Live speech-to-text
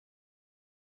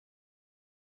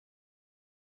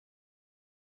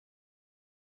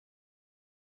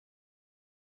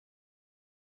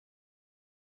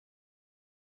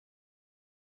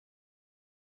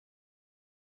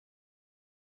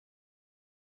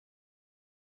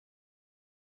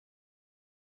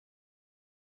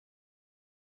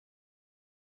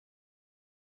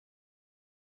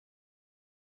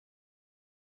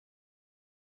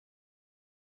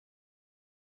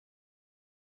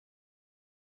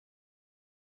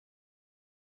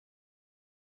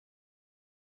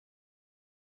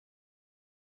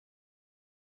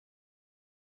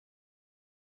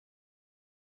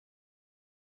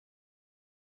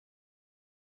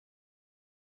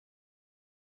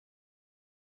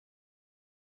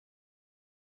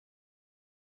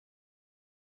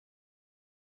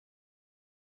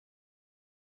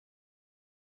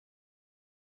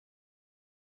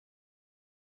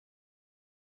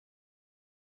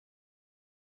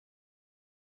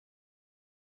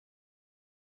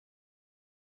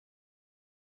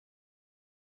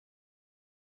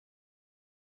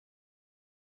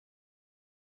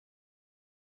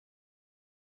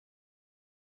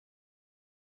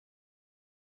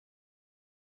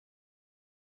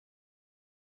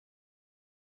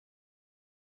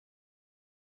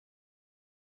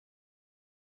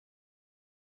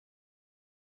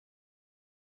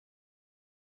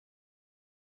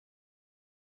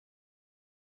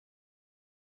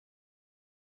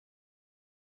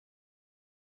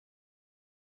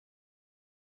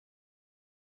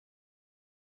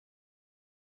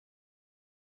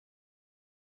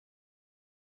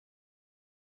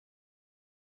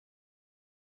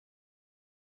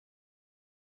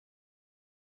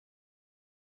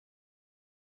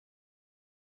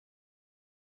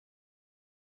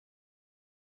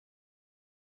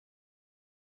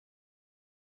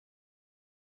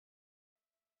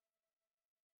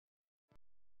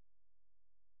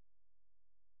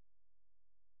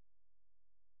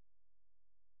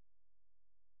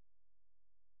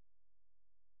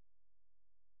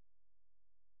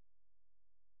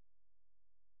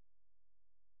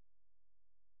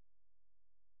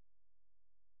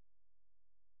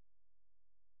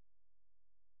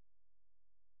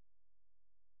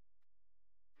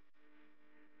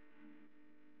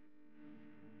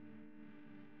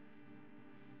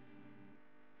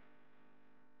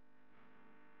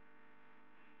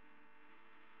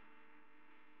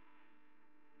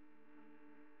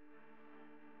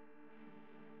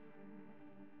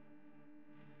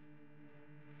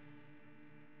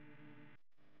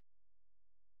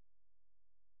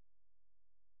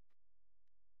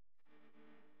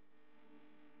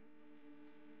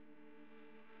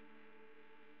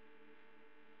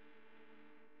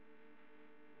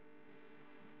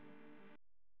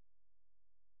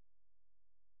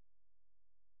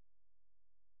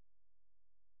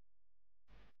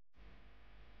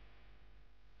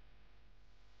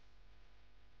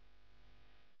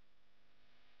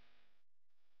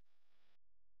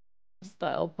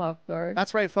style popcorn.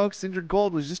 That's right, folks. Injured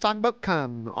Gold was just talking about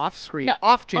cum off screen, No.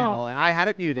 off channel, and I had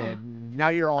it muted. Now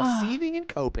you're all Oh. seething and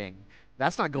coping.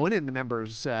 That's not going in the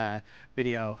members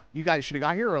video. You guys should have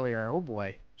got here earlier. Oh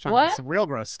boy, What? Some real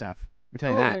gross stuff. Let me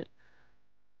tell you that.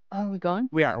 Are we going?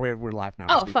 We are. We're live now.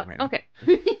 Oh fuck. Right okay.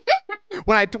 Now.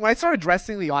 When I start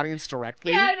addressing the audience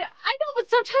directly. Yeah, I know, but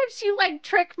sometimes you like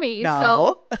trick me.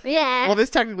 No. So yeah. Well, this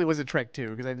technically was a trick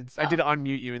too, because I did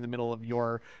unmute you in the middle of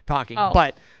your talking, Oh.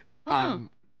 but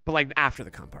like after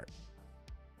the cum part.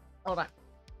 Hold on.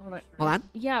 Hold on.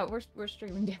 Yeah, we're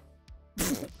streaming down.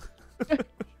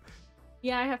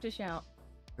 Yeah, I have to shout.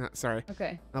 Sorry.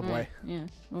 Okay. Oh boy. Yeah.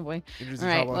 Oh boy. Andrew's All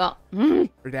in right. trouble. Well.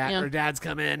 Her dad's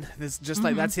come in. This just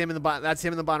like that's him in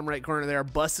the bottom right corner there,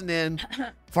 busting in,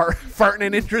 farting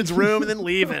in Indrid's room and then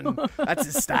leaving. That's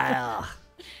his style.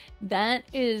 That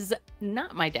is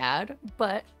not my dad,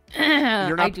 but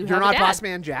You're I do not have a dad. Boss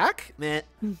Man Jack? Meh.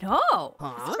 No.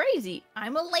 Huh? It's crazy.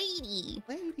 I'm a lady.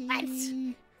 Lady. That's-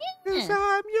 Yes,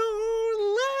 I'm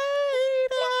your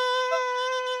lady.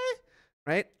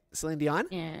 Right? Celine Dion?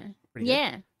 Yeah. Pretty good.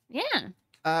 Yeah.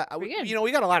 Yeah. Pretty good. You know,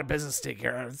 we got a lot of business to take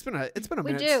care of. It's been a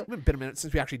We minute. do. It's been a minute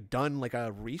since we actually done like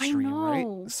a restream,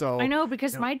 right? So I know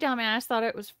because you my dumb ass thought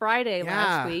it was Friday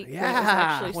last week. when Yeah, It was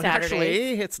actually when Saturday.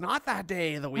 actually it's not that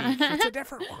day of the week. It's a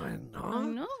different one. Huh? I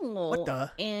know. What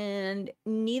the? And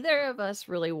neither of us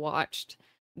really watched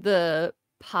the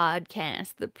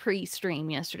podcast, the pre-stream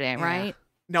yesterday, Yeah. right?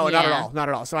 No, not at Yeah. all. Not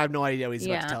at all. So I have no idea what he's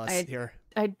about to Yeah, tell us here.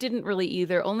 I didn't really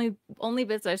either. Only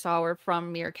bits I saw were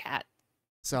from Meerkat.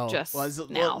 So just this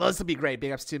now. will be great.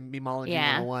 Big ups to Memology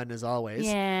Yeah. 101 as always.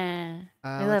 Yeah.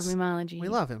 I love let's- Memology. We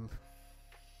love him.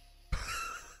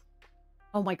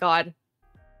 Oh my god.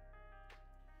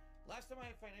 Last time I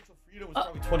had financial freedom was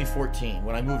probably 2014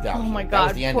 when I moved out. Oh here. my That God,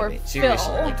 was the end poor of it.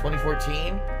 Seriously, Phil. like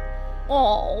 2014.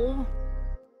 Oh.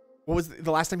 What was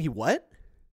the last time he what?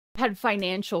 Had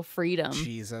financial freedom.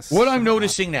 Jesus. What I'm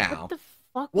noticing now. What the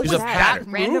fuck What was was that? that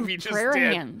Random move you just prayer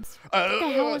did? hands. What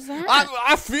the hell was that?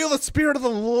 I feel the spirit of the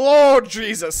Lord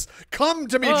Jesus. Come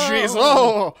to me, Jesus.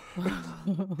 Oh.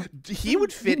 He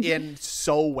would fit in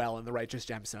so well in the Righteous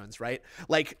Gemstones, right?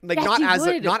 Like Yes, not he as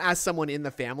would. not as someone in the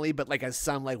family, but like as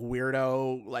some like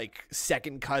weirdo, like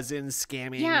second cousin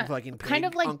scamming Yeah, fucking pig kind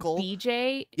of like uncle.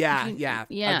 BJ. Yeah, You- yeah,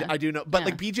 yeah. I do know, but Yeah.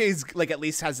 like BJ's like at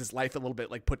least has his life a little bit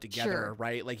like put together, Sure.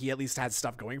 right? Like he at least has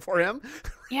stuff going for him.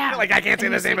 Yeah. Like I can't say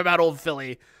And the he's same like- about old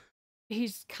Philly.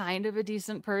 He's kind of a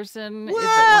decent person. If it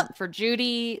What? weren't for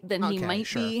Judy, then he Okay, might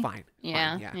sure, be. fine.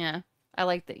 Yeah, fine, yeah. I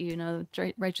like that you know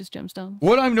Righteous Gemstones.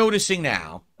 What I'm noticing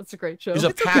now That's a great show. is a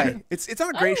It's okay. pattern It's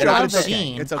not a great I show. love But it's it. okay.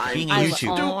 seen It's okay. being I-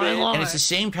 YouTube. oh, I love And it's the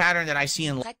same pattern that I see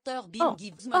in Detractor Beam Oh.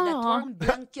 gives Modatorn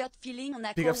blunt cut feeling on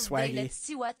a Big up cold day. Swaggy. Let's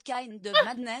see what kind of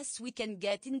madness we can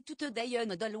get into today.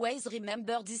 And always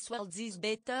remember this world is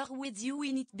better with you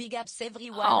in it. Big ups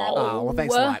everyone. Oh, well,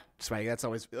 thanks a Oh, lot, Swaggy. That's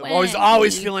always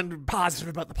Swaggy. feeling positive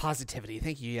about the positivity.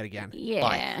 Thank you yet again. Yeah.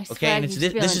 Fine. Okay, and it's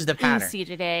Swaggy's this is the feeling pattern. easy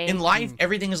today. In life,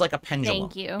 everything is like a pendulum.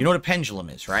 Thank you. You know what a pendulum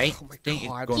is, right? Oh my Think-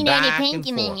 God. Going back and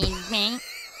forth.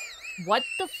 What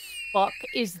the fuck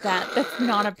is that? That's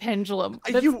not a pendulum.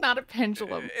 That's not a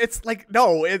pendulum. It's like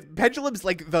no, pendulum's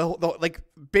like the like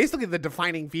basically the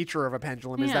defining feature of a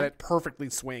pendulum is Yeah. that it perfectly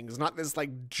swings, not this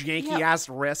like janky Yeah. ass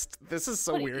wrist. This is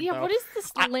so weird. Yeah, though. what is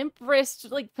this limp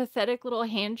wrist, like pathetic little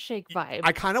handshake vibe?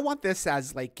 I kind of want this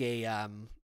as like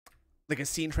a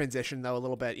scene transition though, a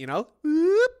little bit, you know,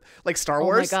 Whoop. Like Star Oh my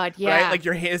Wars. God, right? yeah. Like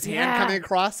his hand Yeah. coming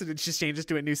across and it just changes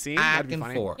to a new scene. Back That'd be and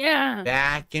funny. forth. Yeah.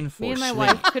 Back and forth. Me and my swing.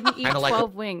 wife couldn't eat Kinda like a-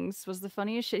 12 wings was the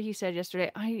funniest shit he said yesterday.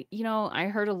 I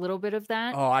heard a little bit of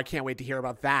that. Oh, I can't wait to hear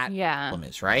about that. Yeah. Pendulum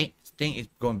is, right? Think it's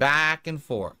going back and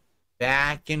forth,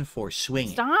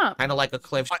 swinging. Stop. Kind of like a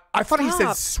cliff. I thought he said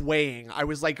Stop. swaying. I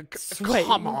was like, Swaying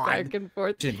come on. back and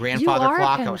forth. The You grandfather are a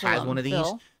clock has pendulum, one of these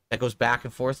Phil. that goes back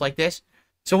and forth like this.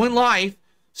 So in life,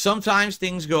 sometimes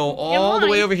things go all the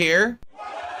way life. over here.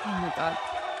 Oh my god.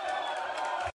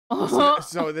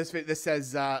 So this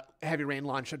says Heavy Rain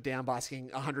launched down basking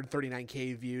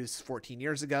 139K views 14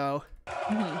 years ago.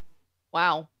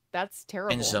 Wow, that's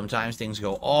terrible. And sometimes things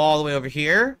go all the way over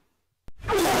here.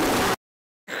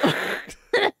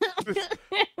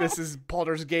 This is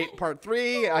Baldur's Gate Part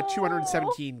 3,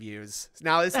 217 views.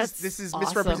 Now this is awesome.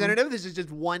 misrepresentative. This is just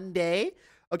one day.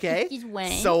 Okay. He's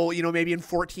way. So, maybe in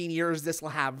 14 years this will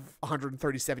have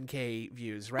 137K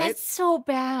views, right? That's so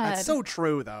bad. That's so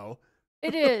true though.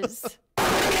 It is.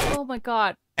 Oh my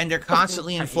god. And they're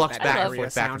constantly in I hate flux that back and area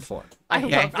forth, back and sound. forth. I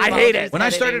Okay. love I hate it. When I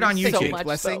started on editing so YouTube, much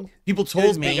Blessing. so. People It is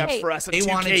told big me ups for us at they 2K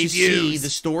wanted to see views. the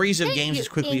stories of Thank games you, as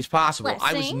quickly in as possible.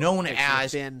 I was Blessing. known Thanks for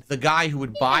as Finn. the guy who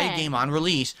would buy Yeah. a game on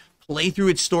release, play through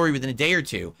its story within a day or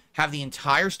two, have the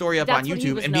entire story up on That's what he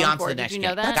YouTube, was and be known on to for. the Did next you know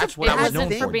game. that? That's what It I was wasn't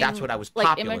known for for. being, That's what I was like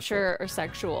popular immature or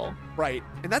sexual. Right.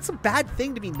 And that's a bad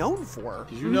thing to be known for.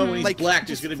 You know when he's Like, black,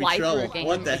 there's gonna be fly through a trouble. game.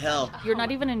 What the hell? You're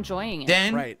not even enjoying it.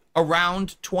 Then, Right.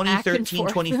 around 2013,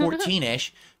 forth.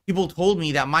 2014-ish, people told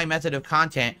me that my method of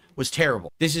content was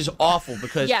terrible. This is awful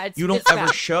because Yeah, you don't it's ever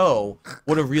bad. show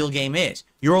what a real game is.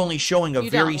 You're only showing a You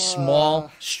very don't.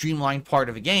 small, streamlined part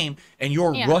of a game, and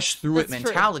your Yeah, rush through it that's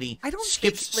true. mentality I don't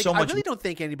skips think, like, so much. I really don't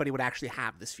think anybody would actually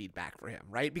have this feedback for him,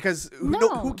 right? Because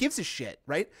No. who gives a shit,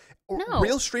 right? No.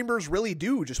 Real streamers really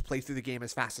do just play through the game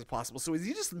as fast as possible. So is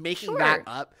he just making Sure. that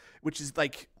up? Which is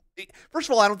like, first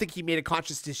of all, I don't think he made a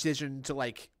conscious decision to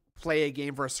like play a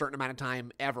game for a certain amount of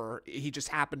time ever. He just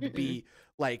happened to be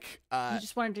like, You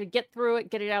just wanted to get through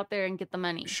it, get it out there, and get the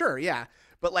money. sure, yeah,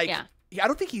 but like, Yeah. I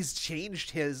don't think he's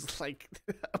changed his like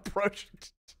approach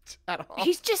at all.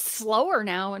 He's just slower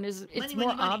now, and it's Money, more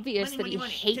money, money. obvious Money, that money, he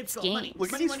money. hates Tips go, money. games. Look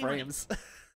at Money, these money, money. frames.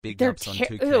 Big They're ups on ter-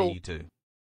 2K, Ew. you two.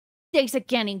 Thanks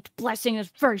again, and blessing is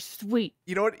very sweet.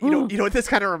 You know what? You know what this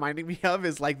kind of reminding me of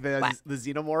is like the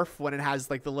xenomorph when it has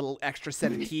like the little extra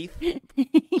set of teeth.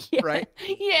 Yeah. Right?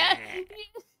 Yeah.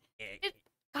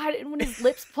 God, and when his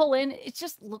lips pull in, it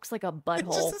just looks like a It's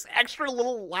butthole. just this extra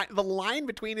little the line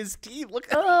between his teeth. Look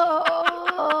at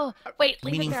Oh, wait,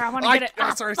 leave it there. I want to get it.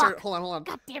 Ah, sorry. fuck. Hold on.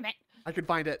 God damn it. I could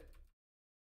find it.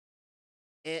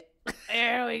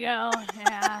 There we go.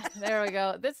 Yeah, there we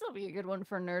go. This will be a good one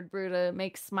for Nerd Brew to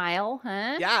make smile,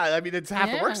 huh? Yeah, I mean it's half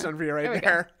the work's Yeah. done for you There we right go.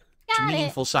 there. To Got it.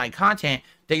 meaningful side content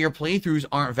that your playthroughs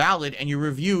aren't valid and your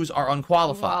reviews are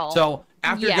unqualified. Well, so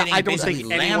after yeah. getting I don't basically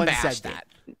think anyone said lambasted that.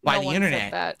 by No the one said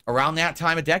internet that. around that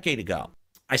time a decade ago,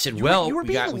 I said, You well, were we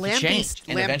being could change.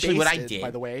 And eventually what I lambasted, did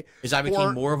by the way, is I for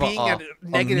became more of a, being a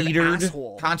negative metered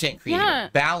asshole. content creator. Yeah,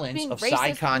 Balance being of racist,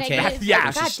 side content negative, Yeah,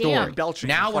 versus God story. damn. Belching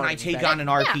Now and when I farting take and on an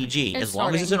RPG, and as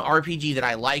long as it's an RPG that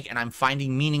I like and I'm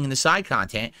finding meaning in the side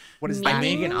content, What is I that?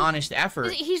 make an honest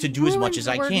effort He's to do as much ruined as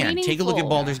I the word can. Take a look at meaningful.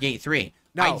 Baldur's Gate 3.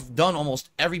 No. I've done almost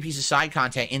every piece of side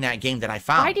content in that game that I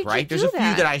found, Why did you right? There's do a few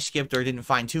that? that I skipped or didn't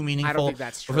find too meaningful. think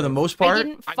that's But for the true. most I part,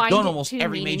 didn't I've find done it almost too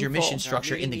every major meaningful. mission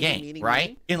structure in the meaning, game, meaning, right?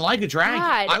 meaning. In Like a Dragon,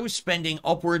 God. I was spending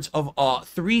upwards of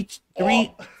 3,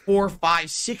 4, 5,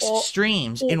 6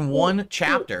 streams in one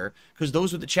chapter, because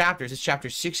those were the chapters. It's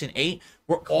chapters 6 and 8,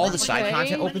 where all the side Okay.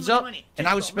 content opens up, and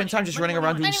I would spend time just running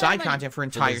around doing money, side money. content for So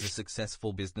entire there's a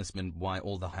successful businessman, why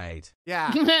all the hate?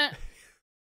 Yeah.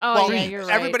 Oh, Well, yeah, you're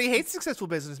right. everybody hates successful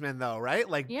businessmen, though, right?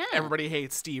 Like, Yeah. everybody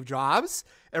hates Steve Jobs.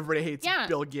 Everybody hates Yeah.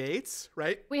 Bill Gates,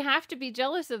 right? We have to be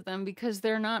jealous of them because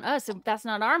they're not us. That's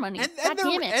not our money. And, God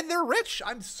damn it. they're rich.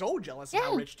 I'm so jealous of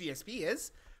how Yeah. rich DSP is,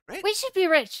 right? We should be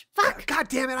rich. Fuck. God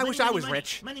damn it! I wish I was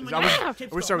rich. I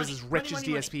wish I was as rich as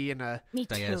DSP. And Me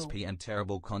too. DSP and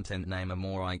terrible content, name a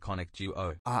more iconic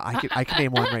duo. I can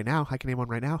name one right now.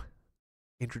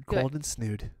 Ingrid Good. Cold and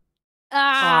Snood.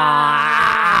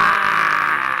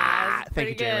 Ah, Thank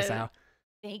you, pretty Jay good. Rousseau.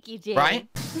 Thank you, Jay. right?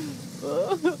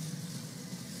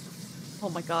 Oh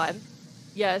my god.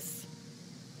 Yes.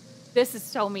 This is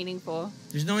so meaningful.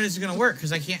 There's no way this is going to work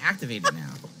because I can't activate it now.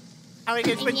 How are we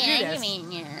going to do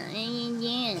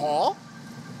this? Paul?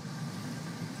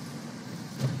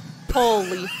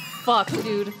 Holy fuck,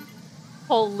 dude.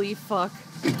 Holy fuck.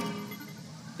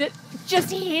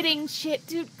 Just hitting shit,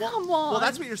 dude. Come on. Well,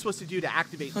 that's what you're supposed to do to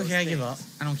activate those Okay, I give things. up.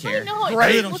 I don't care. know, it I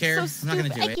really don't looks care. so I'm not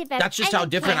going to stupid. do I it. give up. That's just I how don't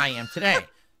different care. I am today.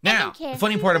 Now, don't care. the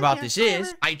funny part about this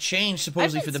is I changed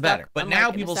supposedly I've for been the better. stuck But on, now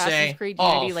like, an people Assassin's say, Creed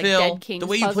oh, Unity, like, Phil, Dead King's the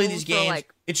way you play these puzzles for, games,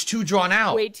 like, it's too drawn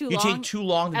out. way too You long, take too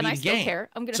long to and beat I a still game. care.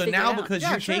 I'm gonna So figure now it out. because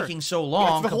Yeah, you're sure. taking so That's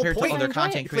long the whole compared to point. other Enjoy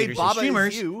content it. Play creators and Baba is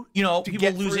streamers, you know, to people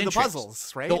get lose through the interest.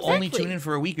 puzzles, right? They'll only Exactly. tune in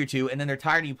for a week or two, and then they're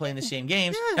tired of you playing the same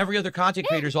games. Yeah. Every other content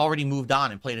creator's already moved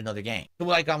on and played another game. So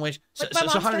like on which, so, Like, my so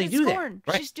mom how do they started do that? Scorn.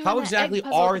 Right? She's doing How that egg exactly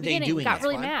puzzle at are the they beginning. doing Got that?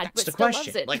 really mad, That's but the still loves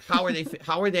question. it. Like how are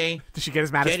they Did she get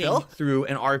as mad as getting Phil? through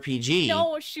an RPG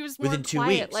No, she was more within 2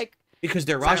 quiet. weeks? Like, Because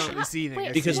they're I don't rushing. receive Wait,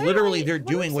 it. Because what do literally I- they're what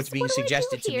do doing I- what's being what do I do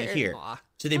suggested to me here? here. Aw.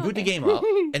 So they boot the Okay. game up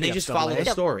and they Big just up, follow the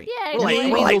Phil. story. Yeah, We're like-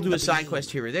 Maybe we're they'll like do the a side beam.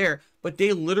 quest here or there, but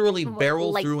they literally We're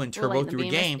barrel like- through and we're turbo like the through a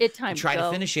beam. game It's and time try to to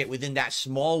go. finish it within that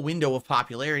small window of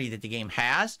popularity that the game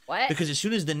has. What? Because as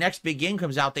soon as the next big game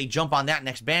comes out, they jump on that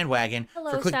next bandwagon Hello,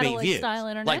 for clickbait satellite views. style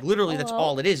internet. Like literally, that's Hello.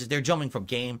 all it is they're jumping from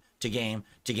game to game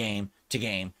to game to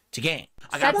game to game.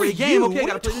 I That's gotta play a game. you. Okay, I What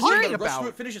gotta are play you this game. talking I gotta rush about? through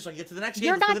it, finish it so I can get to the next game.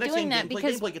 You're Let's play not the next doing game. that Gameplay,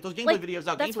 because gameplay, get those gameplay like, videos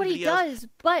out. that's gameplay what he videos. does,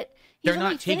 but he's They're only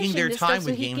not taking finishing their this time stuff so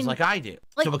with he games can, like I do.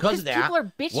 like, So because of that, people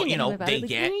are bitching well, you at know, him about they it. Like,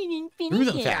 get "You didn't through finish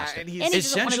them it." faster. and he's And he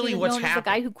doesn't wanna Essentially, be what's known as the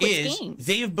guy who happened quits is games.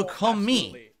 they've become me.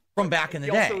 absolutely. from back in the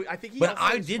day. But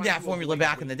I did that formula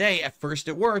back in the day. At first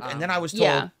it worked, and then I was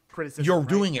told, you're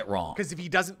doing it wrong. Because if he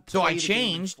doesn't, so I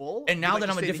changed, and now that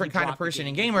I'm a different kind of person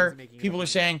and gamer, people are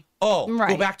saying, "Oh,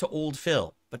 go back to old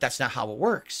Phil." But that's not how it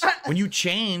works. When you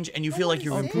change and you feel like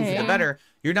you've improved for the better,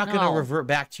 you're not going to revert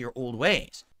back to your old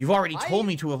ways. You've already told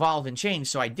me to evolve and change,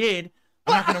 so I did.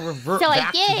 I'm not going to revert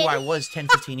back to who I was 10,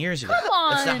 15 years ago.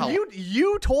 That's not how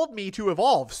you told me to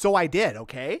evolve, so I did.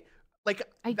 Okay, like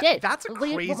I did. That's a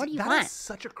crazy. What do you that want? is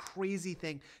such a crazy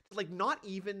thing. Like, not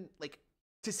even like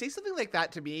to say something like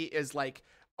that to me is like,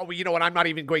 oh, well, you know what? I'm not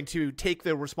even going to take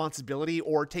the responsibility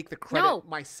or take the credit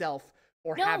myself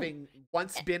for having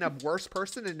once been a worse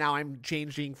person and now I'm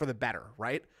changing for the better,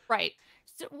 right? Right.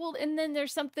 So, well, and then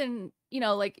there's something, you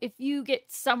know, like if you get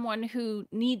someone who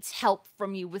needs help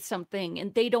from you with something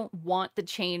and they don't want the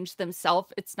change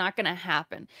themselves, it's not going to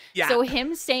happen. Yeah. So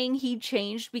him saying he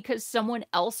changed because someone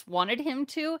else wanted him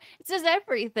to, it says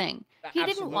everything. He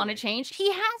didn't want to change.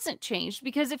 He hasn't changed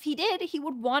because if he did, he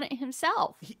would want it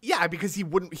himself. Yeah, because he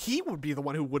would be the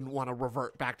one who wouldn't want to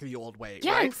revert back to the old way,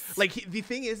 right? Like the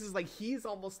thing is like he's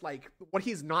almost like what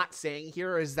he's not saying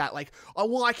here is that like, oh,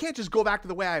 well, I can't just go back to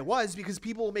the way I was because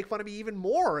people will make fun of me even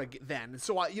more then.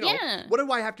 So, you know, what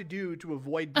do I have to do to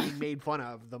avoid being made fun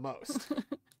of the most?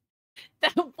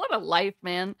 What a life,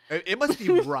 man. It must be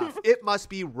rough. It must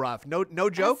be rough. No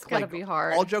joke. It's gotta be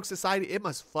hard. All jokes aside, it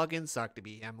must fucking suck to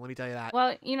be him. Let me tell you that.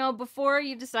 Well, you know, before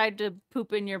you decide to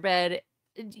poop in your bed,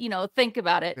 you know, think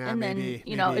about it. And then,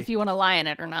 you know, if you want to lie in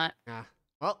it or not. Yeah.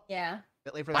 Well,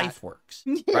 bit late for life that. works,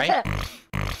 right?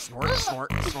 Snort,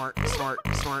 snort, snort, snort,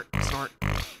 snort, snort.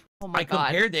 Oh my God. I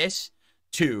compare this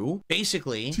to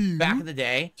basically back in the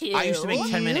day, I used to make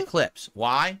 10-minute clips.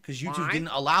 Why? Because YouTube didn't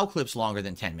allow clips longer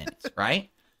than 10 minutes, right?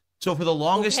 So for the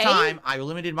longest time, I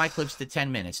limited my clips to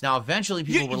 10 minutes. Now, eventually,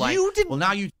 people were like, well,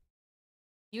 now you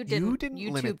didn't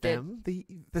YouTube limit them.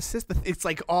 The system. It's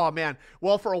like, oh man.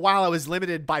 Well, for a while I was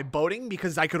limited by boating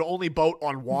because I could only boat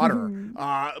on water.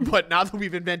 But now that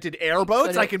we've invented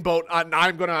airboats, I can boat. I'm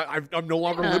no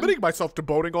longer limiting myself to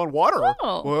boating on water.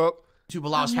 Well, YouTube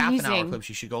allows half an hour clips.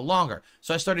 You should go longer.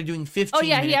 So I started doing 15 minutes to 20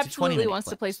 minute he absolutely wants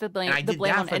clips. to place the blame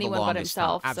that on anyone but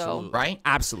himself. Absolutely. So. Right?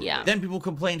 Absolutely. Yeah. Then people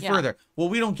complain further. Well,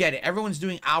 we don't get it. Everyone's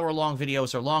doing hour-long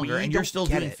videos or longer, and you're still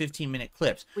doing 15-minute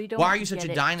clips. Why are you such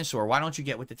a dinosaur? Why don't you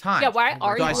get with the times? Yeah, why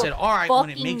are you? So I said, all right, when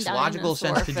it makes logical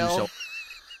sense to do so.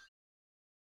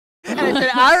 And I said,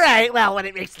 all right, well, when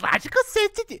it makes logical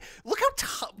sense to do. Look how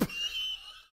tough.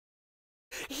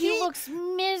 He looks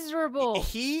miserable.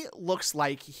 He looks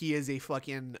like he is a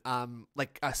fucking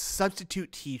like a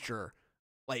substitute teacher.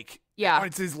 Like,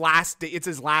 it's his last day. It's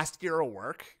his last year of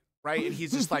work, right? And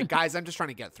he's just like, guys, I'm just trying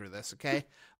to get through this, okay?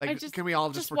 Like, can we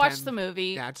all just pretend? Watch the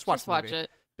movie? Yeah, just watch it.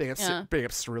 Big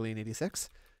up Cerulean 86.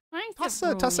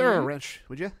 Toss her a wrench,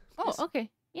 would you? Oh, okay.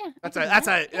 Yeah. That's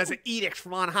an edict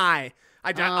from on high.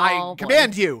 I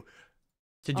command you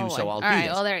to do so. I'll do this.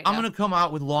 Well, there you I'm going to come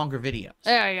out with longer videos.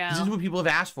 There you go. This is what people have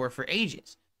asked for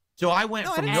ages. So I went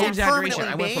from no exaggeration.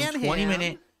 I went from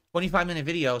 20-minute, 25-minute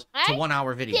videos to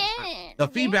 1-hour videos. The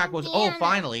feedback was, oh,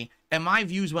 finally. And my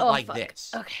views went like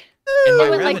this. Okay. And my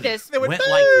went revenue like this. went like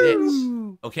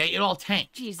this. Okay? It all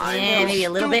tanked. Jesus. Yeah, maybe a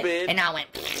little bit. And I went...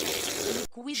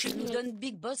 Oui, je nous donne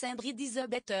Big Boss and is a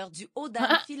better du haut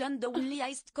d'un filon de only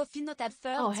iced coffee not at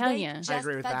first. Oh, hell yeah. I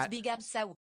agree with that. Big abs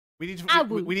out. We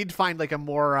need to find like a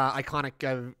more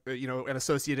iconic, you know, an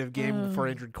associative game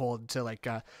for Indrid Cold to like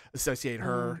associate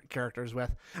her characters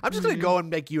with. I'm just gonna go and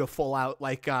make you a full out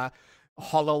like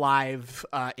Hololive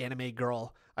anime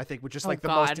girl. I think with just like the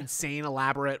most insane,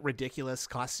 elaborate, ridiculous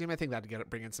costume. I think that'd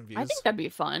bring in some views. I think that'd be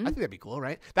fun. I think that'd be cool,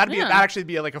 right? That'd actually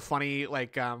be like a funny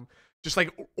like just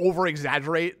like over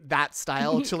exaggerate that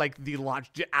style to like the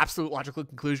absolute logical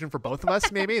conclusion for both of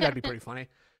us. Maybe that'd be pretty funny.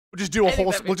 We'll just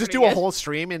do a whole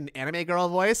stream in anime girl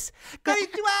voice.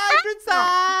 Konnichiwa,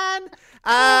 Indrid-san.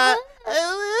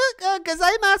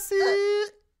 Gozaimasu.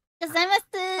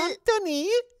 Anthony.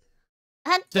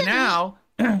 So now,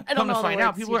 come to find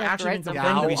out, people are actually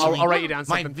complaining recently. I'll write you down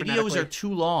my something videos are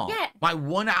too long. Yeah. My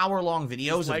 1 hour long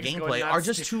videos of gameplay are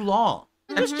just too long.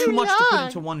 That's too much to put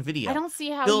into one video. I don't see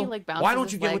how Bill, he like bounces. why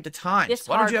don't you get with the times?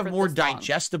 Why don't you have more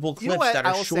digestible clips that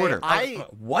are shorter?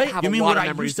 What? You mean what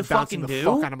I used to fucking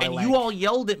do? And you all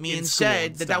yelled at me and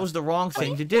said that was the wrong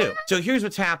thing to do. So here's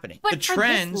what's happening. The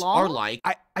trends are like...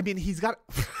 I mean, he's got...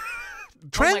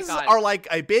 Trends are like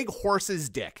a big horse's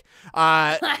dick.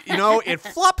 You know, it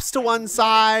flops to one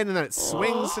side and then it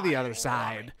swings to the other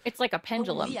side. It's like a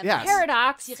pendulum. Yes.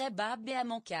 Paradox.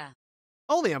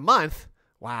 Only a month?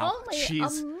 Wow. Only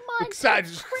Jeez. a month.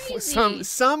 That's crazy.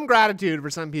 Some gratitude for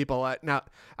some people. Now,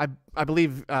 I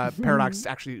believe Paradox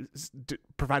actually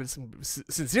provided some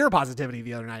sincere positivity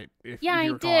the other night. If you recall.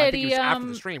 He did. I think it was after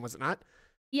the stream, was it not?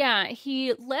 Yeah,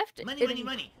 he left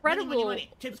incredible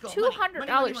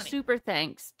 $200 super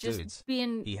thanks. Just Dudes,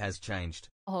 being. he has changed.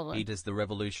 Hold on. He does the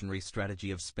revolutionary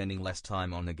strategy of spending less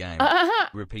time on the game.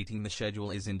 Repeating the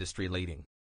schedule is industry leading.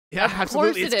 Yeah, Of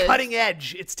absolutely. course It's it cutting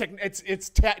edge. It's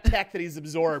tech that he's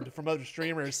absorbed from other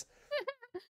streamers.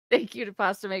 Thank you to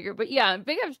Pasta Maker. But yeah,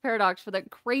 big ups Paradox for that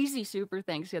crazy super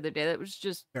thanks the other day. That was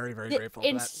just very, very grateful.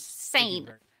 Insane.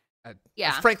 For that.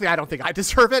 Yeah. Frankly, I don't think I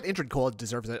deserve it. Injured Cold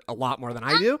deserves it a lot more than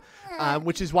I do,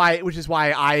 which is why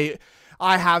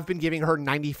I have been giving her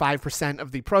 95%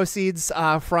 of the proceeds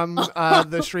from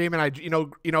the stream, and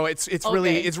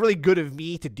it's really good of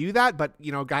me to do that. But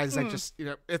guys, I just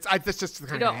it's just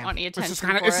kind of want any attention. It's just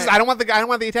kind of I don't want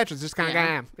the attention. It's just kind of I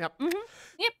am. Yep.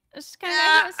 Yep. It's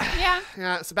kind of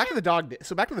yeah. So back to the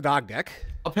dog deck.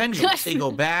 A pendulum. They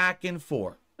go back and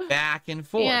forth. Back and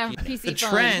forth. Yeah, the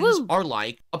trends are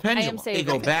like a pendulum. They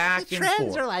go back and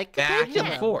forth. Are like back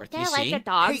and forth. They're You like see? a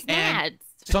dog's And nads.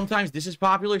 sometimes this is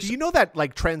popular. Do you know that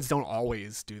like trends don't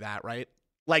always do that, right?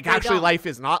 Like actually, don't. life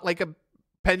is not like a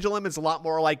pendulum. It's a lot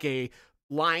more like a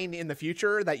line in the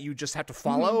future that you just have to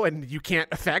follow and you can't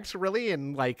affect really.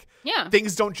 And like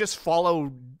things don't just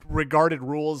follow regarded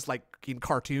rules like in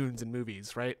cartoons and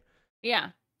movies, right? Yeah.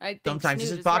 I think sometimes this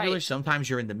Snoot is popular. right. Sometimes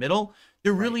you're in the middle.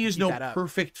 There really is no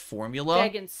perfect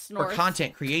formula for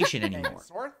content creation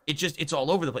anymore. It's all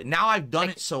over the place. Now I've done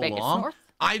it so long.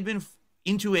 I've been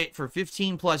into it for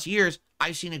 15+ years.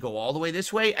 I've seen it go all the way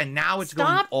this way, and now it's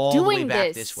going all the way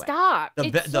back this way. Stop.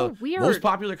 It's so weird. Most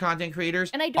popular content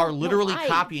creators are literally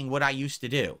copying what I used to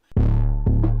do.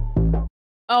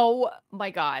 Oh my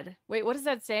God. Wait, what does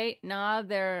that say? Nah,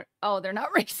 they're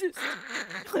not racist.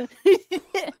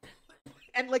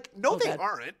 And like, no, they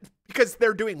aren't, because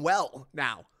they're doing well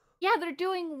now. Yeah, they're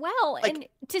doing well. Like, and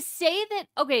to say that,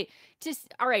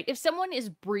 all right, if someone is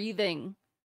breathing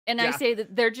and I say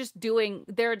that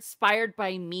they're inspired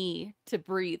by me to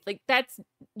breathe, like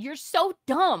you're so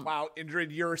dumb. Wow, Indrid,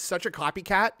 you're such a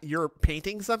copycat. You're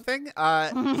painting something.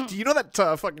 Do you know that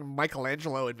fucking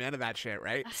Michelangelo invented that shit,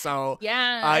 right? So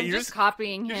yeah, you're just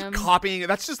copying him. Just copying.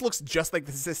 That just looks just like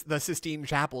the Sistine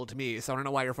Chapel to me. So I don't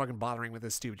know why you're fucking bothering with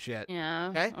this stupid shit. Yeah.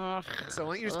 Okay. So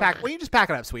why don't you just pack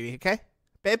it up, sweetie? Okay.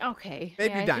 Babe. Okay.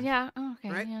 Babe, you're done. Yeah. Okay.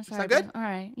 Right? Yeah, Sound good? All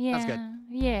right. Yeah. That's good.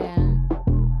 Yeah.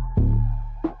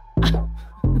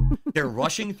 They're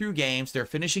rushing through games. They're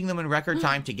finishing them in record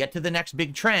time to get to the next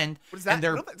big trend. What is that? And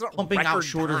they're pumping out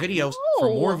shorter videos for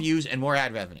more views and more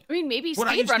ad revenue. I mean, maybe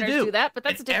speedrunners do that, but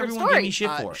that's a different everyone story. Gave me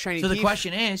shit for it. Shiny So the Teeth.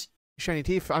 question is, Shiny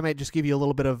Teeth, I might just give you a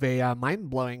little bit of a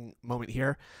mind-blowing moment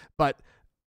here, but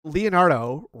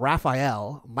Leonardo,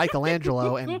 Raphael,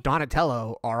 Michelangelo, and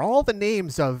Donatello are all the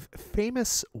names of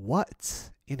famous what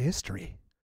in history?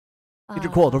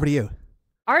 Injured Cold, over to you.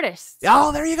 Artists.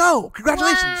 Oh, there you go.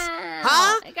 Congratulations. Wow.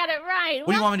 Huh? I got it right.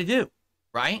 what do you want me to do?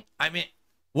 Right? I mean,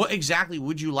 what exactly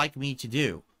would you like me to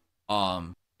do?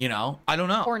 I don't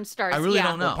know. Porn stars. I really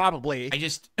don't know. Well, probably. I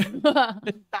just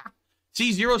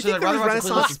see Zero said I'd rather watch a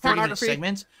playlist of 30-minute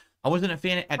segments. I wasn't a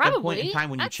fan at that point in time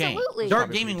when you changed.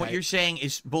 Dark Gaming, what you're saying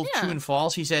is both true and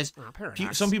false. He says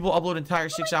some people upload entire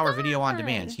 6-hour video on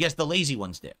demand. Yes, the lazy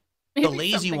ones do. The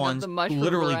lazy ones who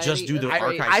literally just do the archive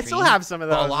streams. I still have some of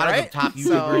those. But a lot of the top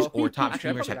YouTubers or top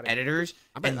streamers have editors,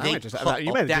 and they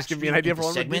you might just give me an idea for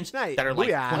segments that are like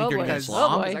 20-30 minutes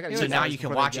long. So now you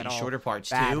can watch it in shorter parts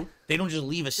too. They don't just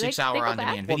leave a 6-hour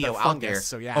on-demand video out there.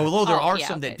 Although there are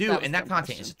some that do, and that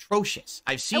content is atrocious.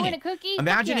 I've seen it.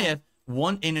 Imagine if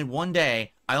in one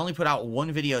day I only put out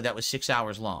one video that was 6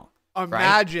 hours long.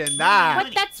 Imagine that.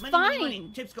 But that's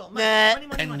fine.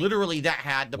 And literally that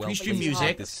had the Prestream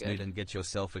music. The snoot and get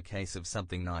yourself a case of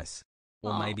something nice.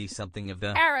 Or maybe something of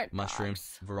the mushroom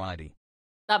variety.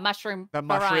 The mushroom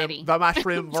variety. The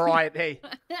mushroom variety.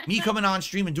 Me coming on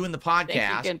stream and doing the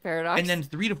podcast. And then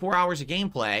 3 to 4 hours of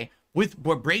gameplay with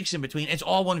what breaks in between. It's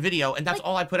all one video, and that's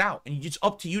all I put out. And it's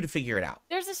up to you to figure it out.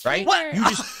 There's this right? What? You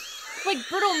just like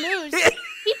Brittle Moose.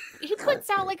 He puts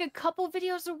out like a couple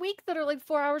videos a week that are like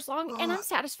 4 hours long, and I'm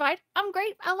satisfied. I'm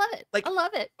great. I love it. I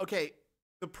love it. Okay.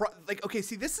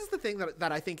 See, this is the thing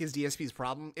that I think is DSP's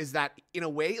problem, is that in a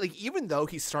way, like, even though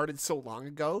he started so long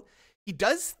ago, he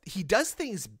does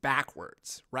things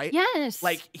backwards, right? Yes.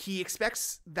 Like, he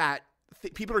expects that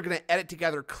people are going to edit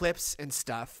together clips and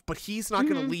stuff, but he's not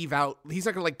going to leave out, he's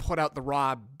not going to like put out the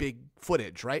raw big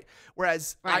footage, right?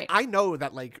 Whereas I know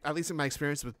that, like, at least in my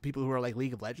experience with people who are like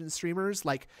League of Legends streamers,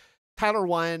 like, Tyler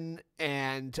One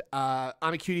and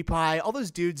I'm a Cutie Pie, all those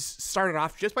dudes started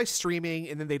off just by streaming,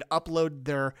 and then they'd upload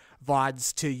their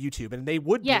VODs to YouTube, and they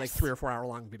would be like 3 or 4 hour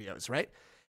long videos, right?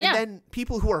 And then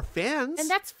people who are fans, and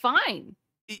that's fine.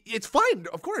 It's fine,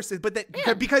 of course, but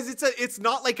because it's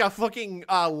not like a fucking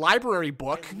library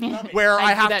book where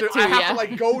I have to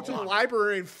like go to the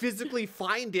library and physically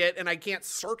find it, and I can't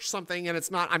search something, and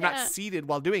I'm not seated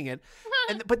while doing it.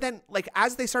 But then, like,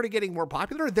 as they started getting more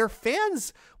popular, their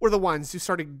fans were the ones who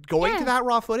started going to that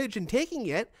raw footage and taking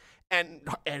it and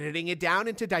editing it down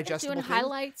into digestible doing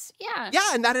highlights.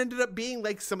 And that ended up being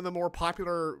like some of the more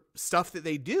popular stuff that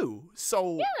they do.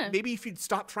 So maybe if you'd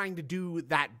stop trying to do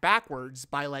that backwards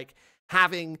by like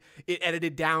having it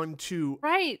edited down to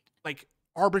like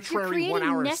arbitrary 1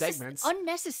 hour segments,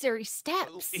 unnecessary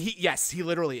steps. He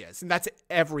literally is, and that's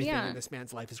everything in this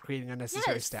man's life, is creating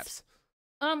unnecessary steps.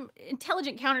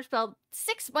 Intelligent counterspell,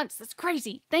 6 months. That's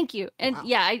crazy. Thank you. And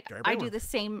I do the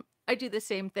same. I do the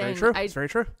same thing. Very true. It's very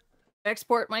true.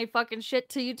 Export my fucking shit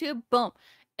to YouTube, boom.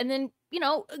 And then, you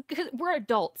know, cause we're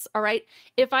adults, all right?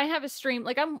 If I have a stream,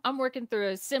 like I'm working through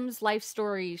a Sims life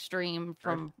story stream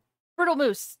from Brittle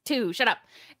Moose 2, shut up.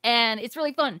 And it's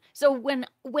really fun. So when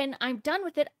I'm done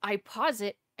with it, I pause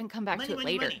it and come back to it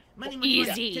later.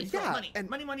 Easy.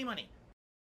 Money.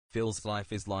 Phil's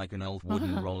life is like an old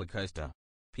wooden roller coaster.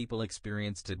 People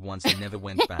experienced it once and never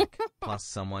went back. Plus,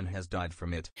 someone has died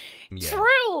from it. Yeah.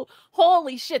 True.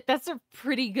 Holy shit, that's a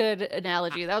pretty good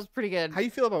analogy. That was pretty good. How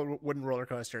you feel about wooden roller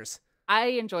coasters? I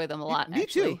enjoy them a lot. Me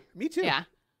actually. Too. Me too. Yeah.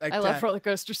 Like, I love roller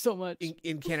coasters so much.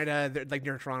 In Canada, like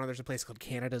near Toronto, there's a place called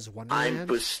Canada's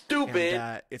Wonderland. I'm stupid.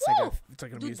 And, it's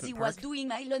like an amusement park. Was doing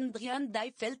my laundry and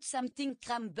I felt something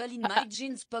crumble in my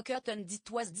jeans pocket, and it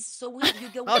was this so weird.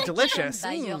 You go delicious.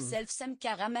 Buy yourself some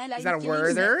caramel. Is that a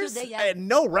Werther's?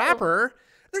 No wrapper.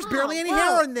 There's barely any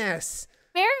hair on this.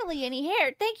 Barely any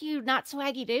hair. Thank you, Not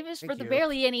Swaggy Davis, for the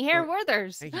barely any hair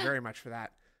Werther's. Thank you very much for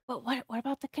that. But what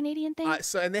about the Canadian thing?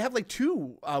 And they have like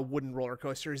 2 wooden roller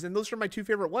coasters, and those are my 2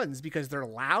 favorite ones because they're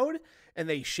loud and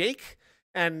they shake.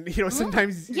 And you know,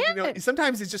 sometimes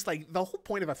sometimes it's just like the whole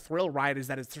point of a thrill ride is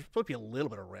that it's supposed to be a little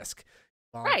bit of risk.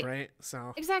 Right.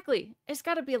 So exactly, it's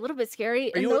got to be a little bit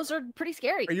scary, and those are pretty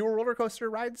scary. Are you a roller coaster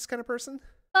rides kind of person?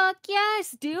 Fuck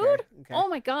yes, dude. Okay. Oh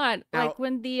my god. Now, like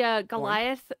when the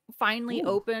Goliath finally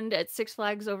opened at Six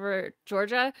Flags over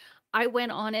Georgia, I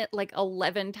went on it like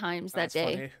 11 times that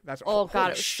day. Funny. That's god, it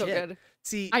was so good.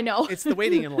 See, I know. It's the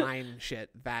waiting in line shit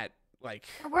that like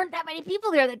there weren't that many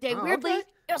people there that day. Weirdly, it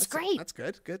was great. That's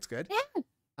good. It's good.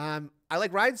 Yeah. I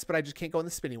like rides, but I just can't go on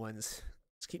the spinny ones.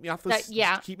 Just keep me off those.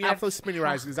 Keep me off those spinny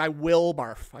rides because I will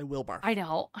barf. I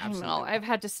know. I've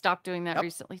had to stop doing that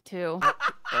recently too.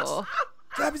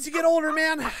 What happens as you get older,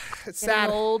 man? It's sad.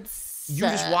 You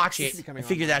just watch it and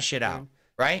figure that shit out,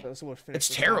 right?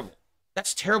 It's terrible.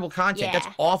 That's terrible content. That's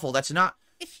awful. That's not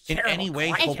in any way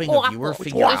helping the viewer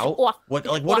figure out what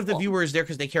if the viewer is there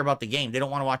because they care about the game. They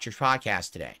don't want to watch your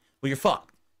podcast today. Well, you're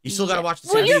fucked. You still got to watch the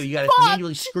same video. You got to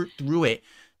manually skirt through it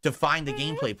to find the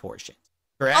gameplay portion.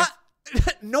 Correct?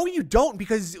 No, you don't,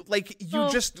 because like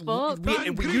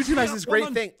YouTube has this great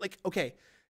thing. Like, okay,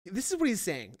 this is what he's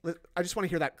saying. I just want to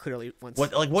hear that clearly once.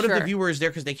 What if the viewer is there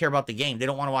because they care about the game? They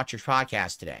don't want to watch your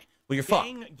podcast today. Well, you're fucked.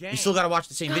 You still got to watch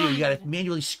the same video. You got to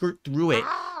manually skirt through it.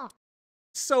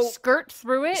 So skirt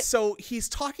through it. So he's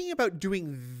talking about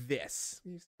doing this.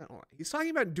 He's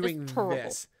talking about doing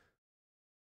this.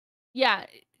 Yeah,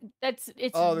 it's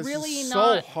this really is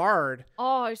not so hard.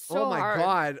 Oh, it's so hard. Oh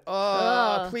my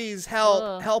god. Please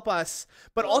help us.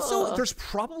 But also there's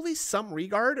probably some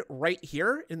regard right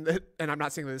here and I'm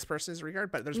not saying that this person is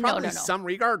regard, but there's probably some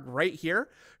regard right here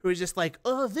who is just like,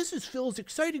 "Oh, this is Phil's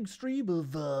exciting stream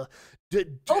of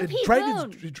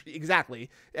Dragons." Exactly.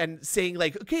 And saying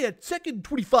like, "Okay, at second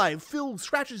 25, Phil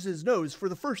scratches his nose for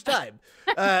the first time."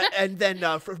 And then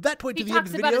from that point to the end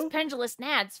of the video, he talks about his pendulous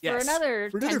nads for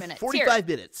another 10 minutes. 45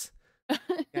 minutes.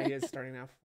 Yeah, he is starting now.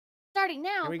 Starting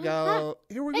now. Here we go.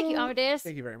 Thank you, Amadeus.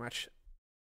 Thank you very much.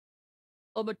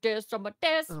 Amadeus. What about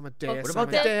that?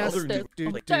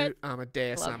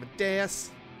 Amadeus.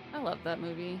 I love that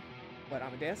movie. What,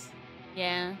 Amadeus?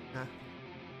 Yeah.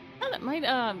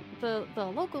 The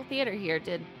local theater here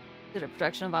did a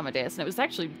production of Amadeus, and it was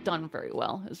actually done very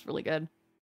well. It was really good.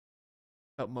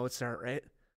 About Mozart, right?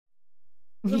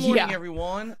 Good morning,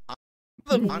 everyone.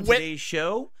 On today's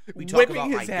show, we talk about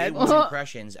my day one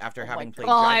impressions after having played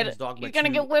Dragon's Dogma 2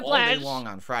 all day long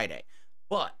on Friday.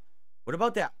 But what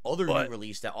about that other new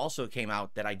release that also came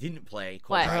out that I didn't play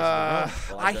called Rise of the Realm?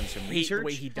 Well, I've done some research. The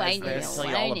way he does this. I'll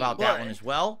tell you all about that one as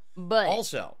well. But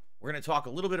also, we're going to talk a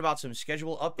little bit about some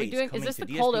schedule updates coming is this to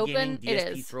the DSP cold Gaming, open?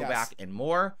 DSP Throwback, and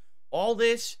more. All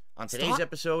this on today's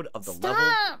episode of the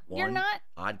Level 1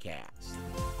 podcast.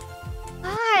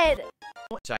 God.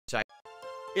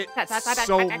 It's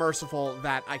so merciful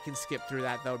that I can skip through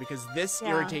that, though, because this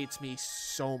irritates me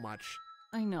so much.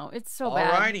 I know, it's so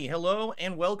bad. Alrighty, hello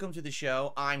and welcome to the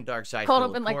show. I'm Darkside. Called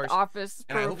up in like the office.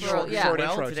 And I hope you're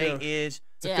well. Today is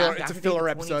it's a filler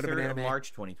episode of an anime.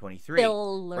 March 2023.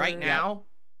 Filler. Right now,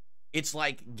 it's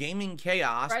like gaming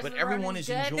chaos, but everyone is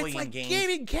enjoying like games.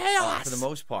 Gaming chaos for the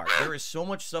most part. There is so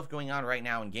much stuff going on right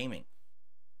now in gaming.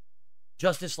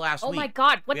 Just this last week. Oh my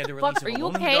God! What we had the the fuck? release Are of you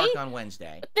Alone in okay? the Dark on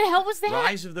Wednesday. What the hell was that?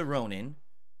 Rise of the Ronin,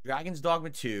 Dragon's Dogma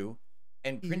 2,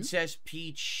 and Princess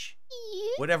Peach,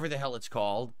 whatever the hell it's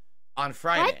called, on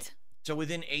Friday. What? So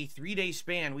within a 3-day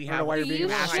span, we I don't have know why you're being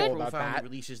an asshole about profile that.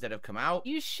 releases that have come out.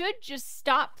 You should just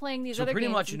stop playing these other pretty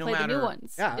games much and no play the matter new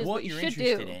ones. what you're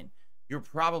interested in, you're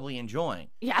probably enjoying.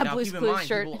 Yeah, now, Blue's keep in Clues mind,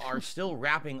 shirt. people are still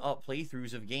wrapping up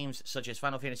playthroughs of games such as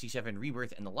Final Fantasy VII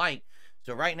Rebirth and the like.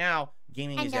 So right now,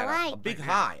 gaming is at a big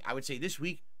high. I would say this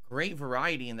week, great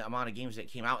variety in the amount of games that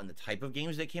came out and the type of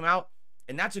games that came out,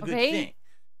 and that's a good thing.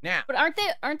 Now, but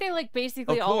aren't they like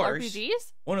basically all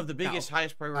RPGs? One of the biggest,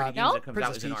 highest priority games that comes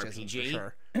out is an RPG.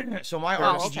 Sure. So my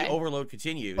RPG overload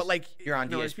continues. But like you're on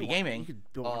DSP Gaming. You could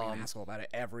don't want to be an asshole about it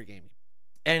every game.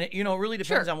 And it really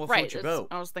depends on what floats your boat.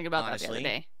 I was thinking about that the other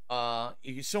day.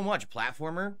 So much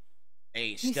platformer,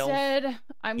 a He stealth. said,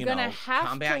 "I'm gonna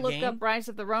have to look game, up Rise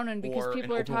of the Ronin because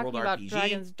people are talking about RPG,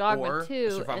 Dragon's Dogma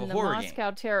 2 and the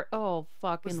Moscow Terror." Oh,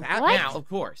 fucking what? Now, of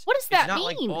course. What does that mean?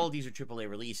 It's not like all these are AAA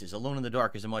releases. Alone in the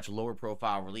Dark is a much lower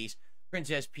profile release.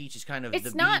 Princess Peach is kind of the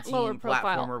B-team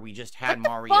platformer. We just had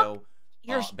Mario.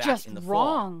 You're back just in the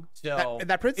wrong. So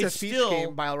that Princess Peach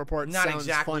game, by all reports, not sounds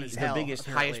exactly fun as hell, the biggest,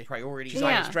 apparently. highest priority. She's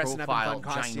always dressing profile, up in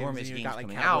fun costumes, ginormous games got, like,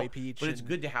 coming Cowboy out, Peach but it's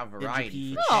good to have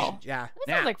variety. Oh, yeah.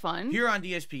 That sounds like fun. Here on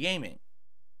DSP Gaming,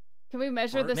 can we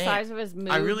measure the size of his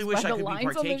moves? I really wish by I the could be lines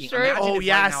partaking. on the shirt? Oh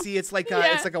yeah, see, it's like a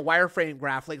it's like a wireframe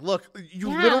graph. Like, look, you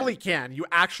literally can. You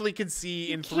actually can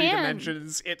see in 3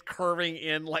 dimensions it curving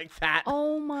in like that.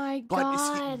 Oh my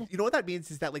God! But you know what that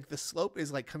means is that like the slope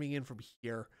is like coming in from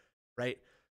here, right?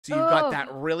 So you've got that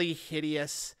really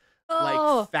hideous,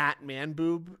 like fat man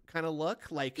boob kind of look,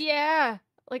 like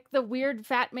like the weird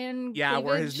fat man. Yeah, cleavage.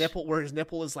 where his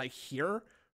nipple is like here,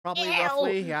 probably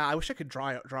roughly. Yeah, I wish I could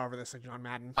draw over this like John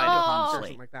Madden.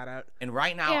 Something like that out. And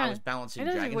right now I was balancing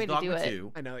Dragon's Dogma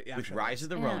 2 with Rise of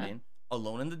the Ronin,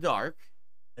 Alone in the Dark.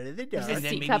 And then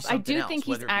maybe I do think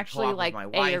he's actually like my A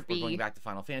wife, or B. We're going back to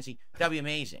Final Fantasy. That'd be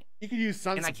amazing. You could use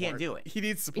some and support. I can't do it. He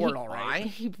needs support, all right.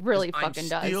 He really fucking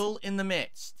does. I'm still in the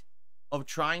midst of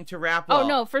trying to wrap up. Oh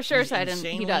no, for sure, Sidon.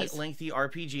 Insanely he does. lengthy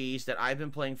RPGs that I've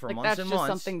been playing for months that's and just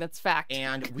months. Something that's fact.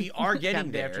 And we are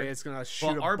getting there. It's gonna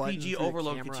shoot but RPG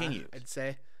overload continues. I'd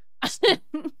say.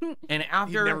 And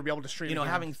after you'd never be able to stream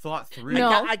having thought through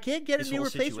I can't get a new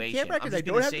replacement camera because I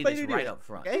don't have to play this right up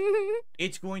front.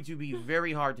 It's going to be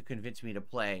very hard to convince me to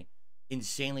play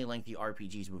insanely lengthy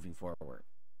RPGs moving forward.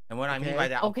 And what I mean by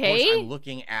that, of course, I'm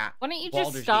looking at why don't you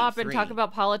Baldur's just stop Gate 3, and talk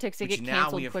about politics and get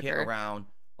canceled now we have quicker? Hit around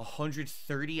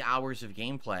 130 hours of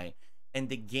gameplay, and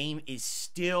the game is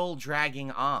still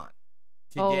dragging on.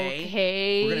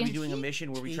 Today, we're going to be doing a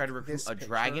mission where we try to recruit a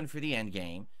dragon for the end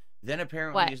game. Then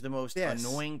apparently is the most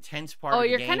annoying, tense part of the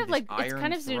game. You're kind of like, it's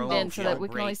kind of zoomed in so that we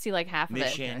can only see like half of it.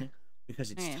 Mission, because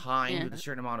it's timed with a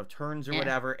certain amount of turns or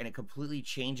whatever, and it completely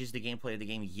changes the gameplay of the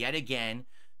game yet again.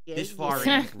 This far in,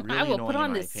 it's really I will put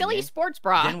on this silly sports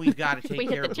bra. Then we've got to take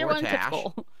care of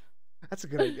Dortash. That's a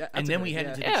good idea. And then we head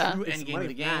into the true end game of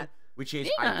the game, which is,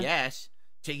 I guess,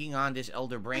 taking on this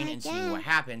Elder Brain and seeing what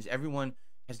happens. Everyone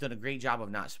has done a great job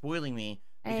of not spoiling me,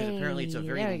 because apparently it's a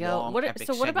very long, epic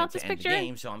segment to end the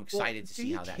game, so I'm excited to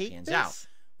see how that pans out.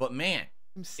 But man,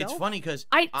 it's funny because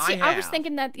I was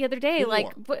thinking that the other day,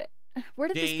 like, where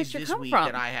did this picture come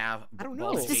from? That I don't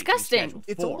know. It's disgusting.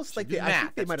 It's almost like I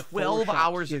think they might have 12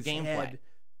 hours of gameplay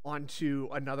onto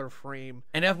another frame.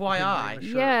 And FYI,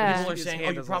 people are saying,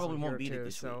 "Oh, you probably won't beat it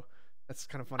this week." That's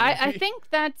kind of funny. I think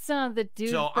that's the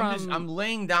dude from I'm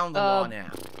laying down the law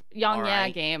now.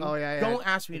 Yang game. Oh yeah. Don't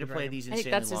ask me to play these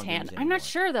insanely long games anymore. I'm not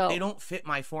sure though. They don't fit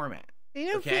my format. They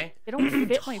don't fit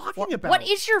my format. What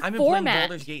is your I've been format? playing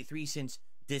Baldur's Gate 3 since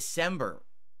December.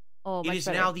 Oh, it is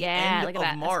now the end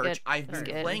of March. I've been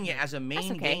playing it as a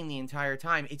main game the entire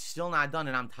time. It's still not done,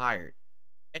 and I'm tired.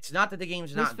 It's not that the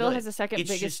game's not good. Has the second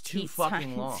it's just too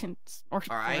fucking long. All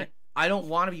right. I don't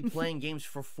want to be playing games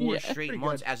for 4 straight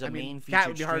months as a main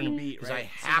featured stream because I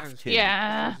have to.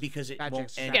 Yeah. Because it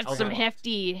won't end. Get some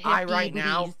hefty. I right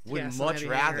now would much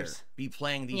rather be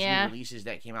playing these new releases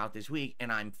that came out this week,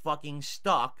 and I'm fucking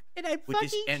stuck with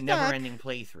this never-ending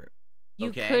playthrough.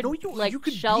 you could like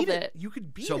shelve it. You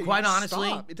could beat it. So quite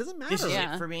honestly, it doesn't matter. This is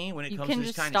it for me when it comes to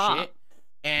this kind of shit.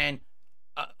 And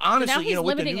honestly, you know,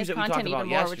 with the news that we talked about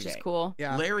yesterday, which is cool.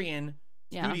 Larian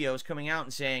Studios coming out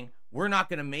and saying we're not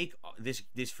going to make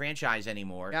this franchise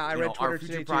anymore. Yeah, I read Twitter our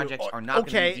future projects are not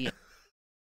going to be.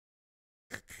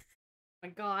 Oh my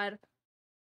God.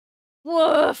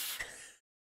 Woof.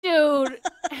 Dude,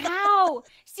 how?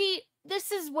 See,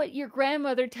 this is what your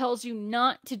grandmother tells you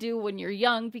not to do when you're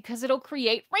young because it'll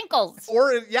create wrinkles.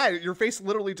 Or, yeah, your face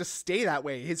literally just stay that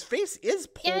way. His face is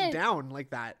pulled down like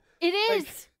that. It is.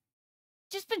 Like,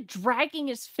 just been dragging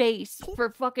his face for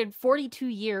fucking 42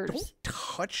 years. Don't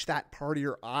touch that part of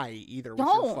your eye either with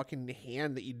your fucking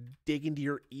hand that you dig into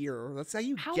your ear. That's how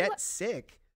you get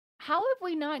sick. How have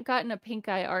we not gotten a pink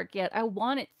eye arc yet? I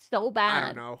want it so bad. I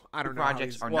don't know. I don't know.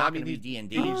 Projects are not going to be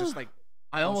D&D. Just like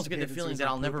I almost get the feeling that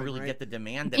I'll never really get the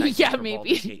demand that I get for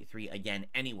Baldur's Gate 3 again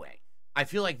anyway. I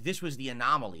feel like this was the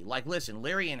anomaly. Like, listen,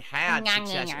 Larian had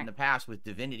success in the past with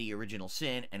Divinity Original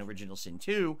Sin and Original Sin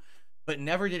 2, but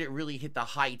never did it really hit the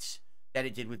heights that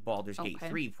it did with Baldur's Gate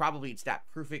 3. Probably it's that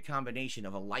perfect combination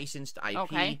of a licensed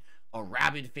IP, a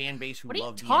rabid fan base who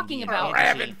love D&D, talking about?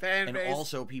 Rabid fan base. And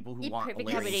also people who want perfect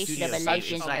Larian combination Studios. of a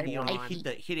licensed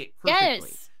Hit it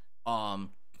perfectly.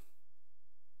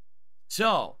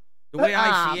 So the way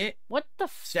I see it, what the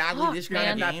sadly, this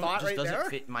kind of game just doesn't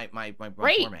fit my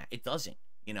format. It doesn't.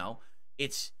 You know,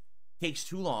 takes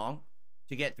too long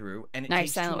to get through, and it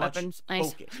takes too much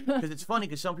focus. Because it's funny,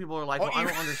 because some people are like, well, I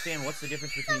don't understand what's the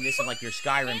difference between this and like your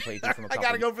Skyrim playthrough from a couple I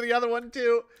gotta go for the other one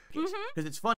too. Because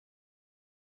it's fun.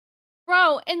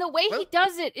 Bro, and the way he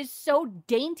does it is so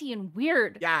dainty and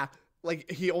weird. Yeah.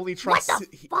 Like, he only trusts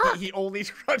he only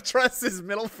trusts his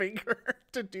middle finger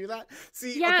to do that.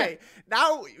 See, okay,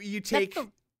 now you take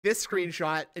this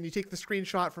screenshot and you take the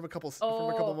screenshot from a couple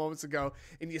moments ago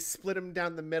and you split them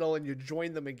down the middle and you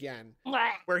join them again,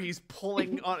 where he's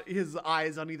pulling on his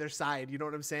eyes on either side. You know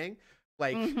what I'm saying?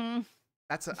 Like,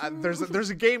 that's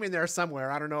there's a game in there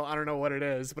somewhere. I don't know what it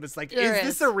is, but it's like, is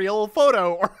this a real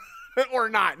photo or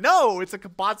not? No, it's a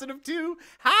composite of two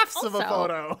halves of a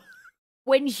photo.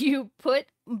 When you put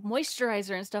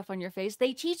moisturizer and stuff on your face,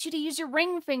 they teach you to use your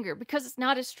ring finger because it's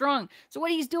not as strong. So what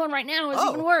he's doing right now is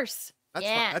even worse.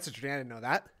 That's interesting. I didn't know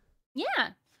that. Yeah.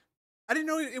 I didn't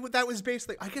know that was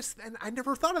basically, I guess, and I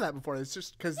never thought of that before. It's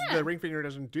just because the ring finger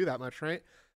doesn't do that much, right?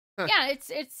 Yeah,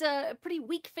 it's a pretty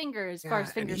weak finger as far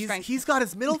as finger strength. He's got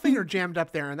his middle finger jammed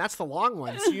up there, and that's the long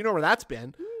one, so you know where that's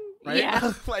been. Right?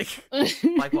 Yeah. like,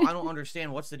 well, I don't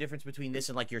understand what's the difference between this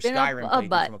and like your Skyrim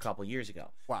playthrough from a couple years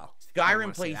ago. Wow.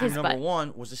 Skyrim playthrough number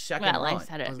 1 was a second run.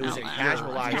 It was a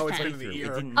casualized playthrough.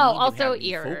 It didn't also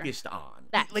be focused on.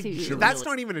 That's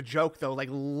not even a joke though. Like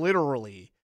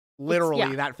literally,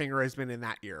 that finger has been in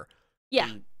that ear. Yeah.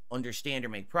 Understand or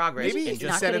make progress. Maybe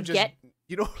instead of just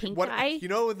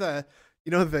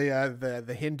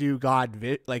the Hindu god,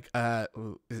 like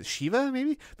is it Shiva?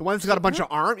 Maybe the one that's got a bunch of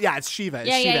arms. Yeah, it's Shiva.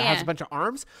 Shiva has a bunch of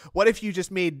arms. What if you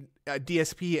just made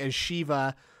DSP as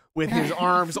Shiva with his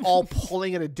arms all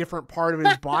pulling at a different part of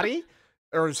his body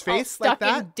or his face, like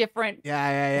that? In different.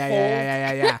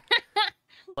 Yeah.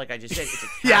 Like I just said, it's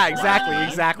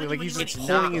exactly. Like he's just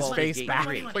pulling his face back.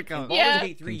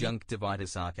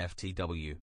 Conjunctivitis arc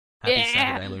FTW. Happy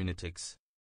Saturday, lunatics.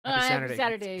 Happy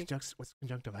Saturday. What's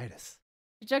conjunctivitis?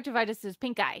 Conjunctivitis is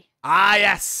pink eye. Ah,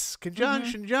 yes.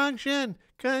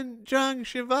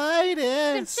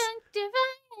 Conjunctivitis.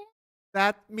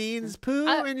 That means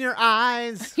poo in your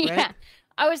eyes. Right? Yeah.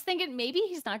 I was thinking maybe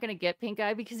he's not going to get pink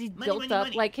eye because he's built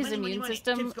up like his immune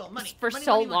system for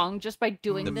so long just by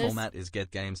doing this. The format is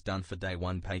get games done for day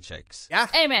one paychecks. Yeah.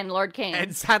 Amen, Lord Kane.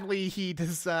 And sadly,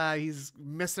 he's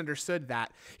misunderstood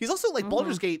that. He's also like,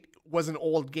 Baldur's Gate was an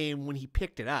old game when he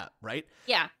picked it up, right?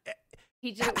 Yeah.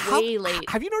 He did it way late.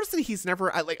 Have you noticed that he's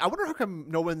never, I wonder how come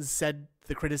no one's said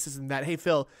the criticism that, hey,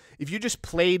 Phil, if you just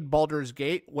played Baldur's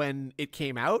Gate when it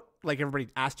came out, like everybody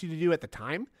asked you to do at the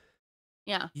time,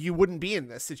 you wouldn't be in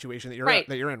this situation that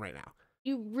you're in right now.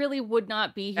 You really would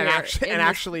not be here. And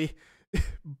actually,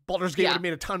 Baldur's Gate would have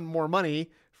made a ton more money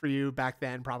for you back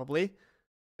then, probably.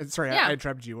 And sorry, I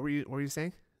interrupted you. What were you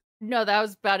saying? No, that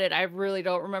was about it. I really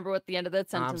don't remember what the end of that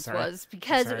sentence was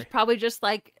because it was probably just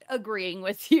like agreeing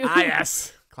with you. Ah,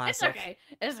 yes. Classic.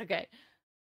 It's okay.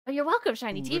 Oh, you're welcome,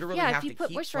 Shiny Teeth. Yeah, if you put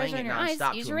moisturizer on your eyes,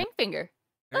 use your ring finger.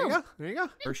 There you go.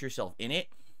 Immerse yourself in it.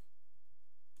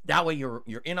 That way you're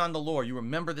in on the lore. You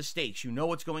remember the stakes. You know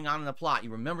what's going on in the plot.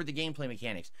 You remember the gameplay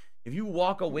mechanics. If you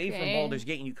walk away from Baldur's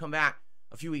Gate and you come back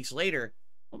a few weeks later,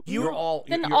 You're all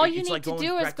then all you need to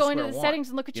do is go into the settings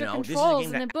and look at your controls,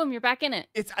 and then boom, you're back in it.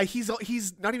 It's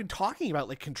he's not even talking about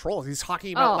like controls. He's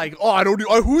talking about like, oh, I don't do.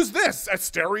 Who's this?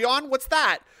 Asterion? What's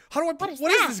that? How do I?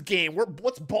 What is this game?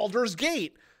 What's Baldur's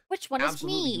Gate? Which one is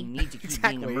me? You need to keep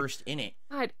being immersed in it.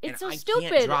 God, it's so I stupid.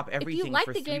 Can't drop everything if you like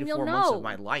for the 3 game, to 4 you'll months know. of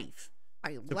my life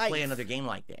to play another game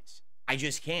like this. I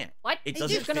just can't. What? It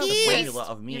doesn't fit the formula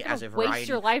of me as a variety waste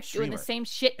your life streamer. doing the same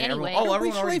shit anyway.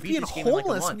 Everyone already beat this game in like a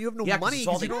month. And you have no money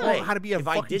because you don't know how to be a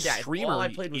fucking If I did that, streamer, if all I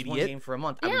played was one game for a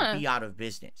month, I would be out of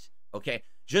business. Okay?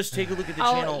 Just take a look at the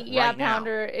Oh, channel yeah, right now.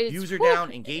 Pounder, Views are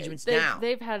down, engagement's down.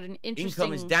 They've had an interesting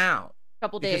income is down.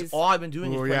 Couple days. Because all I've been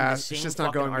doing is playing the same it's just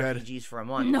fucking not going RPGs good. for a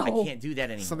month. No. I can't do that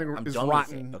anymore. Something I'm is done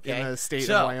rotten with it, okay? in the state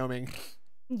of Wyoming.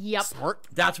 Yep. Smart.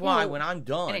 That's why when I'm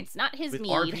done and it's not his with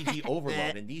mead. RPG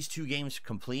Overload and these 2 games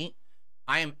complete,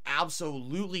 I am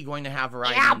absolutely going to have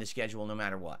variety in the schedule no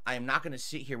matter what. I am not going to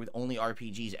sit here with only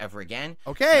RPGs ever again.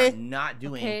 Okay. I'm not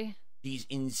doing these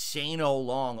insano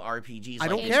long RPGs. I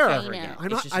don't like care. Ever again.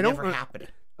 It's just never happening.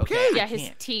 Okay. Yeah, his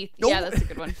teeth. No, yeah, that's a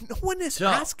good one. No one is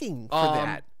asking for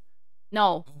that.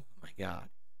 No. Oh my god.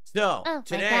 So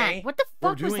today, what the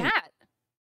fuck was that?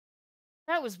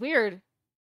 That was weird.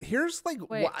 Here's like,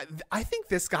 I think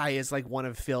this guy is like one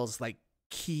of Phil's like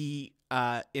key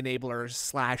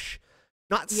enablers /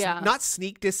 not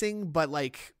sneak dissing, but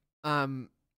like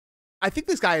I think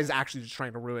this guy is actually just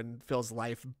trying to ruin Phil's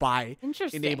life by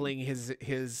enabling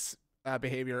his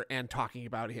behavior and talking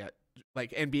about it,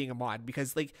 like, and being a mod,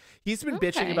 because like he's been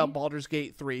bitching about Baldur's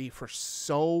Gate 3 for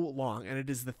so long, and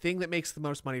it is the thing that makes the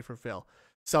most money for Phil.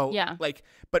 So like,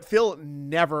 but Phil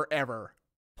never ever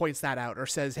points that out or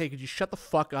says, hey, could you shut the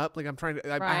fuck up? Like, I'm trying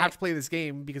to, I have to play this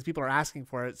game because people are asking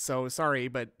for it. So sorry,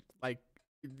 but like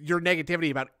your negativity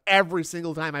about every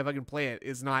single time I fucking play it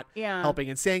is not helping.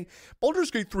 And saying Baldur's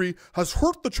Gate 3 has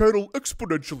hurt the channel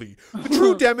exponentially. The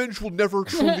true damage will never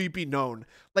truly be known.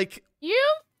 Like, you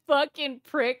fucking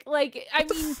prick. Like, I mean,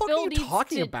 what the fuck are you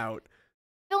talking about?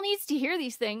 Phil needs to hear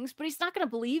these things, but he's not going to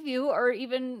believe you or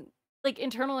even like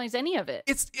internalize any of it.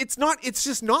 It's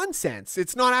just nonsense.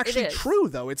 It's not actually true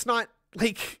though. It's not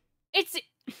like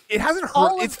it hasn't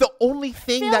hurt. It's the only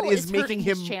thing that is making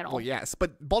him channel. Well, yes,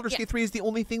 but Baldur's Gate 3 is the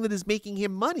only thing that is making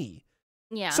him money.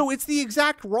 Yeah. So it's the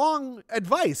exact wrong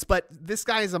advice, but this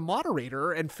guy is a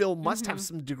moderator and Phil must have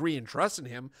some degree in trust in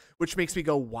him, which makes me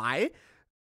go, why?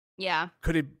 Yeah.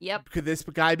 Could this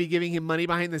guy be giving him money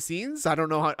behind the scenes? I don't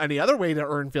know any other way to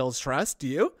earn Phil's trust. Do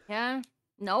you? Yeah.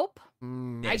 Nope.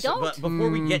 I don't. But before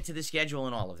we get to the schedule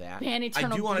and all of that, I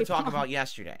do want to talk about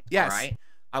yesterday. Yes. All right.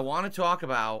 I want to talk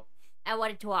about it. I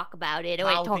want to talk about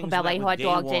my hot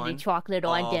dogs and the chocolate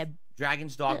on them.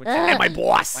 Dragon's Dogma 2. And my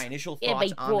boss. My initial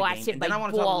thoughts on the game. And then I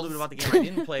want to talk a little bit about the game I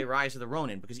didn't play, Rise of the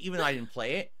Ronin, because even though I didn't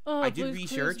play it, I did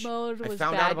research. I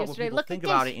found out about what people think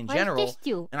about it in general,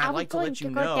 and I'd like to let you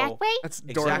know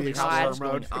exactly how it's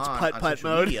going on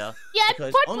social media.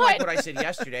 Because unlike what I said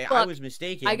yesterday, I was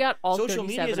mistaken. I got all social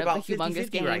media is about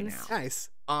 50-50 right now. Nice.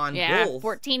 On both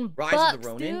 $14 Rise of the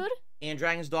Ronin and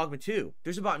Dragon's Dogma 2.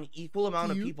 There's about an equal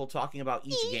amount of people talking about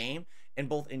each game and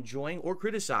both enjoying or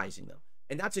criticizing them.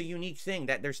 And that's a unique thing,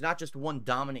 that there's not just one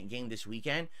dominant game this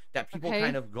weekend, that people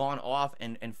kind of gone off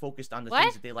and focused on the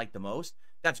things that they like the most.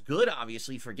 That's good,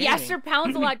 obviously, for gaming. Yes, Sir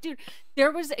Pounds a lot, dude.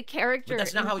 There was a character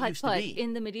that's not how it used to be.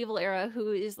 in the medieval era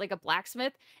who is like a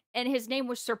blacksmith, and his name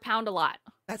was Sir Pound a lot.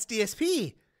 That's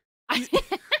DSP.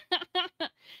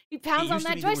 He pounds on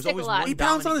that joystick a lot. He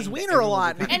pounds on his wiener a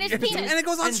lot. And his penis. And it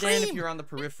goes on stream. And then if you're on the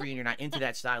periphery and you're not into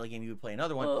that style of game, you would play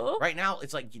another one. Right now,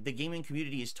 it's like the gaming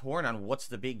community is torn on what's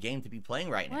the big game to be playing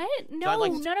right now. What? No,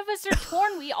 none of us are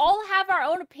torn. We all have our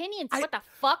own opinions. What the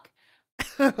fuck?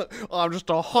 I'm just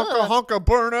a honka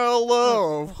burn of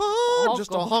love. Huh?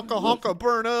 Just a honka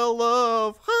burn of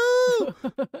love. Huh?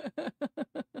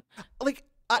 Like,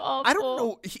 I don't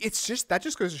know. It's just, that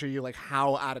just goes to show you like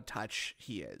how out of touch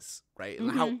he is, right?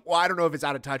 And how, well, I don't know if it's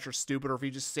out of touch or stupid, or if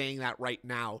he's just saying that right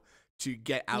now to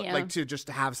get out, like to just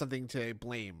have something to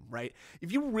blame, right?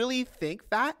 If you really think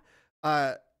that,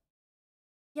 yeah,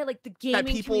 like the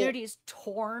gaming community is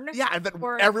torn. Yeah, and that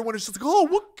everyone is just like, oh,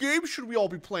 what game should we all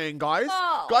be playing, guys?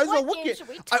 Guys, what game should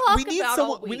we talk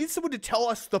about? We need someone to tell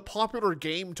us the popular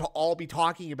game to all be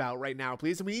talking about right now,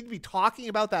 please. And we need to be talking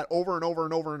about that over and over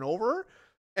and over and over.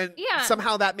 And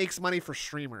somehow that makes money for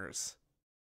streamers.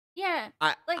 Yeah,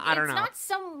 I don't know. It's not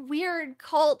some weird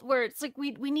cult where it's like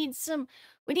we need some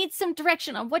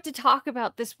direction on what to talk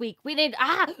about this week. We need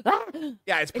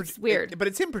yeah, it's weird, but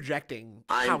it's him projecting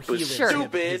how he lives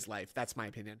his life. That's my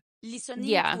opinion. Listening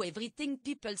to everything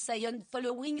people say and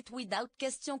following it without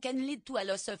question can lead to a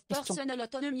loss of personal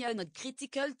autonomy and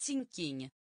critical thinking.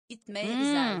 It may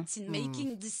result in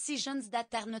making decisions that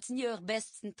are not in your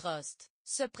best interest.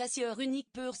 Suppress your unique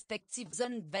perspectives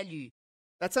and value.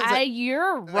 That sounds like,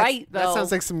 you're right, though. That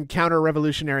sounds like some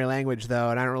counter-revolutionary language, though,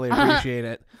 and I don't really appreciate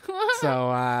it.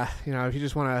 So, you know, if you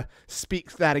just want to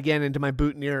speak that again into my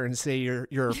boutonniere and say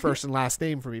your first and last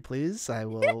name for me, please, I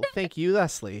will thank you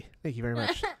thusly. Thank you very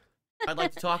much. I'd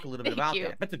like to talk a little bit about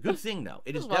that. But the good thing, though,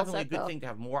 it is definitely a good thing to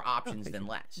have more options than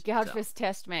less. Goudfist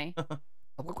test me.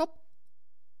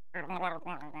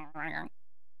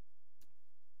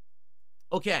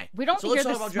 Okay. We don't so hear let's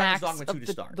the talk about Dragon's smacks Dogma 2 of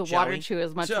to start. the water chew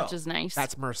as much, which is nice.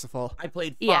 That's merciful. I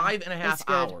played Yeah, 5.5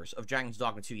 hours of Dragon's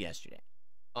Dogma 2 yesterday.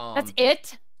 That's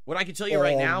it? What I can tell you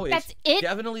right now is that's it?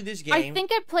 definitely this game I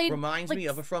think I played, reminds like, me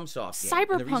of a FromSoft game.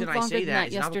 Cyberpunk And the reason I say that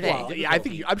is yesterday. Yeah, I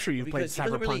think I'm sure you've played because it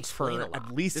doesn't really Cyberpunk for explain a lot.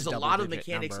 at least There's a a lot of double-digit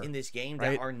mechanics number, in this game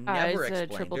right? that are never it's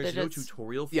explained. triple There's no digits.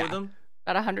 tutorial for Yeah. them.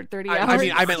 About 130 hours. I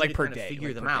mean, I meant like to per kind of day. figure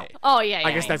like them per out. day. Oh, yeah,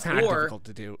 I guess that's kind of Or difficult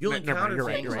to do. You'll Never mind, encounter you're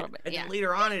right. things, You're right. and Yeah. then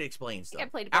later on it explains I think I them.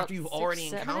 played about After you've 6, already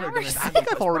 7 encountered them, hours. I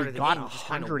think I've already got got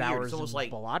 100 hours It's almost in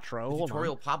like Balatro. the Hold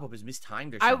tutorial on. pop-up is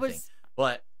mistimed or I something.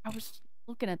 was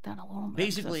looking at that a little bit.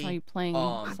 Basically, That's how you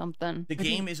playing something. The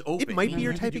game is open. It might be meaning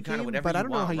your you can type do of kind game, whatever but I don't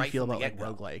know want how you right feel from the about like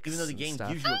get-go. roguelikes. Even though the and game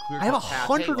stuff. gives you a clear I have cut path.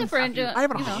 Hey, look, Different, I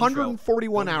have you know.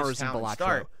 141 Go to hours this in town and Balatro.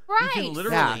 start. You Right. can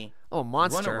literally Oh,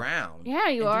 monster. run around. Yeah,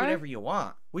 you and are. do whatever you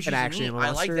want. Which And is actually, neat. I'm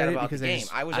I like that illustrated about the because game.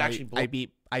 I was actually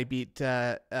I beat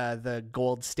the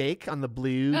gold stake on the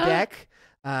blue deck.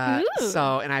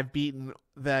 So, and I've beaten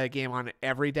the game on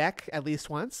every deck at least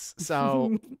once.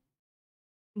 So,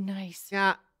 Nice.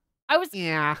 yeah. I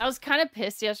was kind of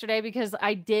pissed yesterday because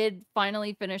I did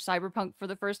finally finish Cyberpunk for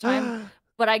the first time,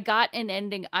 but I got an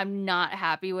ending I'm not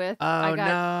happy with. Oh,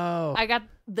 no. I got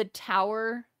the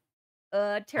tower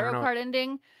tarot card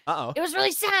ending. Uh-oh. It was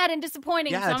really sad and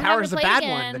disappointing. Yeah, so the I'm tower's a having to play bad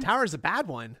again. one. The tower's a bad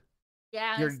one.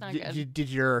 Yeah, it's not good. Did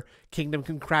your kingdom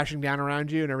come crashing down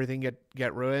around you and everything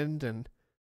get ruined? And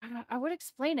I would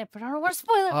explain it, but I don't want to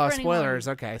spoil it for anyone. spoilers.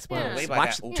 Okay, spoilers.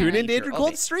 Yeah. Tune into Andrew of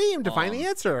Cold's it. stream to find the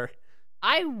answer.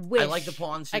 I wish. I like the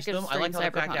pawn system. I like how the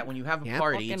fact that when you have a Yeah.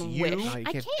 party, it's Fucking you, wish. No, you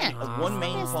I can't. can't. one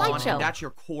main It's a pawn, slideshow. and that's your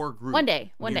core group. One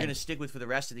day. You're going to stick with for the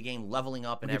rest of the game, leveling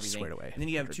up and We'll get you everything. squared away. And then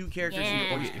you have two characters Yeah.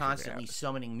 you're always Figure it constantly out.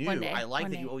 summoning new. One day, I like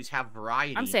one that day. you always have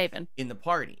variety I'm saving. in the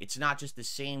party. It's not just the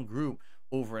same group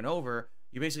over and over.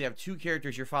 You basically have two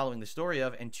characters you're following the story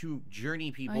of and two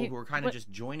journey people who are kind of just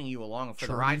joining you along for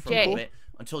the ride for a little bit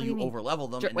until you overlevel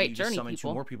them and then you just summon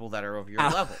two more people that are of your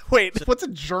level. Wait, what's a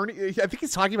journey? I think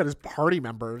he's talking about his party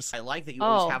members. I like that you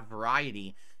always have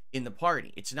variety in the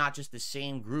party. It's not just the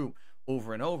same group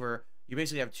over and over. You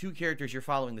basically have two characters you're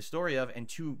following the story of and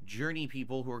two journey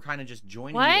people who are kind of just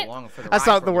joining you along for the ride. That's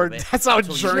not for the a word. bit That's how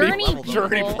until you journey level them and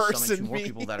journey then summon person two more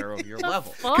people that are of your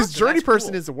level. Because So journey that's person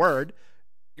cool. is a word,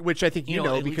 which I think you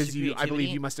know it leads because to I believe creativity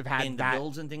you must have had in the that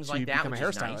builds and things to like that, become a which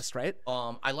is hairstylist, nice. right?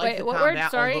 I like the what combat,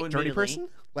 word? Sorry? although Journey admittedly, person?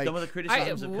 Like, some of the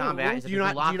criticisms of combat is that do you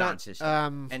there's a not- do you lock-on not,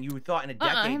 system. And you would thought in a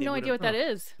decade I have they no would idea what that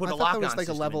is. put I a thought that lock-on was like a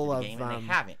system level into the of, game, and they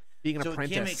haven't. being an So it can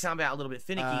make apprentice combat a little bit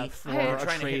finicky. for You're a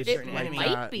trying to trade. hit a certain like, enemy, might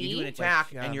you do be. an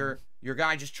attack, Like, and your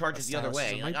guy just charges the other way.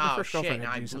 stylist. You're like, My oh first shit! girlfriend Now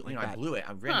had I to do something blew, like I that. blew it.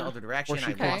 I ran the other direction. Or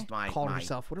she I lost my called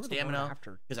herself whatever the word stamina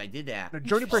after. because I did that. No,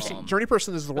 journey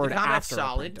person is the but word the combat's after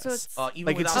solid. apprentice. So Even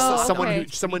like it's without just lock-on, someone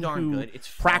it's who pretty darn good. It's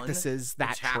fun, practices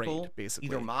that tackle, trade basically.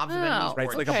 either mobs of enemies right, or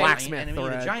it's like a okay. blacksmith enemy. or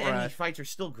The giant or enemy fights are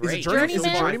still great. Is a journeyman an Two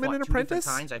different apprentice?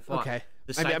 kinds I fought. Okay.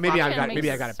 The Maybe I Cyclops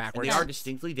got it backwards. and they are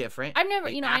distinctly different. I've never,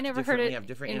 They I act never heard differently, it have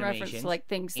different in reference animations, to like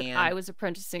things that and I was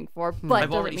apprenticing for, but I've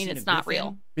doesn't already mean seen it's a not Griffin.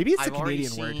 real. Maybe it's a I've already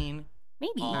Canadian word. seen.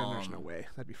 Maybe. No, there's no way.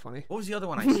 That'd be funny. What was the other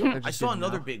one I saw? I just saw didn't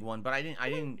another know. big one, but I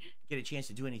didn't get a chance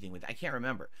to do anything with it. I can't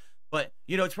remember. But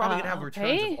you know, it's probably gonna have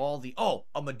returns of all the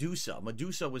a Medusa.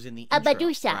 Medusa was in the intro,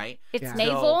 right? It's Yeah.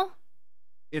 naval.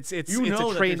 It's You know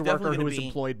a that trained there's definitely worker who gonna is be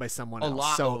employed by someone a else.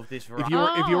 lot So of this if variety.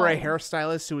 you were a Oh.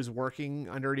 hairstylist who was working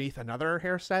underneath another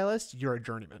hairstylist, you're a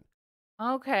journeyman.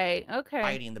 Okay.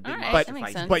 Variety in the big All monster right, that makes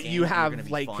fights sense. in the But game you are have, gonna be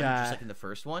like, fun, just like in the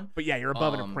first one. But yeah, you're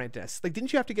above an Um, apprentice. Like,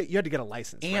 didn't you have to get a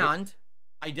license? Right? And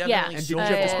I definitely And so didn't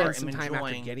you have to far spend some am time after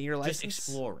enjoying getting your just license?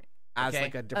 exploring. As Okay?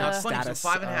 like a Now, different it's funny, so status.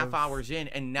 5.5 of... hours in,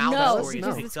 and now No, the story because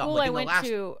is the picked up. school Like I in the went last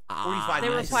to, 45 they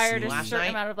minutes required a last certain night,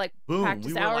 amount of like boom, practice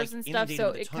we were hours like and stuff, inundated so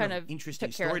with a it ton kind of of interesting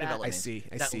took care story of that. development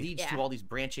I that see. leads Yeah. to all these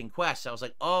branching quests. I was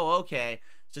like, oh, okay.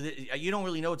 So you don't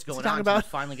really know what's going talking on until you about?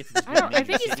 finally get to this I don't- I major think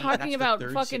he's city, and talking that's the about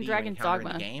third fucking city you Dragon's encounter in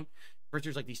Dogma. the game. First,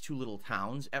 there's like these two little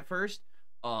towns at first.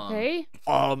 Okay.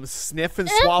 Sniff and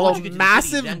Eh? swallow. Once you get to the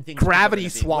city, then Massive things gravity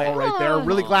pick up in a big swallow way. right there.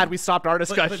 Really glad we stopped our But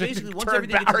discussion basically, and once turned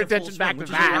everything our gets into attention full back swing, to which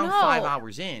is that. around No. 5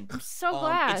 hours in, I'm so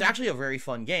glad. it's actually a very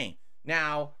fun game.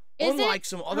 Now, Is unlike it?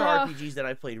 some other RPGs that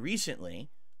I've played recently,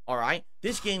 All right,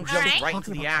 this game jumps right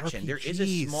into the action. There is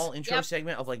a small intro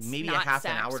segment of like maybe a half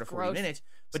an hour to 40 minutes,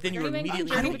 but then you're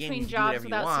immediately into the game. You can do whatever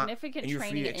you want, and you're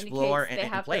free to explore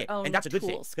and play it, and that's a good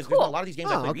thing because there's a lot of these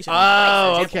games I played recently.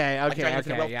 Oh, okay,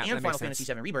 and Final Fantasy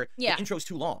VII Rebirth. The intro's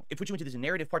too long. It puts you into this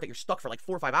narrative part that you're stuck for like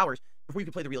 4 or 5 hours before you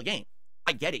can play the real game.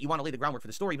 I get it. You want to lay the groundwork for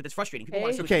the story, but it's frustrating. People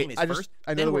want to see what the game is first.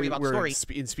 I know we're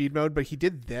in speed mode, but he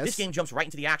did this. This game jumps right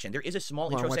into the action. There is a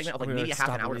small intro segment of like maybe a half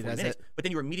an hour to 40 minutes, but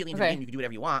then you're immediately into the game. You can do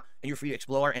whatever you want, and you're free to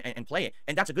explore and play it.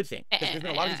 And that's a good thing. Because there's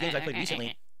been a lot of these games I played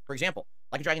recently. For example,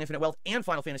 like Dragon Infinite Wealth and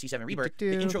Final Fantasy VII Rebirth,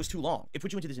 the intro's too long. It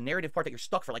puts you into this narrative part that you're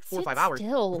stuck for like 4 or 5 hours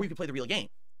before you can play the real game.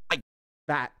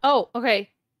 Oh,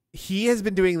 okay. He has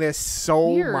been doing this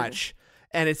so much,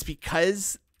 and it's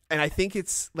because... And I think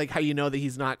it's like how you know that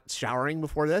he's not showering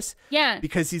before this. Yeah.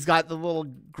 Because he's got the little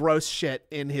gross shit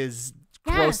in his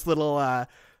gross little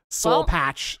soul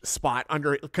patch spot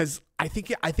under it. Because I think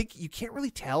you can't really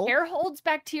tell. Hair holds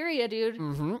bacteria, dude.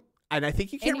 Mm-hmm. And I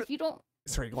think you can't. And if you don't,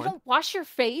 don't wash your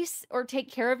face or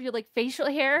take care of your like facial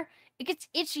hair, it gets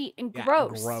itchy and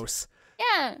gross. Gross.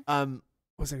 Yeah. What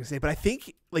was I gonna say? But I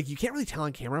think like you can't really tell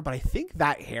on camera. But I think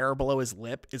that hair below his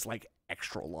lip is like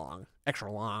extra long.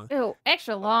 Ew,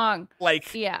 extra long. Like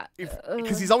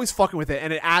because he's always fucking with it,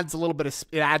 and it adds a little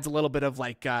bit of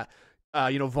like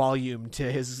volume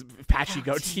to his patchy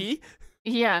goatee.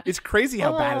 Yeah, it's crazy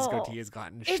how bad his goatee has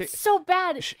gotten. It's so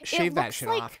bad. Shave that shit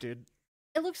off, dude.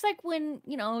 It looks like when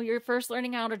you're first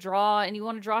learning how to draw, and you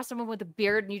want to draw someone with a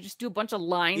beard, and you just do a bunch of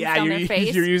lines down their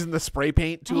face. You're using the spray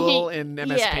paint tool in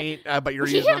MS Paint, but you're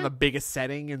using it on the biggest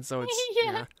setting, and so it's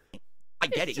I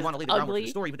get it. You want to lay the groundwork for the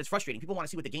story, but it's frustrating. People want to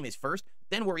see what the game is first,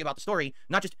 then worry about the story,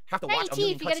 not just have to watch a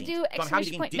million cutscenes. You got to do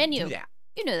exclamation point menu.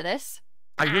 You know this.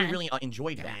 I really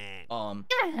enjoyed that.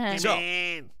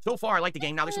 So far, I like the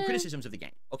game. Now, there's some criticisms of the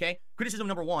game, okay? Criticism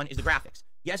number 1 is the graphics.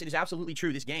 Yes, it is absolutely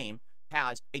true this game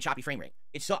has a choppy frame rate.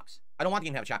 It sucks. I don't want the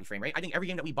game to have a choppy frame rate. I think every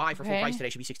game that we buy for full price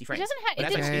today should be 60 frames. It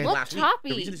doesn't look choppy.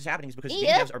 The reason this is happening is because game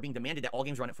devs are being demanded that all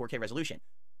games run at 4K resolution.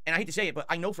 And I hate to say it, but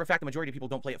I know for a fact the majority of people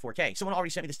don't play at 4K. Someone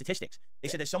already sent me the statistics. They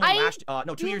said that someone 2 years ago, it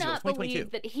was 2022.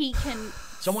 That he can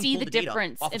see the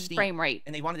difference in frame rate.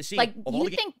 And they wanted to see. Like, you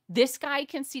think this guy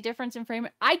can see difference in frame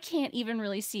rate? I can't even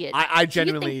really see it. I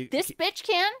genuinely. You think this bitch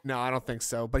can? No, I don't think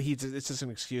so. But it's just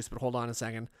an excuse. But hold on a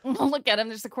second. Look at him.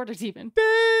 There's the quarters even.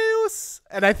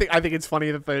 And I think it's funny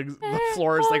that the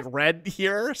floor is like red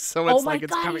here, so it's like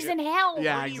it's coming. He's in hell.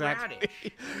 Yeah, exactly.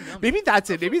 Maybe that's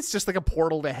it. Maybe it's just like a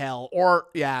portal to hell, or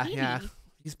yeah.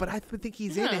 But I would think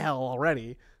he's in hell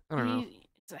already. I don't know.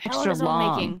 It's a hell extra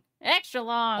long. Extra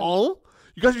long. Oh,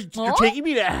 you guys you're taking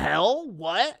me to hell?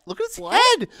 What? Look at his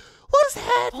head. Look at his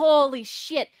head. Holy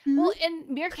shit. Well, and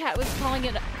Meerkat was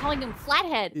calling him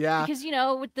flathead. Yeah. Because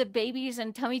with the babies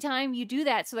and tummy time, you do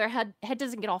that so their head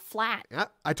doesn't get all flat. Yeah.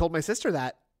 I told my sister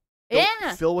that.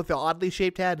 Yeah. Phil with the oddly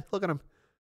shaped head. Look at him.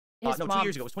 No, 2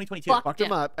 years ago. It was 2022. Fucked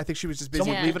him up. I think she was just busy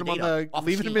leaving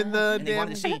him in the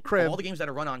damn crib. All the games that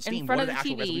are run on Steam, what are the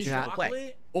actual resolutions people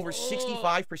play? Over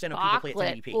 65% of people play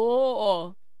at 1080p.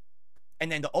 Oh.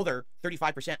 And then the other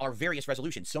 35% are various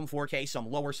resolutions. Some 4K, some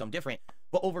lower, some different.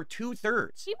 But over 2/3,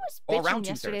 all around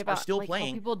 2/3, are still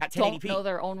playing at 1080p. Know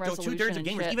their own resolution. So 2/3 of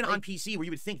gamers, even on PC, where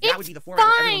you would think that would be the format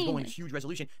where everyone's going huge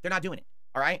resolution, they're not doing it.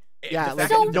 All right? Yeah, like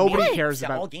nobody cares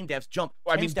about all game devs jump.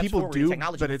 I mean, people do,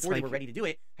 technology but it's before like they were ready to do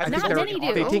it. They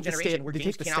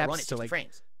take the steps to like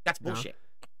frames. That's bullshit.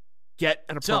 Get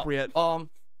an appropriate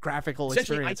graphical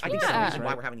experience. I think that's the reason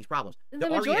why we're having these problems. The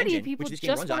majority of people just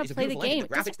want to play the game. The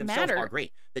graphics themselves are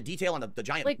great. The detail on the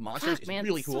giant monsters is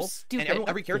really cool. And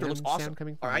every character looks awesome.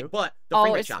 All right, but the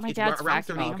frame rate chops. It's around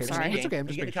 30. It's okay. You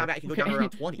get into combat, you can go down around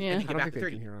 20, and then get back to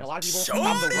 30. And a lot of people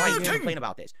have the right to complain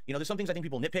about this. There's some things I think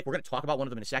people nitpick. We're going to talk about one of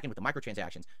them in a second with the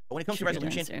microtransactions. But when it comes to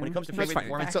resolution, when it comes to frame rate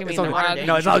performance,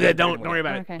 no, it's all good. Don't worry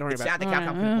about it. Don't worry it's about sad that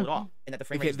Capcom couldn't pull it off, and that the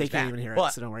frame rate they can't even hear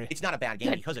it, so don't worry. It's not a bad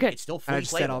game because of it. It's still fully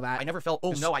playable. I never felt,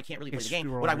 oh no, I can't really play the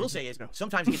game. What I will say is,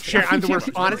 sometimes it gets I'm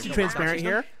honestly transparent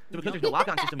here. Because there's no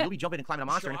lock-on system, you'll be jumping and climbing a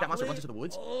monster, and if that monster runs into the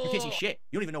woods, you can't see shit.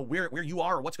 You don't even know where you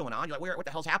are or what's going on. You're like, what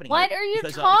the hell's happening? What are you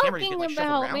talking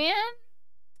about, man?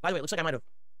 By the way, it looks like I might have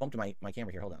bumped my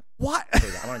camera here. Hold on. What?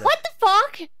 What the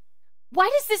fuck? Why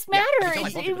does this matter?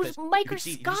 It was microscopic.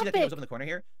 You see that thing that was up in the corner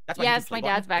here? That's my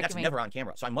dad's vacuuming. That's never on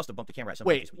camera, so I must have bumped the camera at some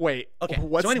point. Wait. Okay.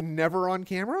 What's never on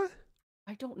camera?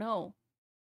 I don't know.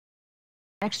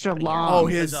 Extra long. Oh,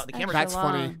 the camera. That's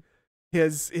funny.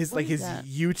 His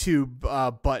YouTube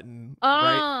button.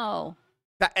 Oh.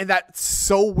 Right? And that's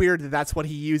so weird that's what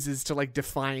he uses to like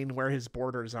define where his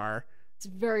borders are. It's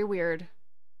very weird.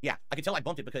 Yeah, I could tell I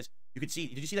bumped it because you could see.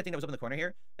 Did you see that thing that was up in the corner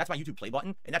here? That's my YouTube play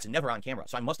button, and that's never on camera.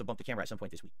 So I must have bumped the camera at some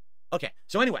point this week. Okay,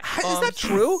 so anyway, is that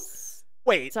true?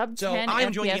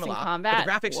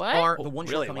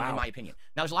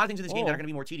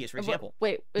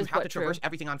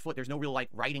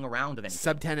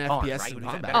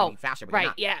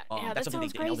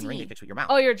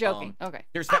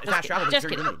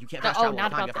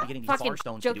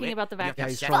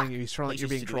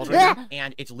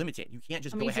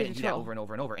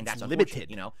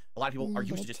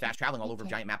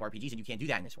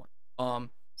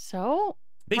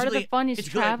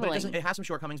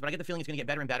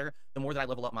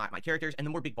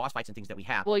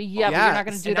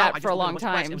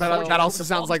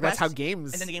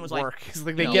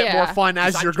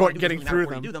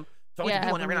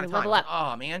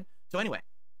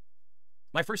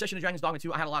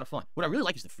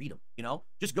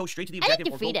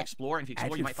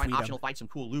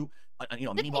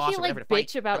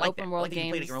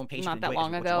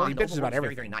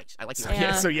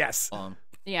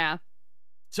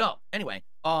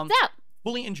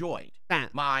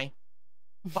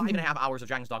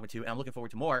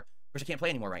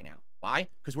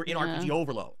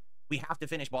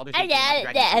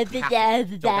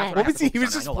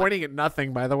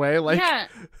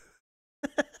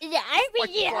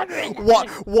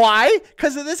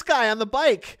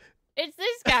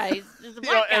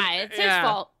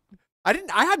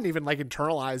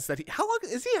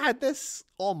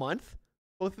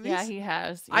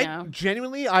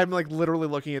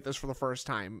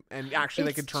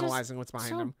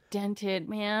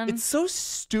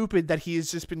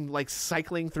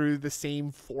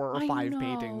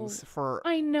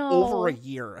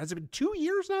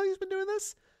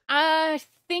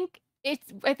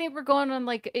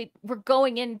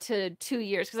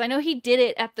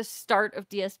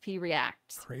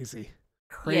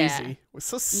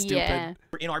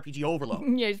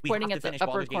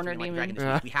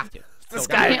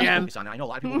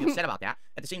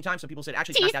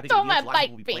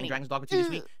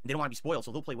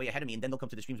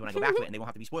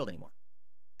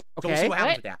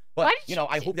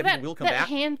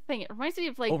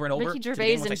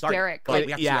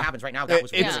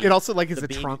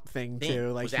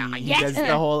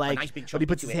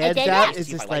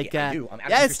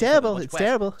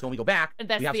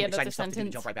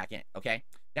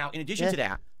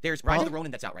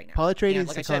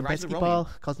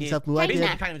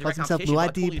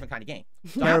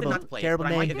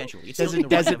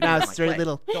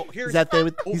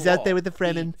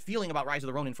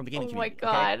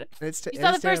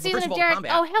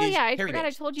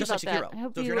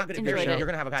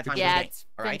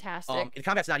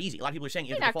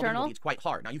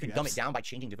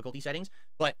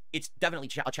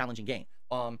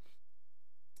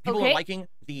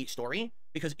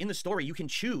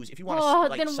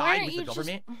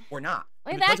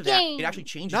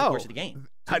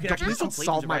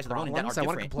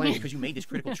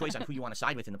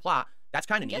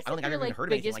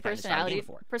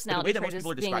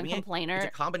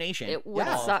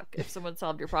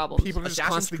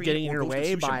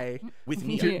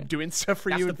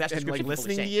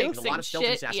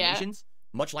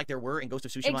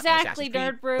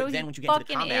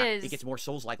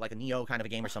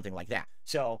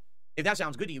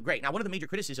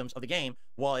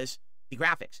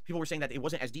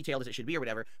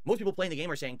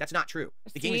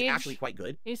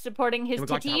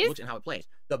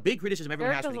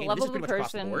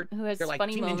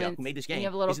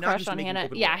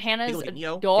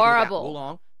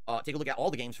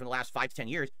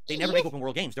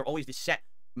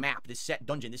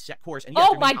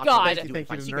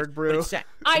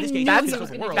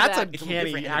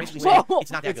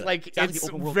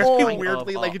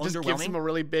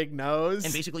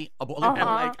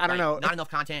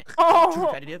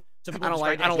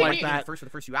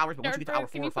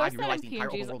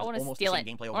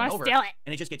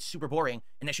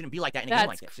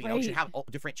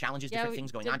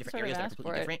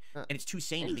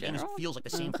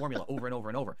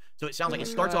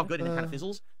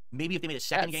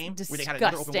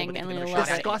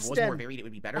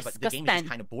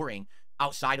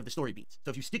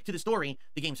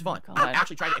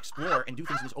 explore and do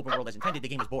things in this open world as intended, the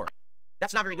game is boring.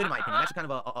 That's not very good in my opinion. That's kind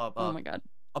of oh my god,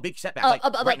 a big setback. Like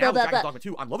right now, with Dragon's Dogma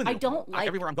 2, I'm loving it. I don't like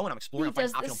everywhere I'm going. I'm exploring. I'm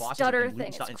finding optional bosses and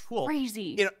looting stuff. It's cool.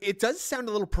 Crazy. You know, it does sound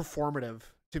a little performative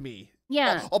to me.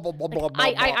 Yeah. Right,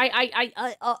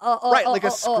 like a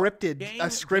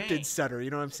scripted stutter. You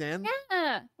know what I'm saying?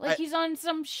 Yeah, like he's on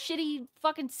some shitty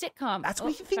fucking sitcom. That's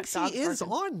what he thinks he is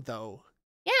on, though.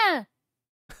 Yeah.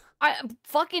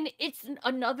 It's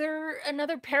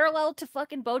another parallel to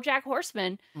fucking BoJack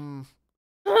Horseman.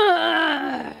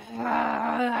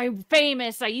 I I'm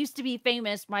famous. I used to be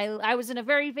famous. I was in a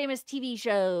very famous TV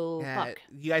show. Yeah, Fuck.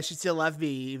 you guys should still love me,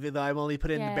 even though I've only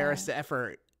put in the barest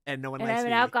effort, and no one likes I'm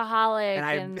me. an alcoholic,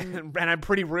 and I'm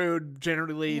pretty rude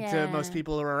generally to most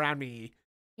people who are around me.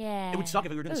 Yeah. It would suck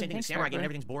if we were doing the same thing in Samurai game and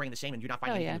everything's boring and the same, and you're not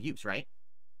finding anything of use, right?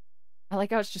 I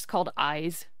like how it's just called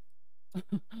Eyes.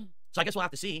 So I guess we'll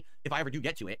have to see if I ever do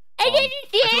get to it. I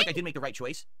feel like I did make the right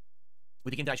choice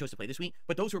with the game that I chose to play this week.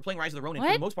 But those who are playing Rise of the Ronin,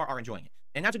 for the most part, are enjoying it,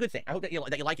 and that's a good thing. I hope that you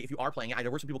like it if you are playing it.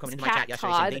 There were some people coming into my chat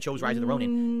yesterday saying they chose Rise of the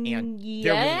Ronin, and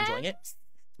they're really enjoying it.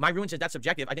 My ruin says that's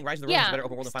subjective. I think Rise of the Ronin is a better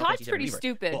open world than Final Fantasy VII pretty Rebirth.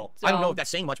 Stupid. Well, I don't know if that's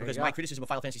saying much because my criticism of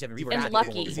Final Fantasy VII Rebirth is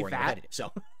lucky. is boring and repetitive.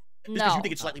 So. Just because you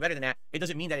think it's slightly better than that, it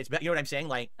doesn't mean that it's better. You know what I'm saying?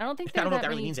 Like, I don't think I don't know if that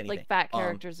really means anything. Like fat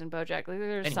characters in BoJack. Like,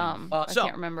 there's some. I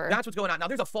can't remember. That's what's going on. Now,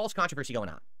 there's a false controversy going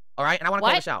on. All right, and I want to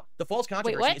call this out. The false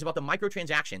controversy is about the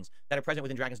microtransactions that are present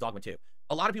within Dragon's Dogma 2.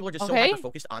 A lot of people are just so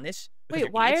hyper-focused on this.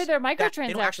 Wait, why are there microtransactions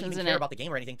they don't actually even care about the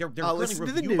game or anything. They're currently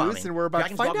review bombing and we're about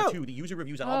Dragon's to find Dogma out. 2, the user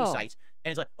reviews on all the sites,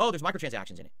 and it's like, oh, there's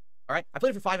microtransactions in it. All right, I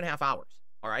played it for 5.5 hours.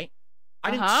 All right,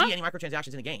 I didn't see any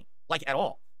microtransactions in the game, like at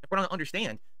all. We're not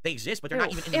understand they exist, but they're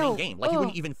not even in the main game. Like you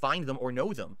wouldn't even find them or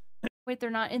know them. Wait,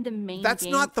 they're not in the main game? That's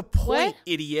not the point,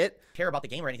 idiot. Care about the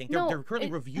game or anything. They're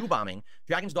currently review bombing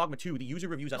Dragon's Dogma 2, the user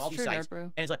reviews on all these sites,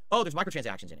 and it's like, oh, there's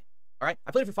microtransactions in it. All right,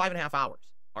 I played it for 5.5 hours.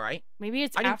 All right, maybe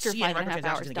it's I didn't after see any 5.5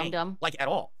 hours. in the game, like at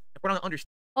all. We're not understand.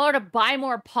 Oh, to buy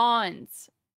more pawns.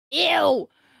 Ew.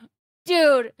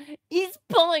 Dude, he's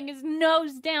pulling his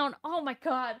nose down. Oh my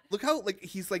god. Look how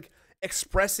he's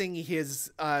expressing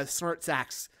his snort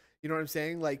sacks. You know what I'm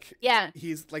saying? Like, yeah,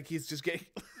 he's just getting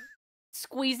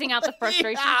squeezing out the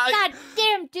frustration. God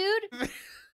damn, dude.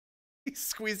 He's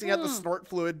squeezing out the snort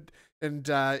fluid and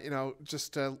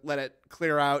just to let it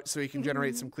clear out so he can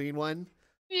generate some clean one.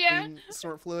 Yeah, clean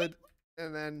snort fluid,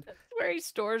 and then that's where he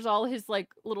stores all his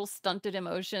little stunted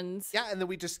emotions. Yeah, and then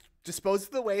we just dispose of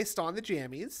the waste on the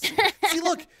jammies. See,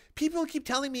 look, people keep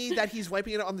telling me that he's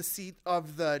wiping it on the seat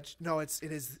of the. No, it's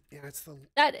the.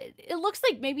 That it looks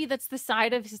like maybe that's the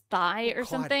side of his thigh or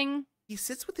something. He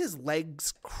sits with his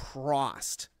legs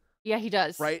crossed. Yeah, he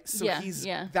does. Right, so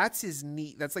that's his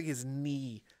knee. That's like his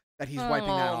knee that he's wiping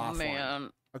that off. Oh man.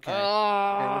 Okay,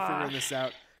 we're figuring this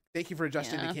out. Thank you for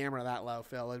adjusting the camera that low,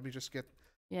 Phil. Let me just get.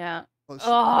 Yeah.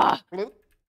 Oh,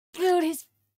 dude, his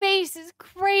face is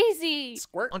crazy.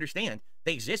 Squirt. Understand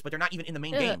they exist, but they're not even in the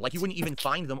main game. Like you wouldn't even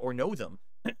find them or know them.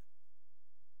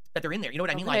 That they're in there. You know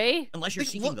what I mean? Like unless you're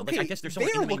seeking them. Like I guess there's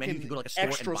someone in the main menu you can go to a store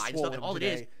and buy stuff, and all it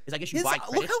is I guess you buy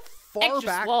credits. Look how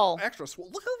far back. Extra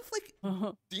swole. Look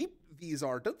how deep these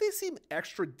are. Don't they seem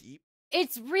extra deep?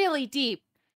 It's really deep.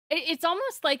 It's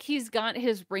almost like he's got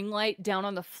his ring light down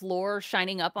on the floor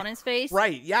shining up on his face.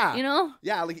 Right, yeah. You know?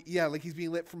 Yeah, like he's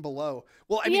being lit from below.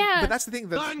 Well, I mean, but that's the thing.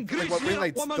 What ring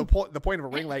lights, the point of a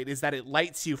ring light is that it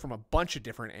lights you from a bunch of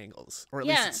different angles. Or at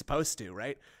least it's supposed to,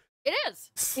 right? It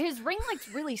is. His ring light's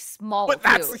really small, but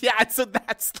that's so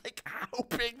that's like how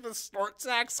big the snort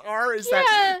sacks are. Is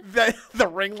that the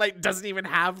ring light doesn't even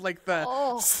have like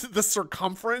the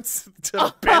circumference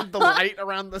to bend the light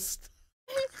around the.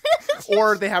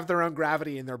 Or they have their own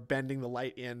gravity and they're bending the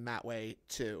light in that way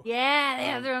too. Yeah, they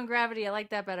have their own gravity. I like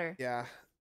that better. Yeah,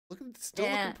 looking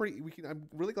pretty. I'm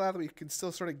really glad that we can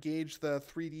still sort of gauge the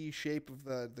 3D shape of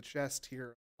the chest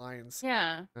here. Lines.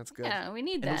 Yeah, that's good. Yeah, we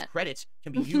need that. And those credits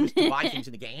can be used to buy things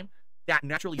in the game that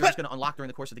naturally you're just going to unlock during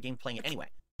the course of the game playing it anyway.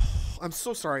 I'm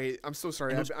so sorry. I'm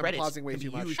pausing way too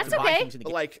much. That's okay.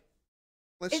 Like,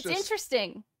 it's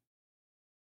interesting.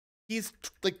 He's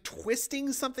like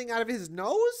twisting something out of his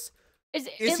nose.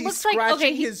 It looks like I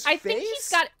think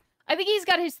he's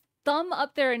got his thumb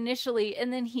up there initially,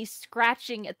 and then he's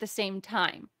scratching at the same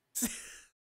time.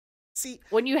 See,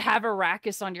 when you have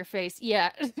Arrakis on your face,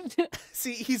 yeah.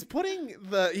 See, he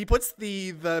puts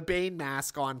the Bane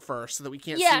mask on first so that we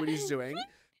can't see what he's doing.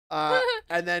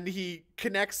 And then he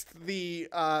connects the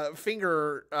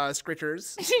finger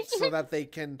scritchers so that they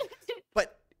can.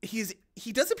 But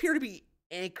he does appear to be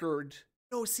anchored.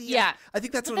 No, see, I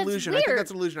think that's an illusion.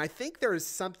 Weird. I think there is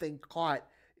something caught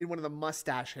in one of the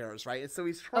mustache hairs, right? And so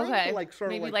he's trying to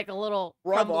maybe like a little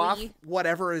rub crumbly off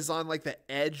whatever is on like the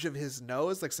edge of his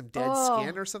nose, like some dead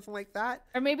skin or something like that.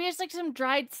 Or maybe it's like some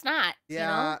dried snot. Yeah,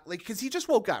 you know? like because he just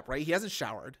woke up, right? He hasn't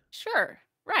showered. Sure,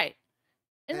 right.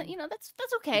 And that's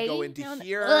okay. Go into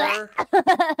here.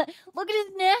 Look at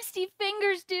his nasty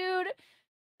fingers, dude.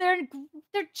 They're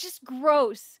just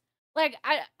gross. Like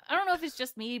I don't know if it's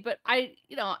just me, but I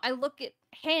look at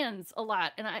hands a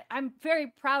lot, and I'm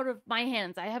very proud of my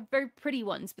hands. I have very pretty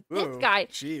ones, but this guy,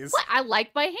 I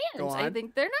like my hands. I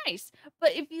think they're nice.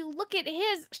 But if you look at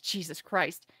his, Jesus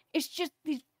Christ, it's just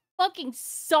these fucking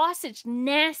sausage,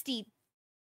 nasty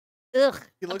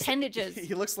appendages.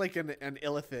 He looks like an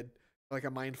illithid, like a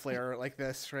mind flayer like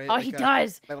this, right? Oh, like he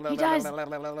does. He does. Just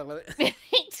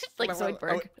like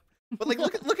Zoidberg. But like,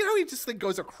 look at how he just like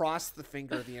goes across the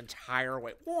finger the entire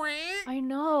way. I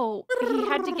know. He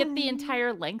had to get the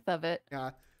entire length of it.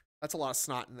 Yeah. That's a lot of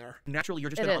snot in there. Naturally,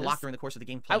 you're just going to unlock during the course of the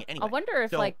game playing anyway. I wonder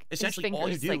if, so, like, essentially all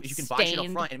you do is you can buy shit up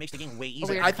front, and it makes the game way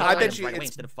easier. I bet you right away,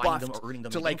 it's instead of finding them or earning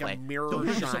them to like a mirror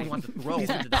shine. He's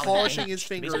polishing his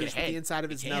fingers with the inside of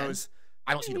his nose.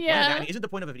 I don't see the point of that. I mean, isn't the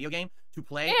point of a video game to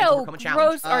play and to overcome a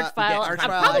Gross challenge? Archvile. I'm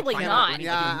probably not.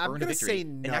 Yeah, I'm gonna say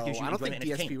no. I don't think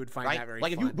DSP would find that very fun.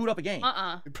 Like if you boot up a game,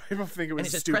 people think it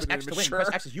was stupid and immature.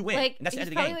 Press X as you win, and that's the end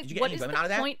of the game. Did you get any enjoyment out of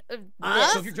that?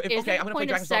 Okay, I'm gonna play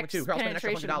Dragon's Dogma 2. I'll spend an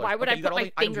extra $100. Why would I put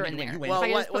my finger in there?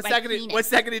 Well, what's that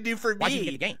gonna do for me? Why did you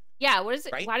get the game? Yeah, what is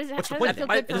it? Why does it have to feel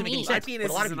good for me? My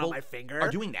penis isn't on my finger. Are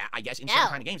doing that, I guess, in certain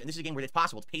kind of games, and this is a game where it's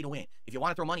possible. It's pay to win. If you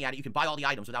want to throw money at it, you can buy all the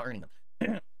items without earning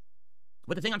them.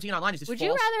 But the thing I'm seeing online is this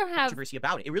false controversy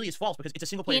about it. It really is false because it's a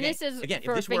single player game. Again,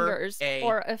 if this were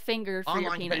a finger for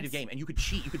online competitive game and you could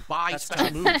cheat, you could buy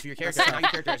special moves for your character, and now your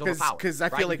character is overpowered. Because I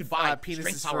feel like you could buy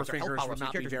penises for fingers would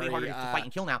not be very harder to fight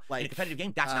and kill now. In a competitive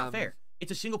game, that's not fair. It's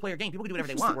a single player game. People can do whatever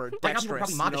they want. Right now, people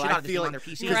probably mod the shit out of this game on their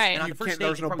PC. And on the first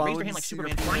stage, you probably raise your hand like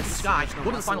Superman, fly into the sky, go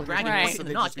to the final dragon, punch in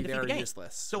the nuts, and defeat the game.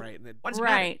 So why does it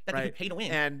matter that they could pay to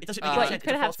win? It doesn't make sense. You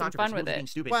could have some fun with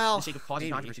it. Well, I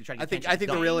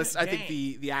think the realist, I think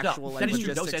the actual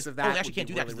logistics of that. Oh, they actually can't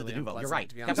do that because of the Denuvo. You're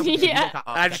right. Yeah.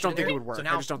 I just don't think it would work. So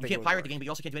now you can't pirate the game, but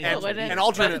you also can't do anything else. And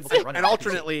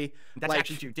alternately, that's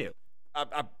actually true too.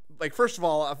 Like first of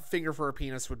all, a finger for a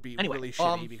penis would be really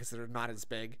shitty because they're not as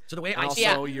big. So the way I see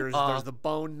it, there's the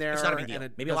bone there. It's not a big deal.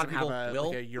 And Maybe a lot of people will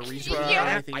like a urethra or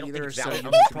anything I don't either. think it's So valid.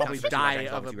 you probably die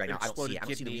of a right now. I don't see the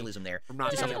kidney realism there. from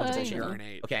not being able to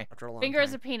urinate. Okay. Finger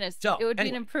as a penis. So, it would be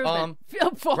an improvement.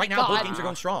 Right now, both games are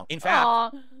going strong. In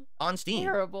fact, on Steam,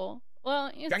 terrible.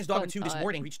 Well, Dragon's Dogma 2 this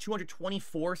morning reached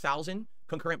 224,000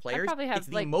 concurrent players. It's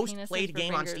the most played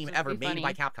game on Steam ever made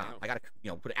by Capcom. I gotta,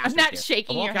 put an asterisk there. I'm not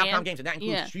shaking your hand. Of all Capcom games, and that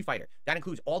includes Street Fighter. That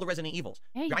includes all the Resident Evils.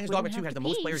 Dragon's Dogma 2 has the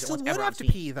most players at once ever on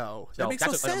Steam. Pee though. So that makes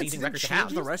no sense. An amazing record to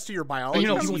have. The rest of your biology. You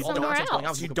know, all the nonsense going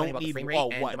on, you don't need frame rate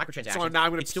and the microtransactions. So now I'm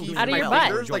gonna pee out of your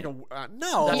butt. Like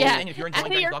no. Yeah. If you're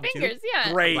enjoying Dragon's Dogma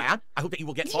 2, great. I hope that you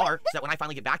will get far, so that when I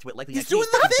finally get back to it, likely he's doing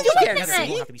the thing again. You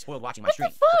won't have to be spoiled watching my stream.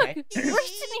 What the fuck? We're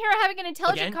sitting here having an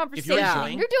intelligent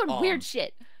conversation. You're doing weird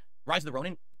shit. Rise of the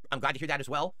Ronin, I'm glad to hear that as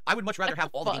well. I would much rather have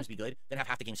all the games be good than have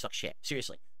half the games suck shit.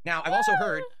 Seriously. Now, I've also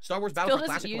heard Star Wars Battlefront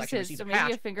Classic Collection received a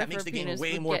patch that makes the game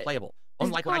way more playable.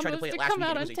 Unlike when I tried to play it last week,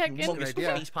 it was a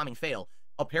humongous face-palming fail.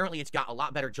 Apparently, it's got a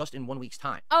lot better just in 1 week's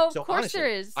time. Oh, of course there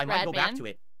is. I might go back to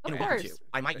it in a week or two.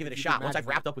 I might give it a shot. Once I've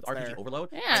wrapped up with RPG Overload,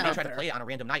 I might try to play it on a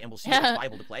random night, and we'll see if it's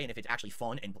viable to play. And if it's actually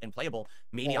fun and playable,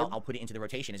 maybe I'll put it into the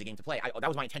rotation as a game to play. That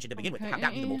was my intention to begin with, to have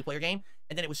that be the multiplayer game.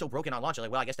 And then it was so broken on launch, I'm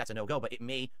like, well, I guess that's a no-go, but it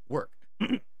may work.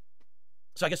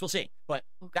 So I guess we'll see. But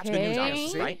that's good news,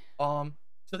 honestly, right?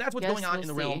 So that's what's going on in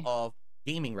the realm of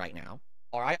gaming right now.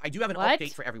 All right, I do have an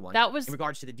update for everyone in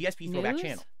regards to the DSP Throwback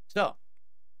channel. So,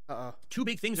 two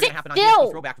big things are going to happen on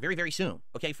DSP Throwback very, very soon.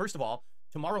 Okay, first of all,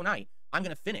 tomorrow night, I'm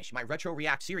going to finish my Retro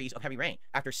React series of Heavy Rain.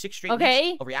 After 6 straight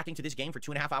weeks of reacting to this game for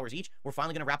 2.5 hours each, we're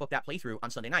finally going to wrap up that playthrough on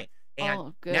Sunday night.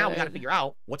 And now we got to figure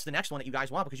out what's the next one that you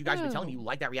guys want, because you guys have been telling me you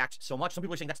like that React so much. Some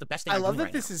people are saying that's the best thing I'm doing right now. I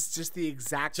love that this is just the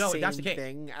exact same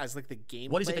thing as like the gameplay.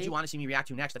 What is it that you want to see me react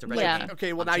to next? That's a Retro game.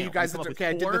 Okay, well now you guys, okay,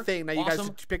 I did the thing. Now you guys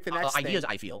pick the next ideas,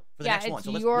 thing. I feel, for the next one.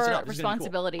 So it's your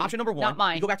responsibility. Option number 1, not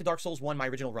mine. You go back to Dark Souls 1, my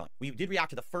original run. We did react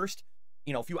to the first,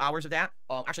 few hours of that.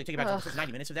 Actually, take it back to the first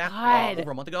 90 minutes of that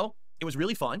over a month ago. It was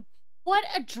really fun. What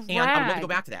a drag. And I would love to go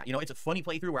back to that. It's a funny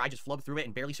playthrough where I just flub through it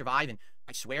and barely survive, and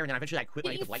I swear, and then eventually I quit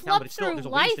when I hit the light down, but it's still, there's a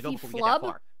ways to go before we get that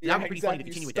far. That would be pretty funny to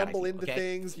continue with that, I think, into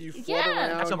things, you flub around,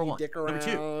 that's number 1. Number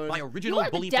 2, my original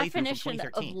bully playthrough from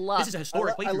 2013. This is a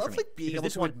historic playthrough for me, because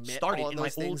this one started in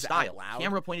my old style.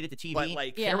 Camera pointed at the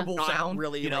TV, terrible sound,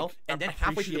 and then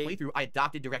halfway through the playthrough, I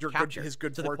adopted direct capture.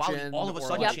 So the quality all of a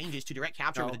sudden changes to direct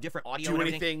capture with a different audio and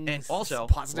everything. And also,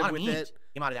 a lot of memes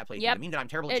came out of that playthrough. I mean that I'm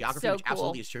terrible at geography, which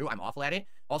absolutely is true. I'm awful at it.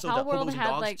 Also, the Hobos and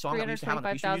Dogs song that we used to have on the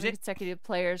Prestream music. Consecutive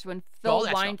players when Phil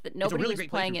whined that nobody was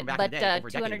playing it, but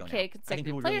 200K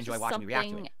consecutive players is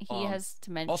something he has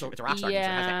to mention. Also, it's a Rockstar game, so it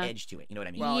has that edge to it. You know what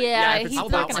I mean? Yeah, he's not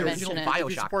going to mention it.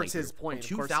 BioShock playthrough from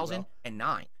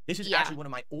 2009. This is actually one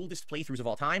of my oldest playthroughs of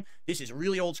all time. This is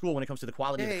really old school when it comes to the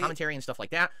quality of the commentary and stuff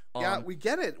like that. Yeah, we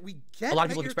get it. We get a lot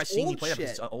of people have expressed seeing me play that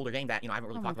because it's an older game that I haven't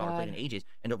really talked about or played in ages,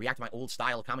 and to react to my old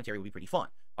style of commentary would be pretty fun.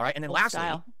 All right, and then lastly,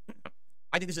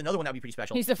 I think this is another one that would be pretty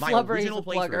special. He's a flubber. He's a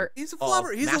flubber. He's a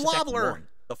flubber. He's a wobbler.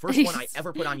 The first one I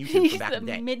ever put on YouTube from back in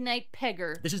the day. Midnight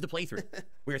Pegger. This is the playthrough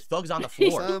where Thugs on the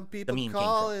Floor, Some the people meme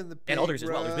call came in the from. And others as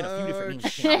well. There's been a few different memes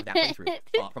that came out of that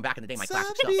playthrough from back in the day, my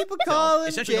classic stuff. People call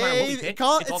essentially, no matter what we pick, it's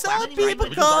all classic. People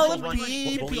Right? call Dark Souls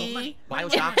PP.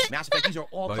 Bioshock, Mass Effect, these are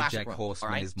all classic BoJack runs. Horseman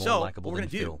All right? is more So, what likable we're than going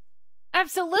to do... Phil.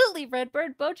 Absolutely,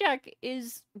 Redbird. BoJack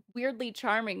is weirdly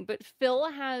charming, but Phil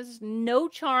has no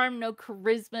charm, no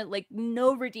charisma, like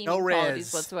no redeeming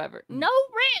qualities whatsoever. No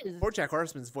riz. BoJack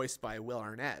Horseman's voiced by Will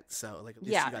Arnett, so like at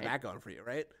least you got that going for you,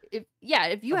 right? If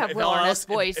you have Will Arnett's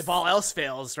voice, if all else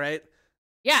fails, right?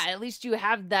 Yeah, at least you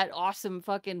have that awesome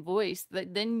fucking voice.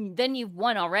 Then you've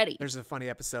won already. There's a funny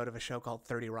episode of a show called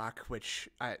 30 Rock, which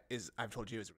I've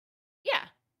told you is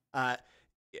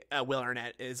Will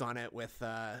Arnett is on it with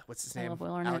what's his name,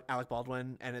 Alec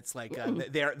Baldwin, and it's like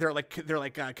they're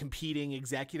like competing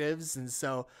executives, and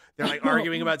so they're like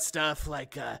arguing about stuff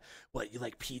like what you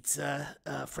like pizza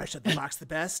fresh out the box the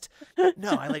best?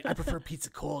 No, I prefer pizza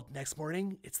cold next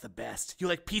morning. It's the best. You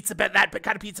like pizza that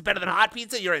kind of pizza better than hot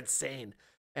pizza? You're insane.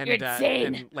 And, You're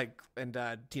insane. And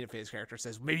Tina Fey's character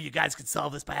says maybe you guys could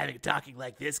solve this by having a talking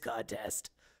like this contest.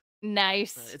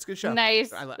 Nice. It's a good show.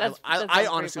 Nice. I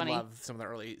honestly love some of the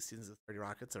early seasons of 30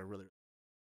 Rockets. Are really.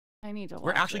 I need to watch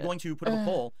We're actually it. going to put up a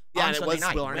poll and on it Sunday was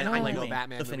night Will Arnett. when I I'm Lego doing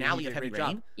Batman. the finale of Heavy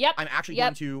Rain. Yep. I'm actually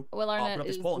going to Will Arnett put up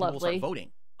this is poll and people will start lovely.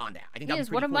 voting on that. I think He that's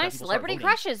is one of my celebrity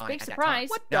crushes. Big surprise.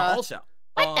 Now also,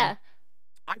 What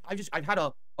the? I've had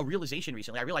a realization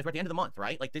recently. I realized we're at the end of the month,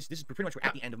 right? Like this is pretty much we're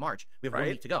at the end of March. We have 1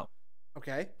 week to go.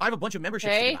 Okay. I have a bunch of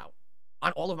memberships to give out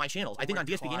on all of my channels. I think on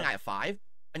DSPgaming I have 5.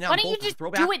 And now Why don't both you just the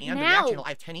Throwback do it and the now? React channel, I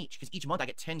have 10 each because each month I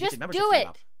get 10 Just memberships do to give it.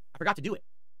 out. I forgot to do it.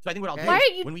 So I think what I'll do Why is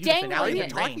are you when we do the finale dangling of it?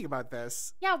 Heavy talking Rain, about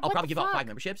this. Yeah, I'll probably give out 5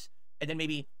 memberships, and then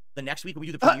maybe the next week when we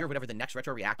do the premiere, whatever the next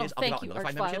retro react is, I'll give out another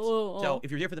 5 memberships. So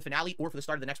if you're there for the finale or for the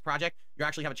start of the next project, you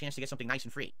actually have a chance to get something nice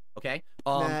and free. Okay?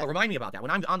 But remind me about that. When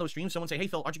I'm on those streams, someone say, "Hey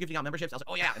Phil, aren't you giving out memberships?" I was like,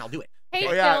 "Oh yeah," and I'll do it. Hey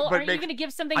okay? Phil, are you going to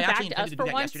give something back to us for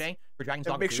once? Yesterday for Dragon's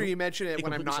Dogma 2. Make sure you mention it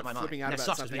when I'm not flipping out about about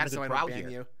something. something, We had a so I good don't crowd ban here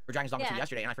you. for Dragon's Dogma 2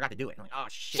 yesterday, and I forgot to do it. I'm like, "Oh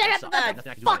shit!" Shut up about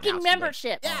the fucking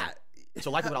membership. Yeah. So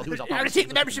likely what I'll do is I'll I'm gonna take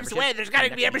the memberships away. There's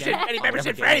gotta be any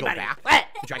membership for anybody. What?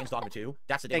 Dragon's Dogma 2.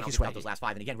 That's the day I'll give out those last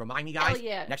 5. And again, remind me guys,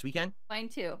 next weekend. Mine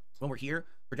too. When we're here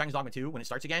for Dragon's Dogma 2, when it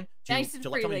starts again, to Nice and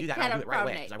let free, somebody do that, and I'll do it right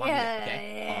away because I want to do that.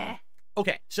 Okay.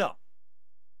 Okay. So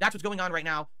that's what's going on right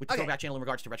now with the Throwback channel in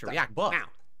regards to Retro React. But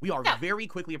we are very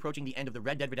quickly approaching the end of the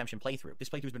Red Dead Redemption playthrough. This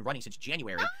playthrough has been running since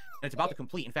January, and it's about to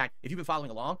complete. In fact, if you've been following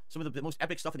along, some of the most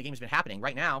epic stuff in the game has been happening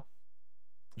right now.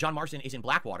 John Marston is in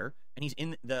Blackwater, and he's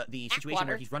in the situation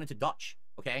where he's run into Dutch.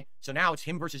 Okay, so now it's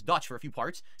him versus Dutch for a few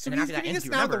parts, So and then after that ends,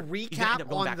 you remember, the he's gonna end recap up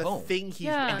going on back the home. thing he's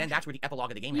And then that's where the epilogue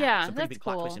of the game Yeah, happens. It's a pretty that's big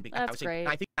plot cool. twist. And That's I would say, great.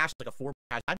 I think that's like a 4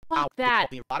 has had. Fuck that.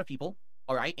 A lot of people.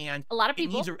 All right, and A lot of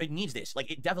people. It needs this.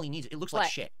 Like it definitely needs it. It looks like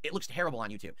shit. It looks terrible on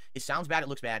YouTube. It sounds bad. It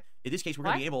looks bad. In this case, we're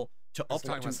gonna be able to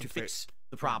to fix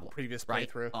the problem. Previous right?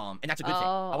 playthrough. And that's a good thing.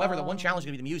 However, the one challenge is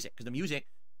gonna be the music because the music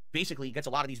basically gets a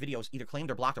lot of these videos either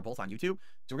claimed or blocked or both on YouTube.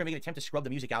 So we're gonna make an attempt to scrub the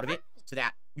music out of it so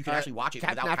that you can actually watch it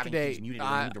without having things muted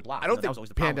or blocked. I don't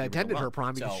think Panda attended her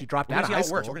prom because she dropped out of high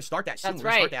school. We're gonna start that soon. That's We're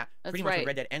gonna right. start that pretty That's much when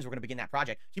Red Dead ends. We're gonna begin that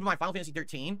project. Keep in mind, Final Fantasy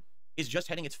 13 is just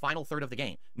heading its final third of the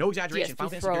game. No exaggeration.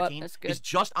 Final Fantasy 13 is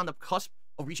just on the cusp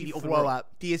of reaching the open world.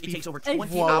 DSP it takes over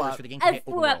 20 hours for the game to hit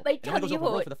open world. And then it goes open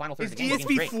world for the final third of the game.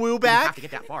 DSP flew back? You back? have to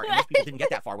get that far. And most people didn't get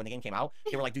that far when the game came out.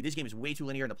 They were like, dude, this game is way too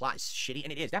linear and the plot is shitty.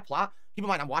 And it is. That plot, keep in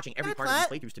mind, I'm watching every part of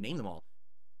these playthroughs to name them all.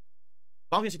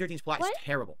 Final Fantasy 13's plot is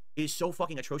terrible. It is so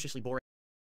fucking atrociously boring.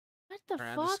 What the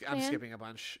fuck, I'm man? skipping a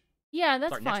bunch. Yeah, that's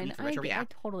Start next fine. week for Retro I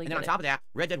React. totally And then get on top of that,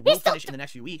 Red Dead will finish in the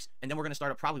next few weeks, and then we're going to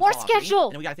start up probably More Fallout 3, schedule!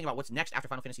 and then we got to think about what's next after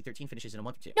Final Fantasy 13 finishes in a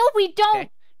month or two. No, we don't.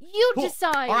 Okay? You Cool.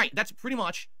 decide. All right, that's pretty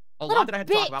much a Little lot that I had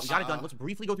to talk bitch. about. We got it done. Let's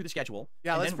briefly go through the schedule.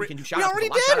 Yeah, and let's then we can do we shout outs. already A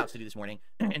lot of did. shout outs to do this morning,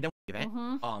 and then the event.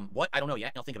 What? I don't know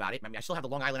yet. I'll think about it. I mean, I still have the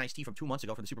Long Island iced tea from 2 months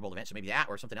ago for the Super Bowl event, so maybe that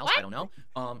or something else. What? I don't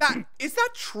know. Is that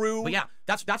true? But yeah,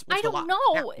 that's what's I don't know.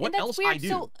 Now, what and that's else weird. I do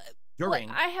So, during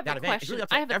I have that a event is question. really up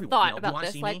to I have a everyone. thought Do you about want to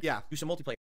this. see Like, me do some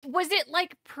multiplayer? was it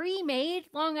like pre-made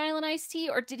Long Island iced tea,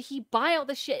 or did he buy all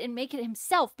the shit and make it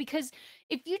himself? Because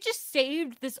if you just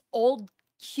saved this old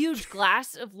huge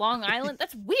glass of Long Island,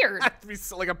 that's weird. Have to be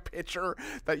like a pitcher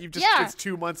that you've just Yeah. it's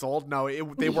 2 months old. No,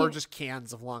 they were just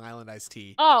cans of Long Island iced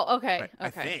tea. Oh, okay. Right,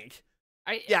 Okay. I think.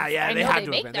 I They know had to have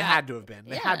make been. that. They had to have been.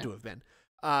 They Yeah. had to have been.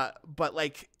 But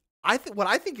like, what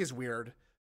I think is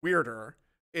weirder,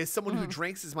 is someone who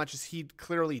drinks as much as he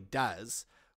clearly does,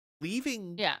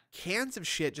 leaving cans of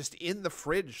shit just in the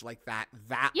fridge like that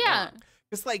long.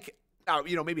 It's like,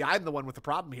 maybe I'm the one with the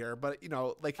problem here, but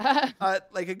like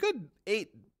a good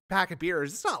 8 pack of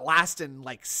beers, it's not lasting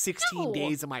like 16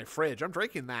 days in my fridge. I'm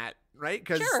drinking that, right?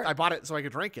 Because I bought it so I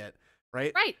could drink it,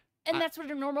 right? Right. And that's what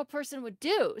a normal person would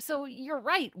do. So you're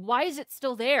right. Why is it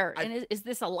still there? And is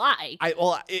this a lie?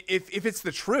 Well, if it's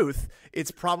the truth,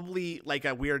 it's probably like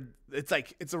a weird. It's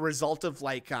like it's a result of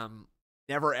like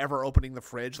never ever opening the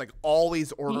fridge, like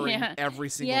always ordering every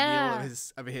single meal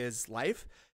of his life,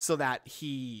 so that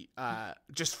he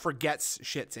just forgets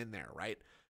shit's in there, right?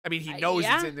 I mean, he knows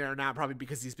it's in there now, probably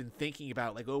because he's been thinking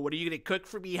about, like, oh, what are you going to cook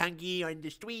for me, Hungy, on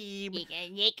the stream? We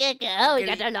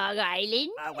got a Long Island.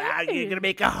 Wow, you're going to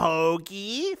make a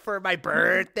hoagie for my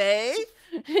birthday?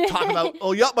 Talk about,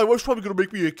 oh, yeah, my wife's probably going to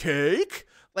make me a cake.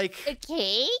 Like, a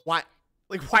cake? Why?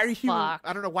 Like, why are you, I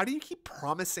don't know, why do you keep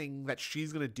promising that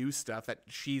she's going to do stuff that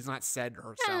she's not said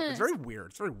herself? It's very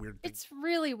weird. It's a very weird thing. It's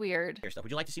really weird.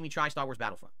 Would you like to see me try Star Wars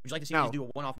Battlefront? Would you like to see me do a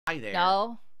one-off guy there?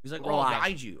 No. He's like, well, I'll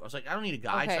guide you. I was like, I don't need a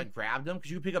guide. So I grabbed him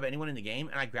because you could pick up anyone in the game.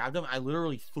 And I grabbed him. I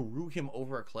literally threw him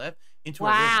over a cliff into a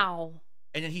river.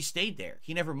 And then he stayed there.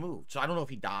 He never moved. So I don't know if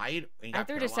he died. And he got I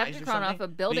threw Decepticon off a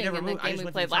building in the game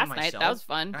we played last night. That was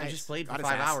fun. I just played for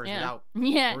 5 hours without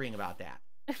worrying about that.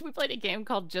 We played a game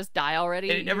called Just Die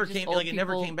Already. And it never came. Like it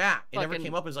never came back. It never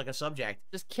came up as like a subject.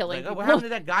 Just killing. Like, oh, what happened to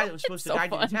that guy that was supposed to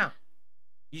guide you in town?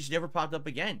 He just never popped up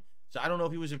again. So I don't know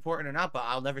if he was important or not, but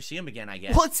I'll never see him again, I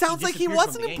guess. Well, it sounds like he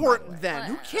wasn't important then.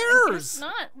 Who cares?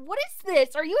 Not. What is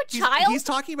this? Are you a child? He's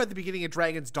talking about the beginning of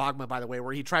Dragon's Dogma, by the way,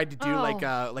 where he tried to do like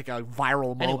a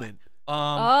viral moment.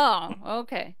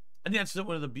 Okay. I think that's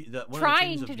one of the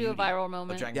trying to do a viral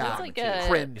moment. Yeah, it's like a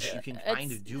cringe. You can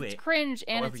kind of do it. It's cringe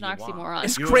and it's an oxymoron.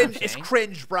 It's cringe. It's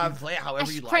cringe, bruv. You can play it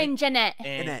however you like. Cringe in it.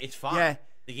 And it's fine. Yeah.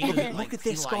 The game doesn't, look at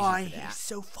this guy. He's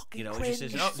so fucking cringe. It just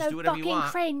says, He's so do whatever you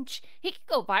want. Cringe. He could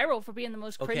go viral for being the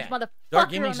most cringe motherfucker Dark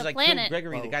on Gaming the like planet.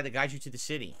 Gregory, the guy that guides you to the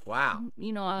city. Wow.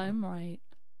 You know I'm right.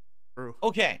 True.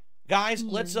 Okay, guys,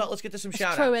 let's get to some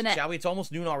shout outs, shall we? It's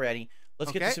almost noon already.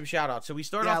 Let's get to some shout outs. So we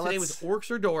start off today with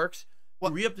Orcs or Dorks.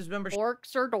 Re-up this membership.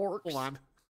 Orcs or Dorks. Hold on.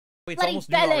 Wait, it's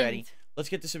almost noon already. Let's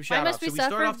get to some shout outs. So we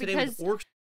start off today with Orcs.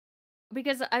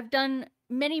 Because I've done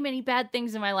many, many bad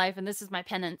things in my life, and this is my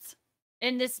penance.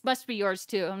 And this must be yours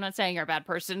too. I'm not saying you're a bad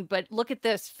person, but look at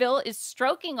this. Phil is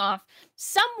stroking off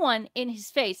someone in his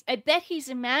face. I bet he's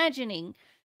imagining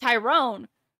Tyrone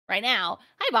right now.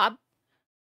 Hi, Bob.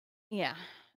 Yeah.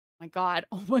 My God.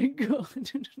 Oh my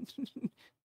God.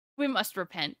 We must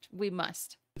repent. We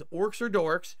must. Orcs or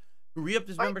Dorks, who re-upped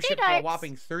his membership for a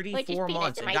whopping 34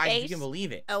 months. And guys, if you can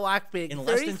believe it, in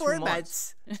less than 2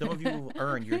 months, some of you will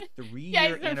earn your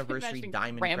 3-year anniversary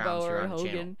diamond Rambo crowns here or on the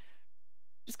Hogan. channel.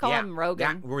 Just call him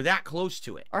Rogan. We're that close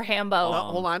to it. Or Hambo.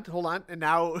 Hold on. And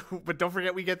now, but don't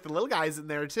forget we get the little guys in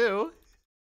there too.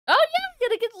 Oh yeah,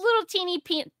 gotta get the little teeny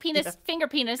penis, finger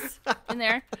penis in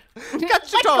there.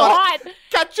 Cacciatore!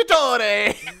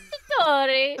 Cacciatore!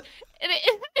 Cacciatore!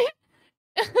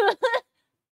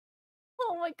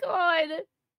 Oh my God.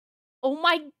 Oh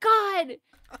my God.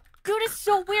 Dude, it's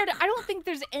so weird. I don't think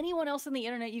there's anyone else on the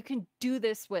internet you can do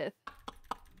this with.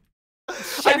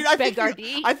 I mean,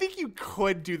 I think you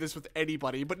could do this with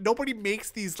anybody, but nobody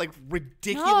makes these like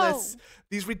ridiculous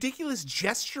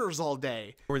gestures all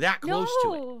day. We're that close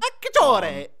to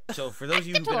it. So for those of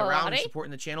you who've been around and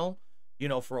supporting the channel,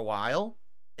 for a while,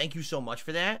 thank you so much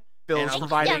for that. Bill's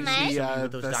providing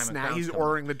the snack. He's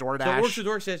ordering the DoorDash. So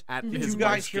Orcs says, did you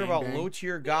guys hear about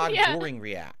low-tier god boring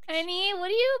react? Honey, what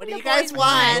do you guys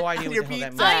want? I have no idea what the hell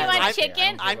that means. Oh, you want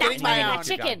chicken? I'm getting my own.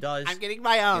 Chicken. I'm getting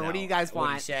my own. What do you guys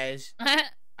want? What he says.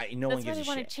 No one gives a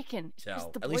shit. Chicken.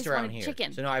 So at least around here.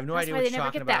 Chicken. So no, I have no idea what you're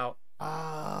talking about.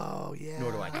 Oh yeah.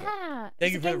 Nor do I care.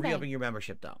 Thank you for re-upping your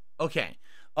membership, though. Okay.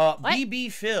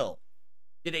 BB Phil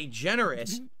did a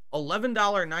generous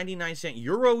 $11.99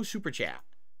 Euro super chat.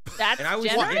 That's and I was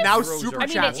generous. Now super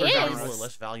chats are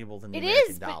less valuable than the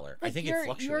American dollar. Like I think it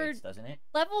fluctuates, doesn't it?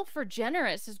 Level for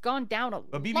generous has gone down a lot.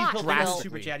 But BB Phil did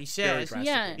super chat. He says,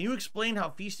 "Can you explain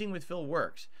how feasting with Phil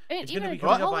works? It's going to be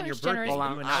coming up on your birthday.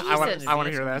 I want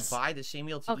to hear this. Buy the same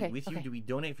meal to eat with you. Do we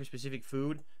donate for specific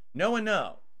food? No and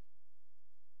no.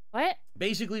 What?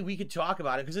 Basically, we could talk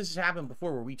about it because this has happened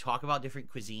before, where we talk about different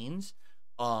cuisines.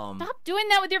 Stop doing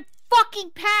that with your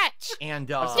fucking patch. And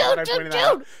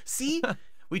dude. See.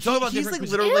 We talk about he's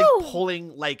different like literally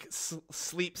pulling like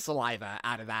sleep saliva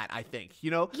out of that. I think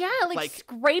Yeah, like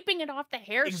scraping it off the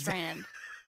hair strand.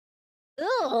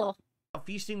 Ugh. How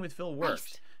feasting with Phil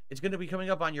works. It's going to be coming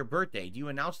up on your birthday. Do you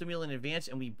announce the meal in advance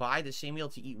and we buy the same meal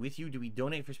to eat with you? Do we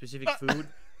donate for specific food?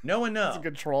 No and no. That's a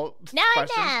good troll. No.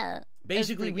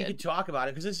 Basically, we could talk about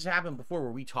it because this has happened before,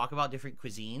 where we talk about different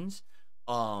cuisines.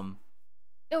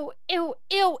 Ew.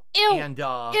 And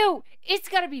ew. It's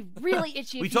gotta be really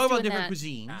itchy. We talk about different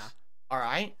cuisines. All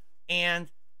right.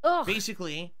 And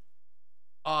basically,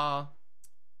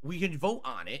 we can vote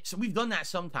on it. So we've done that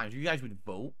sometimes. You guys would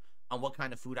vote on what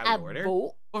kind of food I would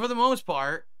order. But for the most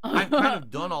part, I've kind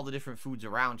of done all the different foods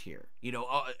around here. You know,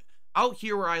 out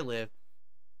here where I live,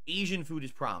 Asian food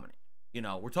is prominent. You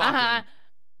know, we're talking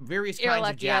various kinds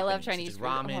of Japanese, I love Chinese such as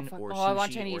ramen food. or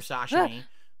sushi or sashimi.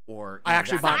 Or I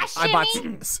actually bought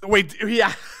wait,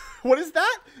 yeah. What is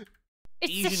that?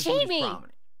 It's Asian sashimi. Food is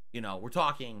prominent. You know, we're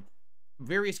talking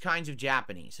various kinds of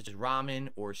Japanese, such as ramen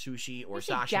or sushi or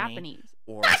sashimi. Japanese.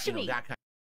 Or sashimi. You know, that kind.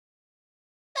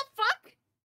 The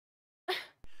fuck?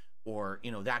 Or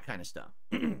that kind of stuff.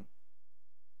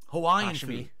 Hawaiian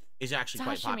food is actually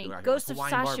quite popular. Ghost of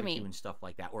Hawaiian sashimi barbecue and stuff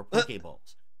like that, or poke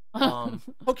bowls.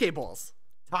 Poke bowls.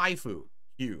 Thai food,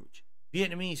 huge.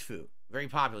 Vietnamese food, very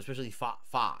popular, especially pho.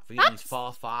 Vietnamese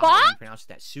pho, however you pronounce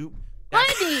that soup.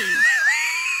 Honey.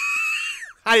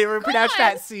 How do you ever pronounce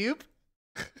that soup?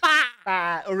 Or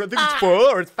I think it's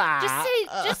pho or it's pho.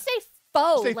 Just say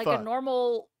pho, say like pho. a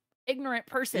normal ignorant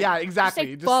person. Yeah,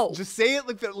 exactly. Just say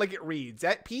it like it reads.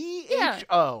 That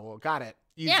P-H-O. Got it.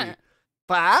 Easy. Yeah.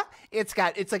 Pho. It's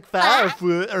like pho or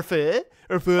pho or pho.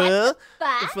 Or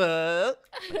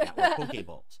poke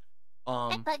bowls.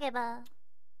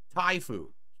 Thai food,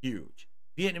 huge.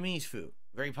 Vietnamese food,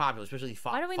 very popular, especially pho.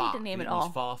 Why do we need to name it all?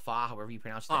 Pho, however you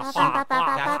pronounce that.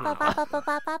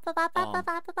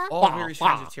 All various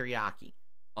kinds of teriyaki.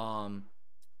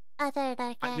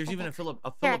 There's even a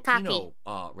Filipino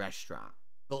restaurant.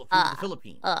 The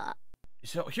Philippines.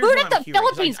 So here's food what at I'm the curious.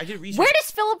 Philippines. I did research. Where does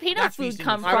Filipino food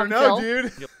come from? I don't know,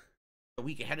 dude. A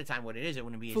week ahead of time, what it is, it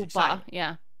wouldn't be as Fupa, exciting.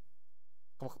 yeah.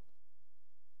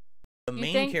 The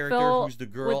main character, who's the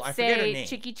girl, I forget her name.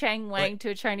 Chicky Chang Wang to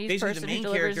a Chinese person who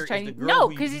delivers a Chinese. No,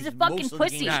 because he's a fucking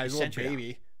pussy. Yeah, he's a little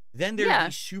baby. Then there's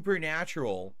the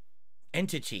supernatural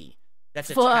entity that's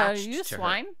attached to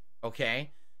her. Okay,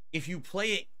 if you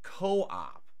play it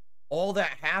co-op, all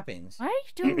that happens. Why are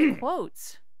you doing the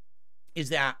quotes? Is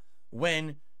that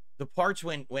when the parts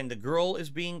when the girl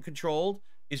is being controlled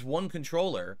is one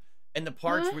controller, and the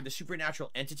parts where the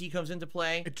supernatural entity comes into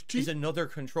play is another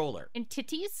controller.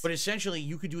 Entities? But essentially,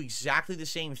 you could do exactly the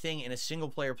same thing in a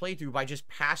single-player playthrough by just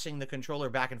passing the controller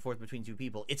back and forth between two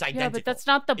people. It's identical. Yeah, but that's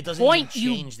not the point. It doesn't even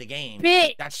change the game.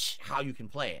 Bitch. That's how you can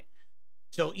play it.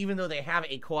 So even though they have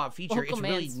a co-op feature, it's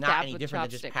really not any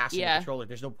different than just passing the controller.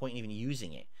 There's no point in even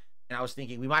using it. And I was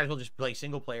thinking, we might as well just play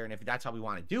single-player, and if that's how we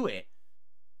want to do it,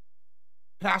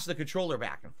 pass the controller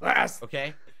back and forth.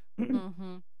 Okay?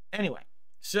 Anyway.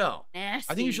 So, I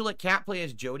think you should let Kat play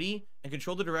as Jody and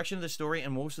control the direction of the story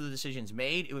and most of the decisions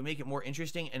made. It would make it more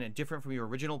interesting and different from your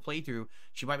original playthrough.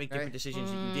 She might make different decisions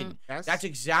that you didn't. That's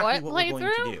exactly what we're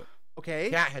going to do.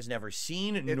 Okay. Kat has never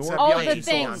seen nor played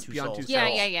Beyond Two Souls.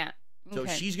 Yeah. So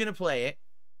she's going to play it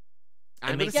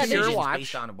and I'm make decisions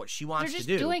based on what she wants to do.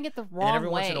 They're just doing it the wrong way. And every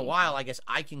once in a while, I guess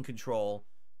I can control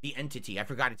the entity. I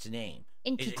forgot its name.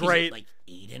 Is it like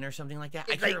Aiden or something like that?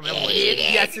 I can't remember what it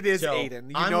is. Yes, it is Aiden.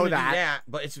 You know that. Do that,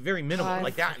 but it's very minimal.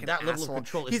 Like that level of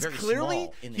control is very small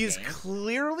in the game. He's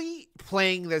clearly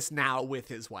playing this now with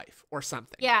his wife or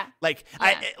something. Yeah. Like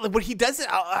when he does it,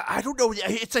 I don't know.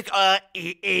 It's like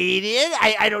Aiden.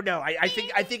 I don't know. I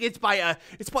think it's by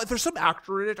there's some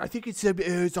actor in it. I think it's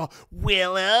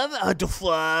Willem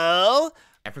Dafoe.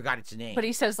 I forgot its name. But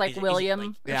he says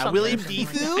William. William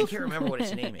Defoe. I can't remember what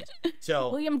its name is. So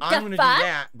William I'm going to do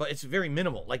that, but it's very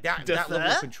minimal. Like that level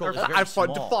of control is very small.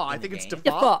 Dafoe. I think it's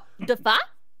Dafoe. Dafoe.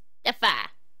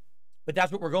 But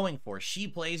that's what we're going for. She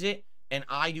plays it, and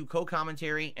I do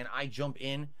co-commentary, and I jump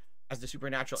in as the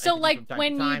supernatural entity from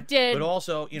time to time. You did, but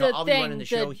also, I'll be running the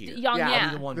show here. I'll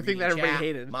be the one thing that everybody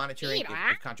hated, monitoring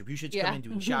if contributions come in,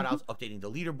 doing shout-outs, updating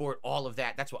the leaderboard, all of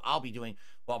that. That's what I'll be doing.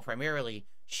 While primarily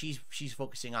she's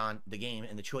focusing on the game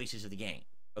and the choices of the game.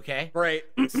 Okay. Right.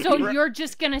 So you're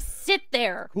just gonna sit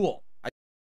there. Cool.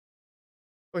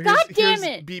 God damn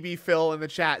it! BB Phil in the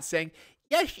chat saying,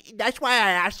 "Yes, that's why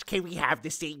I asked, can we have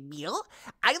the same meal?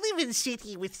 I live in a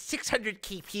city with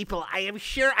 600k people. I am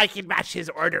sure I can match his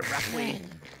order roughly."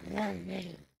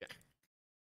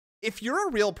 If you're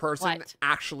a real person,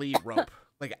 actually rope.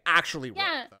 Like, actually rope.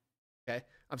 Yeah. Okay?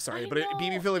 I'm sorry, but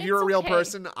BB Phil, if you're a real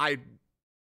person, I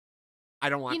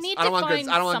don't want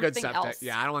good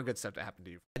stuff to happen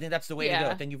to you. I think that's the way to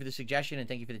go. Thank you for the suggestion and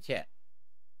thank you for the tip.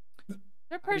 Is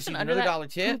there a person under that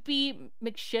poopy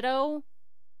McShitto?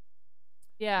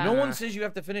 Yeah. No one says you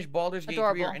have to finish Baldur's Gate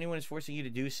 3 or anyone is forcing you to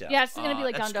do so. Yeah, it's going to be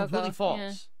like that's Gondoko. Completely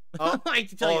false. Yeah. I have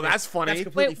to tell you that's funny. That's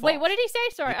completely false. Wait, what did he say?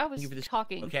 Sorry, I was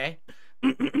talking. Okay.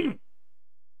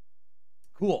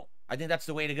 Cool. I think that's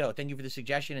the way to go. Thank you for the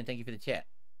suggestion and thank you for the tip.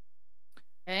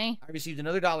 Okay. I received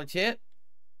another $1 tip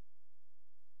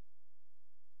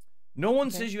No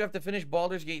one says you have to finish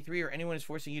Baldur's Gate 3 or anyone is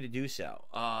forcing you to do so.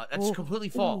 That's completely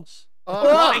false.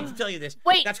 I hate to tell you this.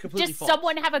 Wait, that's completely does false.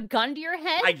 someone have a gun to your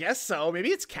head? I guess so. Maybe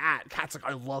it's Cat. Cat's like,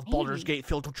 I love Baldur's Gate.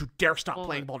 Phil, don't you dare stop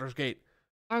playing Baldur's Gate.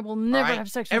 I will never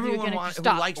have sex with you again if you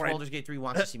stop. Who likes Baldur's Gate 3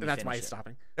 wants to see me That's finish why he's it.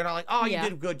 stopping. They're not like, oh, you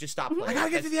did good, just stop playing. I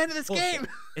gotta get to the end of this game.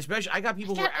 Especially, I got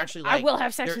people who are actually like, I will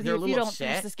have sex with you if you don't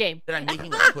finish this game. That I'm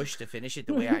making a push to finish it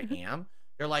the way I am.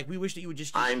 They're like, we wish that you would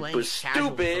just keep playing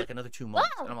casually for like another 2 months.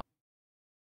 And I'm like,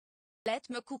 Let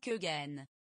me cook again.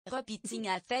 Repeating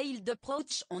a failed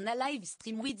approach on a live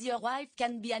stream with your wife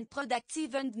can be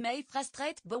unproductive and may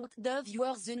frustrate both the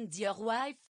viewers and your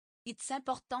wife. It's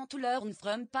important to learn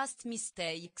from past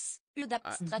mistakes,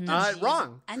 adapt strategies,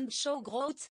 and show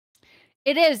growth.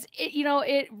 It is.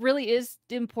 It really is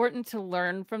important to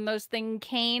learn from those things,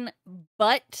 Kane.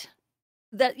 But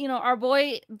that, our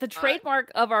boy, the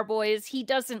trademark of our boy is he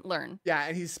doesn't learn. Yeah,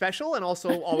 and he's special and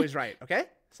also always right. Okay?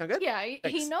 Sound good? Yeah,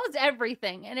 he knows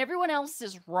everything, and everyone else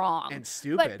is wrong. And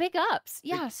stupid. But big ups.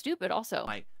 Yeah, stupid also.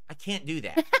 I can't do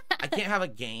that. I can't have a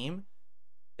game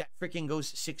that freaking goes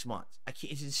 6 months.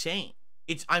 It's insane.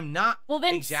 I'm not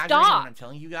exaggerating when I'm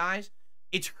telling you guys.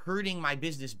 It's hurting my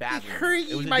business badly. It's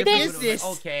hurting my business.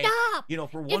 Like, okay,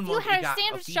 stop. For 1 month, if you had a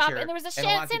sandwich shop and there was a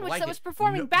sandwich that was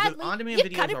performing badly, you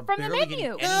cut it from the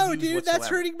menu. No, dude, that's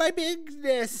hurting my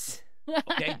business.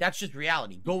 Okay, that's just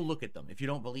reality. Go look at them if you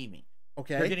don't believe me.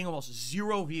 Okay. They're getting almost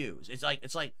 0 views. It's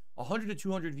like 100 to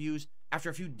 200 views after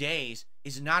a few days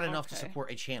is not enough to support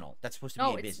a channel that's supposed to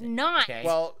be a business. It's not. Okay?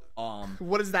 Well,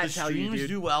 what does that tell you, dude? Streams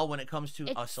do well when it comes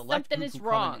to a select group who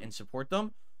come in and support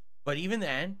them, but even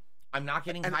then, I'm not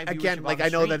getting high viewership. Again, like I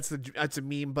know that's a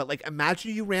meme, but like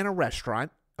imagine you ran a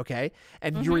restaurant, okay,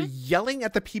 and you're yelling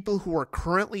at the people who are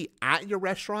currently at your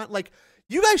restaurant, like.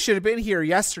 You guys should have been here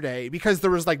yesterday because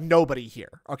there was like nobody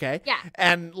here, okay? Yeah.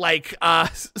 And like,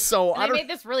 so I made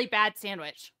this really bad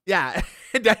sandwich. Yeah,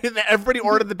 everybody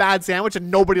ordered the bad sandwich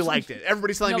and nobody liked it.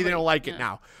 Everybody's telling me they don't like it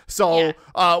now. So,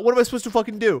 what am I supposed to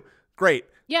fucking do? Great.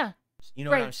 Yeah. You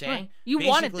know what I'm saying? You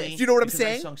wanted this. You know what I'm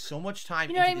saying? I've sunk so much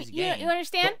time into this game. You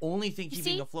understand? The only thing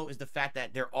keeping afloat is the fact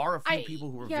that there are a few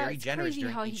people who are very generous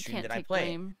during each stream that I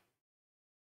play.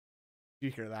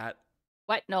 You hear that?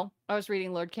 What? No, I was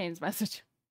reading Lord Kane's message.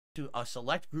 To a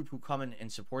select group who come in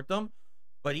and support them,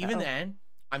 but even then,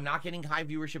 I'm not getting high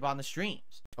viewership on the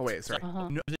streams. Oh wait, sorry.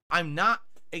 No, I'm not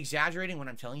exaggerating when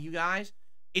I'm telling you guys.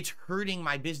 It's hurting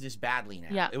my business badly now.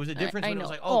 Yeah, it was a difference when it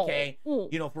was like, okay,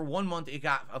 for 1 month it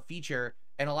got a feature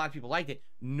and a lot of people liked it.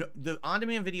 No, the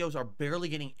on-demand videos are barely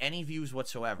getting any views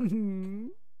whatsoever.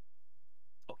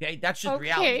 Okay, that's just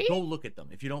reality. Go look at them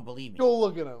if you don't believe me. Go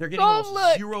look at them. They're getting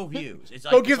almost 0 views. It's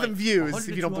like, go give them views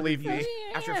if you don't believe me.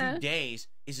 After a few days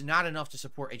is not enough to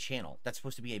support a channel that's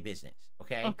supposed to be a business.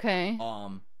 Okay. Okay.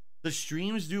 The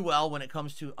streams do well when it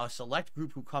comes to a select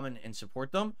group who come in and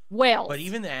support them. Well, but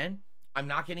even then, I'm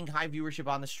not getting high viewership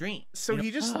on the stream. So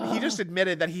he just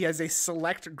admitted that he has a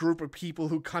select group of people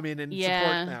who come in and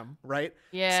support them, right?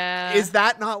 Yeah. Is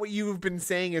that not what you've been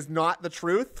saying is not the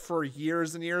truth for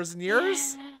years and years and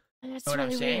years? Yeah. That's you know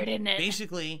really weird, isn't it?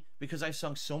 Basically, because I've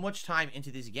sunk so much time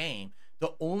into this game,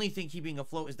 the only thing keeping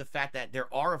afloat is the fact that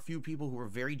there are a few people who are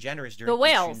very generous during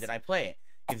the stream that I play it.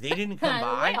 If they didn't come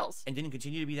by and didn't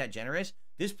continue to be that generous,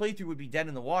 this playthrough would be dead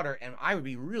in the water, and I would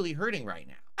be really hurting right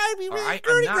now. I'd be really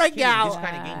hurting right now. This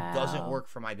kind of game doesn't work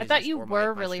for my business. I thought you or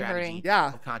were my really hurting. Yeah.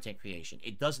 Of content creation.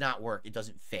 It does not work. It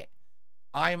doesn't fit.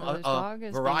 I'm a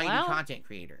variety content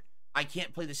creator. I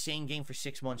can't play the same game for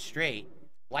 6 months straight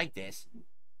like this.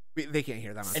 They can't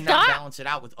hear that. And not balance it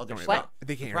out with other stuff.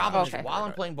 They can't hear the problem is while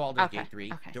I'm playing Baldur's Gate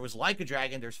 3, there was Like a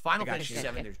Dragon, there's Final Fantasy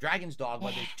 7, there's Dragon's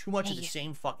Dogma, there's too much of the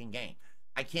same fucking game.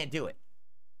 I can't do it.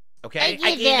 Okay? I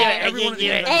can't do it. Everyone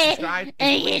who's subscribed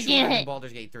is playing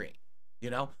Baldur's Gate 3. You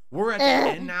know? We're at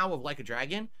the end now of Like a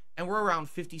Dragon, and we're around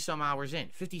 50-some hours in.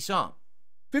 50-some.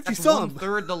 50-some. That's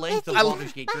 1/3 the length of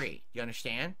Baldur's Gate 3. You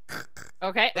understand?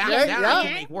 Okay. That I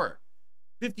can make work.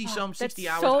 50-some, 60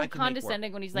 hours. So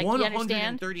condescending when he's like, you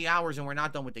understand? 130 hours and we're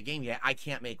not done with the game yet. I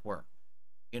can't make work.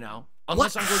 You know?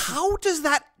 Unless I'm going to... How does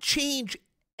that change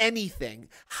anything?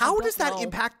 How does that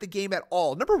impact the game at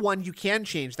all? Number one, you can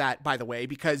change that, by the way,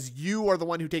 because you are the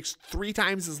one who takes 3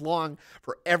 times as long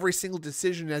for every single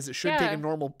decision as it should take a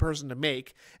normal person to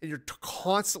make, and you're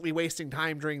constantly wasting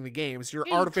time during the game. So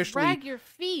you're artificially... drag your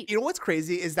feet. You know what's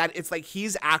crazy is that it's like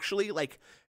he's actually like...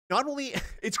 Not only,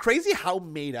 it's crazy how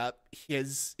made up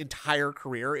his entire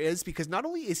career is, because not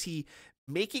only is he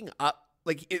making up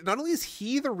not only is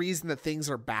he the reason that things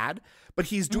are bad, but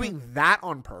he's doing that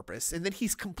on purpose, and then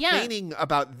he's complaining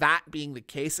about that being the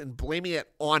case and blaming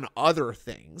it on other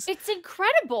things. It's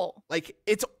incredible. Like,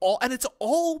 it's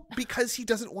all because he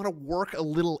doesn't want to work a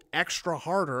little extra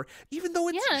harder, even though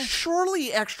it's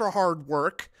surely extra hard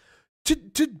work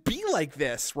to be like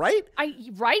this, right?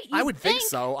 I would think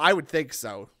so. I would think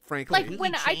so. Frankly, like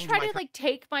when I try to like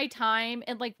take my time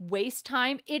and like waste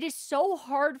time, it is so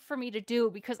hard for me to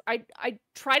do because I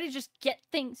try to just get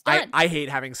things done. I hate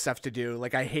having stuff to do.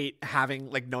 Like I hate having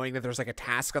like knowing that there's like a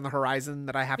task on the horizon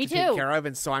that I have to take care of,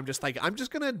 and so I'm just like I'm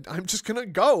just gonna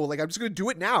go. Like I'm just gonna do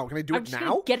it now. Can I do it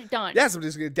now? Get it done. Yes, I'm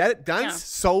just gonna get it done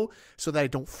so that I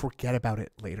don't forget about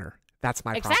it later. That's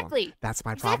my problem. That's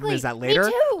my problem. Is that later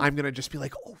I'm gonna just be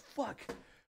like, oh fuck.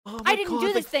 Oh my I didn't God, do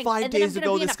like this thing. 5 and then days I'm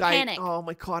ago, be this guy. Panic. Oh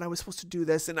my God, I was supposed to do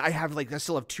this, and I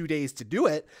still have 2 days to do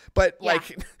it. But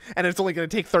like, and it's only going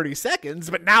to take 30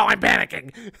 seconds. But now I'm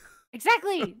panicking.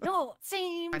 Exactly. No,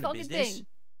 same fucking thing.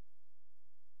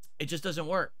 It just doesn't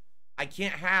work. I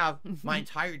can't have my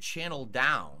entire channel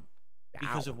down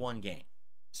because of one game.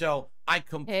 So I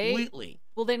completely,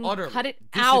 well then cut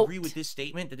it disagree out. with this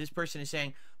statement that this person is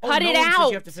saying. Oh, cut no it one out. says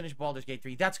you have to finish Baldur's Gate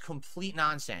 3. That's complete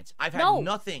nonsense. I've had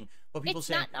nothing but people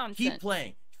saying, keep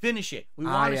playing, finish it. We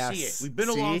want to see it. We've been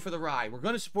along for the ride. We're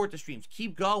going to support the streams.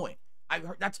 Keep going. I've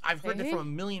heard that from a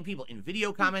million people in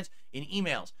video comments, in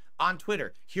emails, on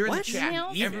Twitter, here in the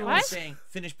chat. Everyone's saying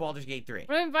finish Baldur's Gate 3.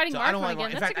 We're inviting Mark on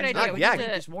again. That's a good idea. Yeah,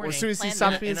 as soon as he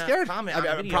stops being scared,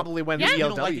 probably when the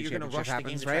ELW championship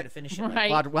happens, right?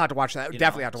 We'll have to watch that.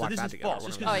 Definitely have to watch that together.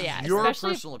 Oh yeah, your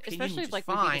personal opinion, especially is like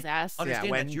fine. we beat his ass.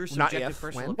 Understand that your subjective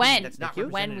personal opinion. That's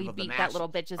not when we beat that little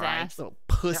bitch's ass. Little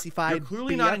pussyfied. You're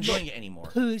clearly not enjoying it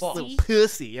anymore. Little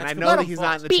pussy, and I know that he's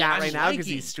not in the chat right now because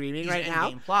he's streaming right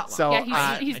now. So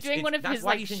he's doing one of his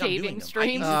like shaving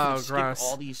streams. Oh, gross!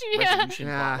 All these resolution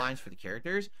plot lines for the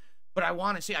characters, but I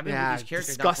want to see. I've been with these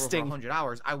characters now for over 100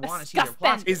 hours. I want to see their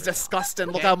plots. He's disgusting.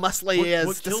 Look how muscly he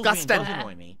is. Disgusting. What does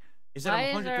annoy me is that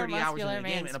I'm 130 hours in the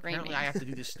game, and apparently I have to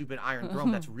do this stupid Iron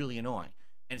Throne that's really annoying.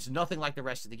 And it's nothing like the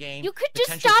rest of the game. You could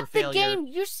just stop the game.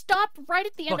 You stopped right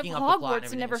at the end of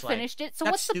Hogwarts and never finished it. So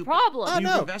what's the problem?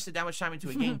 You've invested that much time into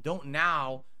a game. Don't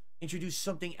now introduce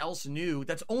something else new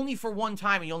that's only for one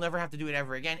time and you'll never have to do it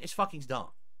ever again. It's fucking dumb.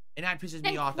 And that pisses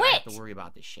me off that I have to worry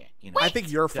about this shit. You know? I think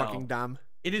you're fucking dumb.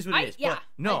 It is what it is. But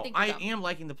no, I am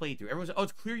liking the playthrough. Everyone's like, oh,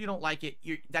 it's clear you don't like it.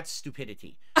 That's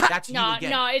stupidity. That's no,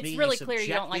 it's really clear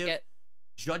you don't like it.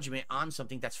 Judgment on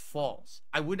something that's false.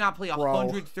 I would not play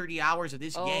 130 hours of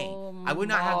this game. I would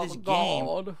not have this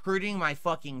game hurting my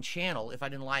fucking channel if I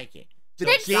didn't like it. You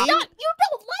don't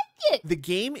like it. The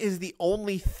game is the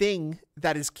only thing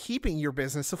that is keeping your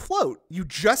business afloat. You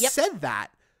just said that.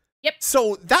 Yep.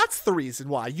 So that's the reason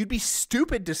why you'd be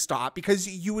stupid to stop, because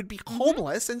you would be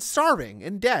homeless and starving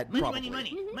and dead. Money.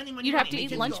 You'd have to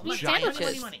eat lunch meat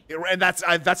sandwiches. And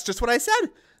that's just what I said.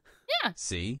 Yeah.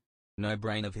 See, no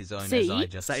brain of his own, as I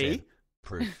just said.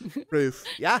 Proof.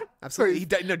 Yeah, absolutely.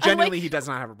 Genuinely, he does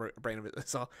not have a brain of it.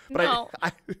 So, but no,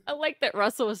 I like that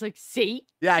Russell was like, "See."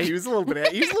 Yeah, he was a little bit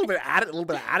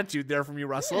of attitude there from you,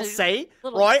 Russell. Yeah, say,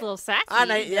 right? Little sassy.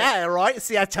 Yeah, right.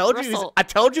 See, I told you. I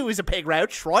told you he was a pig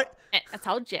roach, right? I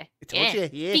told you. I told you.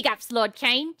 Yeah. Big ups, Lord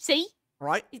Kane. See,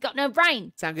 right? He's got no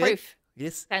brain. Sound good? Proof.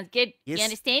 Yes. Sounds good. Yes. You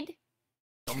understand?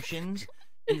 Assumptions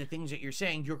and the things that you're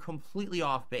saying, you're completely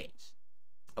off base.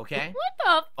 Okay.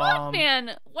 What the fuck,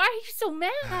 man? Why are you so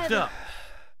mad? So,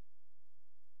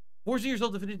 forcing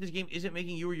yourself to finish this game isn't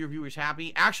making you or your viewers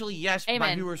happy. Actually, yes,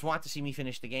 my viewers want to see me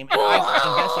finish the game.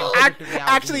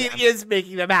 Actually, it is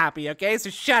making them happy. Okay, so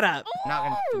shut up. I'm not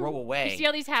gonna throw away. You see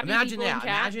all these happy people in chat?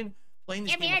 Imagine playing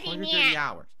this game 130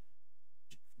 hours.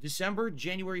 December,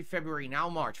 January, February, now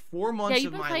March. 4 months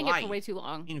of my life. Playing it for way too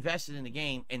long. Invested in the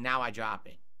game, and now I drop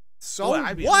it. So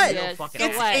what?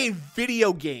 It's a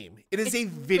video game. It is a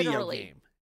video game.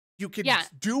 You can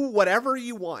do whatever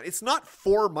you want. It's not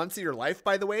 4 months of your life,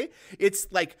 by the way. It's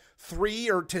like 3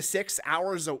 to 6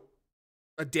 hours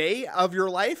a day of your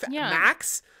life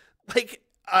max, like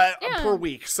per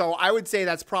week. So I would say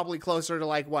that's probably closer to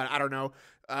like what, I don't know,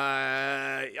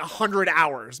 100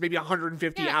 hours, maybe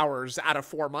 150 hours out of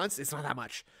 4 months. It's not that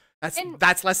much.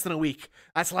 That's less than a week.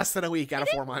 That's less than a week out of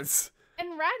 4 months.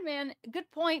 And Radman,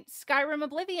 good point. Skyrim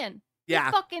Oblivion. Yeah.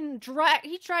 He fucking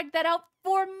dragged that out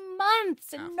for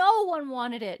months, and no one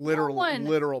wanted it.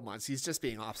 Literal months. He's just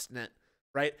being obstinate,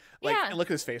 right? Like, and look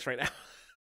at his face right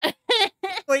now.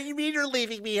 What do you mean you're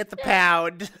leaving me at the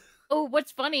pound? Oh,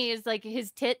 what's funny is like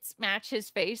his tits match his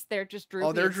face. They're just droopy.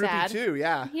 Oh, they're and droopy sad. too.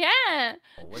 Yeah. Yeah.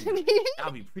 That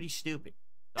would be pretty stupid.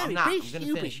 I'm not. I'm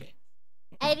gonna finish it.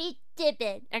 I'd be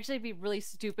stupid. Actually, it'd be really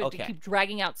stupid to keep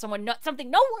dragging out something no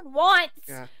one wants.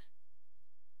 Yeah.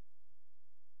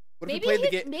 What if Maybe we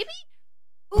played the game?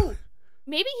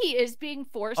 Maybe he is being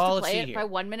forced to play it by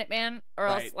 1 Minute Man, or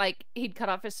else like he'd cut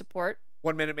off his support.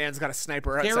 1 Minute Man's got a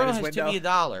sniper outside Zero his has window. to be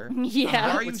 $1. Yeah.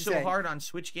 Why are you so hard on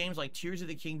Switch games like Tears of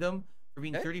the Kingdom for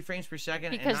being 30 frames per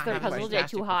second because and their not having puzzles are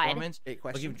too hard?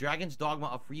 But give Dragon's Dogma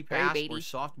a free pass or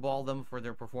softball them for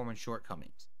their performance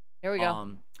shortcomings. There we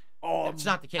go. That's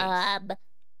not the case.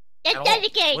 That's not the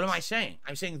case. What am I saying?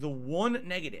 I'm saying the one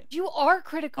negative you are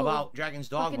critical about Dragon's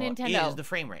Dogma is the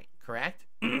frame rate, correct?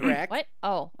 Correct. What?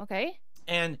 Oh, okay.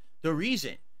 And the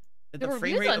reason that the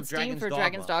frame rate of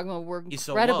Dragon's Dogma were is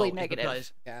so incredibly low negative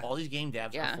is because all these game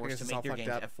devs are forced to make their games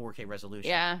at 4K resolution.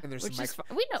 Yeah, and there's which some is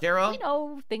we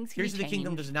know things. Tears of the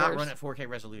Kingdom does not run at 4K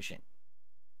resolution.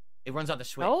 It runs on the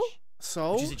Switch,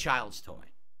 which is a child's toy.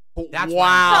 That's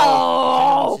why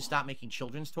Nintendo needs to stop making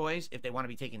children's toys if they want to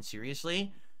be taken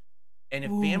seriously. And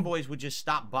if fanboys would just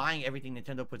stop buying everything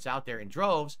Nintendo puts out there in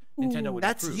droves, Nintendo would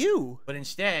That's improve. you. But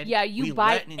instead, you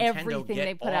buy everything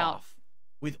they put out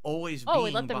with always we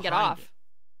being let them get off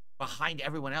behind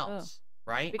everyone else,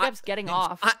 right? Big Up's getting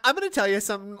off. I'm gonna tell you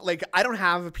something. Like, I don't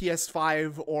have a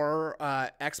PS5 or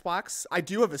Xbox. I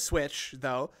do have a Switch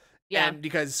though. Yeah. And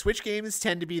because Switch games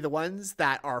tend to be the ones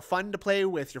that are fun to play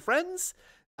with your friends.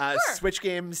 Switch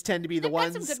games tend to be the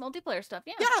ones. Some good multiplayer stuff,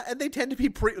 yeah. Yeah, and they tend to be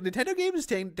Nintendo games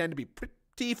tend to be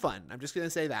pretty fun. I'm just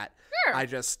gonna say that. Sure. I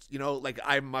just like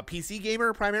I'm a PC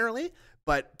gamer primarily,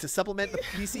 but to supplement the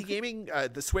PC gaming,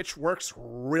 the Switch works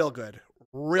real good,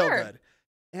 good.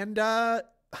 And I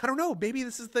don't know, maybe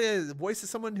this is the voice of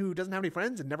someone who doesn't have any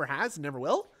friends and never has and never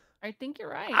will. I think you're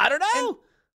right. I don't know. And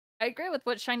I agree with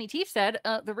what Shiny Teeth said.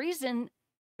 The reason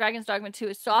Dragon's Dogma 2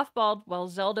 is softballed while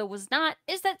Zelda was not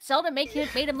is that Zelda made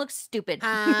him look stupid.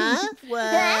 What? I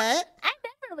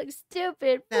never look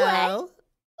stupid. No. What?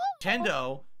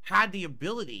 Nintendo had the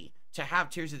ability to have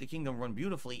Tears of the Kingdom run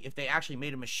beautifully if they actually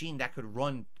made a machine that could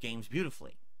run games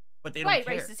beautifully. But they don't care.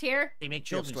 Race is here. They make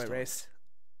children's toys.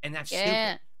 And that's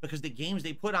Yeah. stupid because the games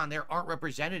they put on there aren't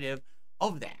representative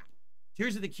of that.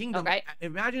 Tears of the Kingdom,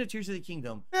 imagine if Tears of the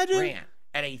Kingdom ran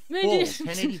at a full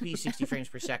 1080p 60 frames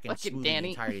per second smoothing the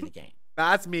entirety of the game.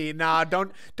 That's me. No,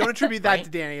 don't attribute that to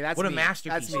Danny. That's what me. a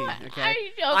masterpiece. That's me.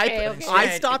 Okay.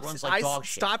 I stopped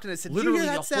and I said, "Did you hear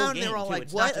that sound?" And they were all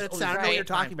like, "What? That sound? I don't know what you're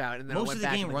talking about." And then most of the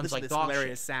game runs like dog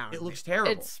shit. Sound. It looks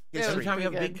terrible. Every time you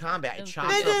have a big combat, it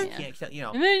chops up. You can't,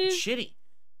 it's shitty.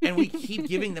 And we keep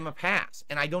giving them a pass,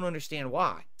 and I don't understand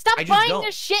why. Stop buying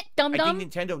this shit, dum dum. I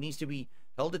think Nintendo needs to be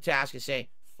held to task and say,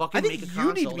 "Fucking make a console."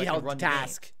 You need to be held to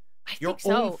task. Your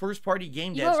own first-party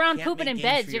game devs. You go around pooping in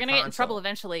beds, you're gonna get in trouble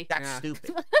eventually. That's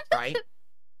stupid, right?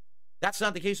 That's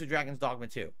not the case with Dragon's Dogma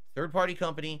 2. Third-party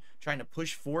company trying to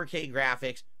push 4K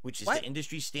graphics, which is the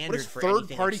industry standard for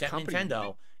anything except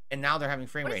Nintendo, and now they're having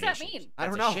frame rate issues. What does that mean? I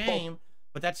don't know. That's a shame,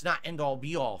 but that's not end-all,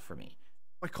 be-all for me.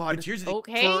 Oh my God.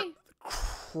 Okay.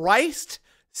 For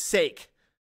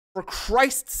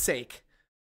Christ's sake,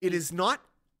 it is not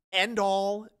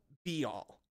end-all,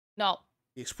 be-all. No.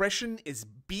 The expression is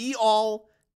be all,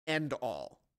 end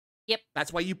all. Yep.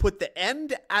 That's why you put the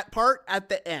end part at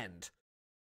the end.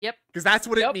 Yep. Because that's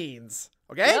what it means.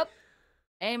 Okay? Yep.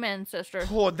 Amen, sister.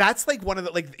 Oh, that's like one of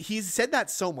the, like, he's said that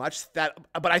so much that,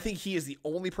 but I think he is the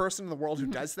only person in the world who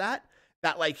does that.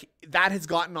 That, like, that has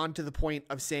gotten on to the point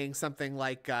of saying something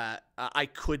like, I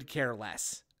could care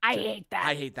less. I hate that.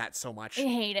 I hate that so much. I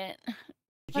hate it.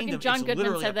 Fucking John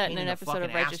Goodman said that in an episode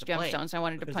of Righteous Gemstones. I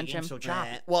wanted to punch him.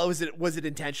 Well, was it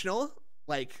intentional?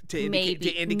 Like to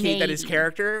indicate that his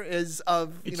character is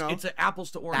of it's an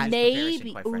apples to oranges.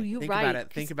 Maybe. Oh, you're Think right. about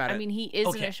it. Think about it. I mean, he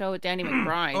is in a show with Danny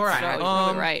McBride. All right. So he's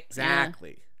really right.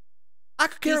 Exactly. Yeah. I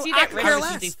could care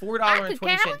less. A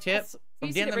 $4.20 tip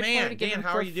from Dan the Man. Dan,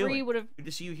 how are you doing? Good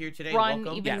to see you here today. Run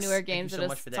Welcome. even newer games at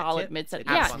a solid mid setting.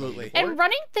 Absolutely. And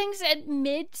running things at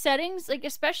mid settings, like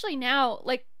especially now,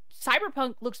 like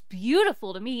Cyberpunk looks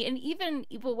beautiful to me, and even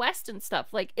Evil West and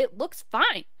stuff. Like it looks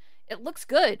fine. It looks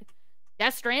good.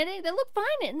 Death Stranding, they look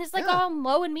fine, and it's like all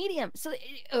low and medium. So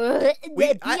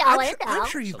I'm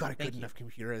sure you've got a good enough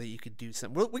computer that you could do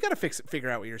something. We got to figure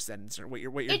out what you're setting, what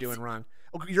you're doing wrong.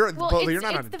 Oh, you're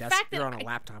not on a desk. You're on a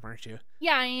laptop, aren't you?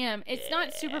 Yeah, I am. It's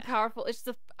not super powerful. It's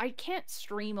I can't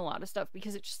stream a lot of stuff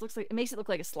because it just looks like it makes it look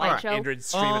like a slideshow. Android's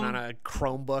streaming on a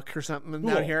Chromebook or something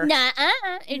out here.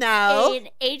 It's an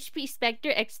HP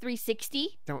Spectre X360.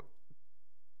 You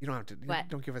don't have to.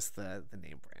 Don't give us the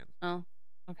name brand. Oh.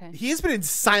 Okay. He has been in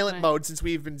silent mode since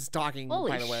we've been talking.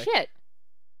 Holy by the way. Shit!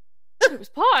 It was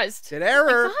paused. Did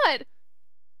error? Oh my God.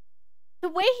 The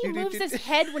way he moves his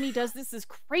head when he does this is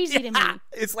crazy to me.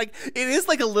 It's like, it is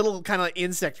like a little kind of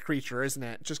insect creature, isn't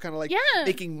it? Just kind of like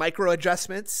making micro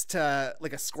adjustments to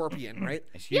like a scorpion, right?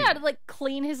 Yeah, to like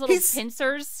clean his little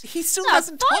pincers. He still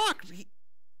hasn't talked. What are you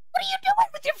doing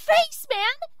with your face, man?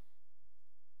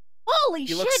 Holy shit.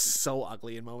 He looks so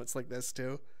ugly in moments like this,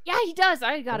 too. Yeah, he does.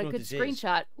 I got a good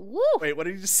screenshot. Woo. Wait, what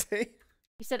did you just say?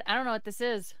 He said, I don't know what this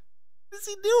is. What is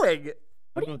he doing?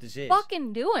 I don't know what this is.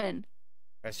 Fucking doing?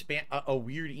 A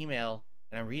weird email,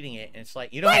 and I'm reading it, and it's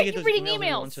like, you know how you get those emails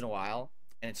every once in a while,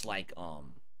 and it's like,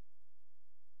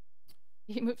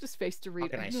 he moved his face to read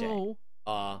it. How can I say?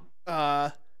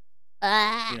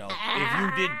 You know, if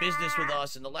you did business with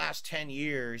us in the last 10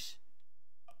 years,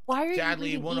 why are sadly,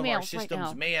 you reading one of our emails systems right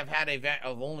now? may have had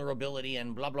a vulnerability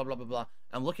and blah, blah, blah, blah, blah.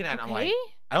 I'm looking at it, I'm like,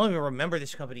 I don't even remember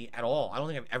this company at all. I don't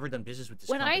think I've ever done business with this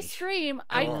company. When I stream,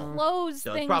 I close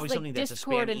things like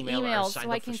Discord and emails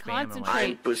so I can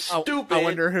concentrate. I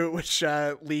wonder which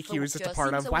leak he was just a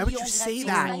part of. Why would you say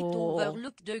that?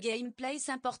 Overlook the gameplay's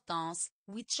importance,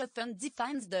 which often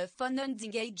defines the fun and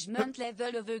engagement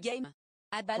level of a game.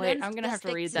 Wait, I'm gonna have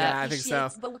to read that. Yeah, I think so.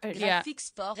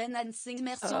 Graphics for enhancing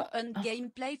immersion and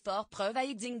gameplay for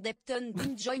providing depth and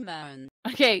enjoyment.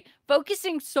 Okay,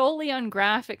 focusing solely on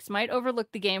graphics might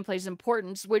overlook the gameplay's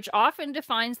importance, which often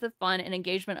defines the fun and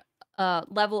engagement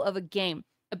level of a game.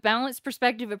 A balanced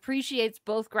perspective appreciates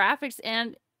both graphics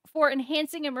and for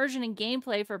enhancing immersion in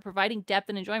gameplay for providing depth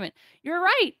and enjoyment. You're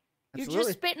right. Absolutely. You're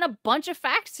just spitting a bunch of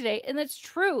facts today, and that's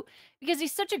true because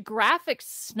he's such a graphics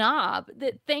snob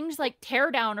that things like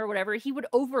Teardown or whatever he would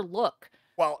overlook.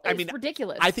 Well, I mean,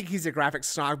 ridiculous. I think he's a graphics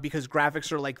snob because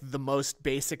graphics are like the most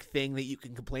basic thing that you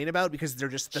can complain about because they're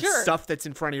just the stuff that's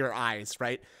in front of your eyes,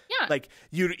 right? Yeah. Like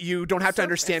you don't have to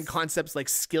understand concepts like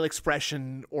skill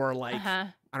expression or like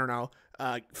I don't know,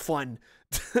 fun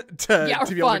to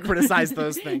be able to criticize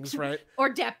those things, right? Or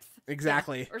depth.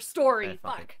 Exactly. Yeah. Or story.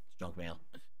 Fuck. Junk mail.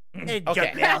 Okay.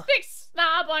 Graphics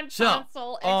snob on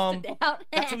console.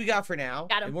 That's what we got for now.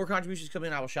 If more contributions come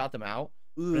in, I will shout them out.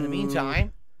 But in the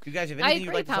meantime, if you guys have anything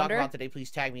you'd like to talk about today,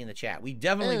 please tag me in the chat. We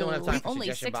definitely don't have time for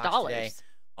suggestion box today.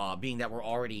 Being that we're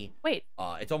already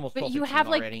it's almost 12:15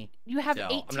 already. You have so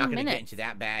 18 minutes. I'm not gonna get into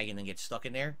that bag and then get stuck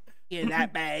in there. In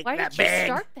that bag. Why did you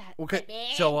start that? Okay.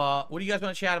 So what do you guys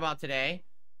want to chat about today?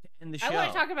 In the show, I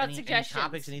want to talk about suggestions. Any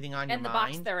topics, anything on your mind? And the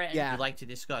box they're in. Yeah. You'd like to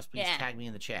discuss, please tag me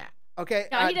in the chat. Okay.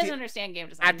 No, he doesn't understand game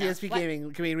design. At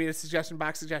DSPgaming, can we read a suggestion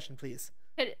box suggestion, please?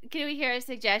 Can we hear a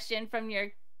suggestion from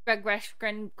your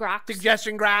Grox?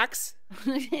 Suggestion Grox?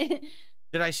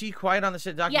 Did I see Quiet on the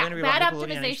Set documentary bad about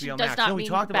Nickelodeon on optimization HBO does Max? not No, we mean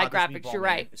talked bad about this graphics. You're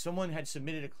right. Someone had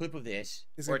submitted a clip of this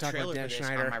or a trailer for this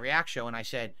on my React show, and I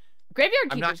said, Graveyard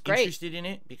I'm Keeper's not great. interested in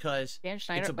it because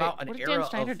it's about an era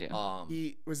of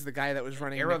he was the guy that was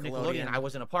running era of Nickelodeon I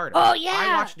wasn't a part of. Oh yeah,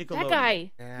 I watched Nickelodeon that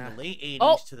guy. in the late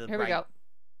 80s to the here we go.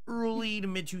 Early to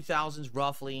mid 2000s,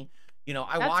 roughly. You know,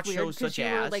 I That's watched weird, shows such you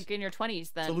as were like in your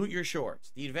 20s then. Salute Your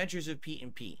Shorts, The Adventures of Pete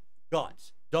and Pete,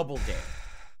 Guts, Double Dare,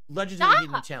 Legends of the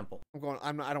Hidden Temple.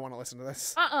 I don't want to listen to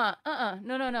this.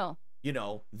 No. You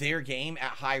know, their game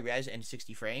at high res and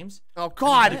 60 frames. Oh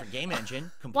God! Different game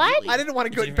engine. Completely. I didn't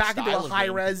want to go back into a high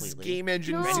res game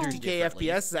engine 60K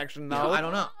FPS section though. You know, I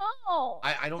don't know.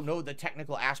 I don't know the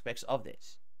technical aspects of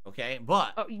this. Okay,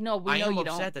 but I am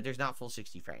upset that there's not full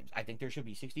 60 frames. I think there should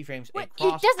be 60 frames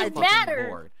across the fucking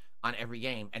board on every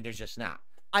game, and there's just not.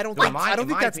 I don't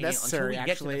think that's necessary.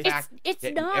 Actually, it's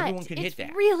not. Everyone can hit that.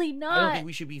 It's really not. I don't think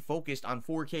we should be focused on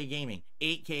 4K gaming,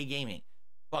 8K gaming.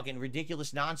 Fucking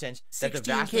ridiculous nonsense that the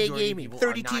vast majority of people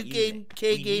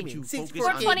 32K gaming,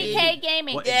 420K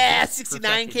gaming. Yeah,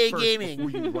 69K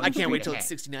gaming. I can't wait till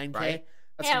it's 69K. Right?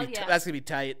 That's gonna be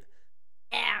tight.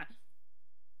 Yeah.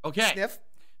 Okay. Sniff.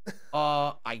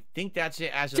 I think that's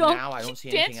it as of now. I don't see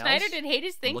anything else. Dan Snyder did hate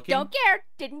his thing. Don't care.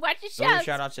 Didn't watch the show. No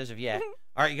shout outs as of yet.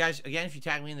 All right, you guys. Again, if you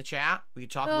tag me in the chat, we can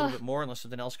talk a little bit more unless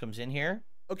something else comes in here.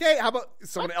 Okay. How about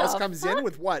someone else comes in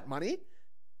with what? Money?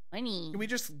 Money. Can we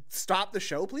just stop the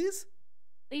show, please?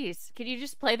 Please. Can you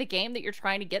just play the game that you're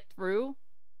trying to get through?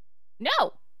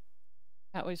 No.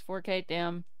 That was 4K.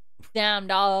 Damn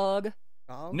dog.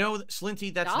 No,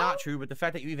 Slinty, that's not true. But the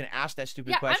fact that you even asked that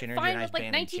stupid question, I'm fine with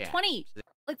like 1920.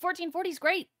 Like 1440 is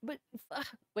great, but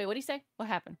wait, what did he say? What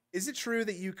happened? Is it true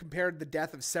that you compared the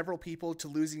death of several people to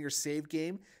losing your save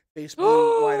game? Face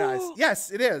blue, wide eyes.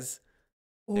 Yes, it is.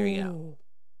 There you go.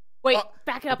 Wait,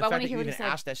 back up. I want to hear what he said.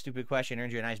 Asked that stupid question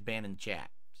earned you a nice ban in the chat.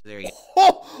 So there you go.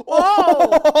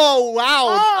 Oh,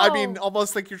 wow. I mean,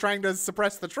 almost like you're trying to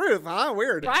suppress the truth, huh?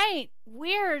 Weird. Right.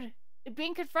 Weird.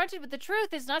 Being confronted with the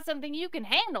truth is not something you can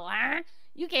handle, huh?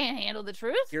 You can't handle the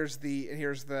truth. Here's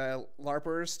the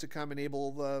LARPers to come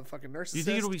enable the fucking narcissist. Do you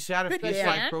think it'll be sad if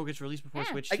PS5 Pro gets released before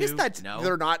Switch 2? I guess that's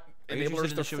they're not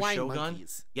enablers. They're show flying Shogun?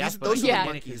 monkeys. Yes, those but are the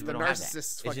monkeys. The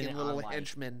narcissists, fucking little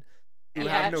henchmen who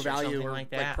have no value or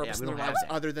like purpose in their lives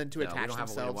other than to attach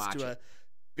themselves to a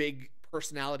big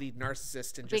personality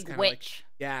narcissist and just big kind of witch.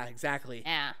 Yeah, exactly.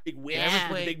 Yeah. Big witch,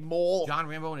 big mole. John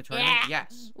Rambo in a tournament? Yeah.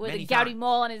 Yes. With a gouty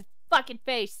mole on his fucking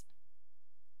face.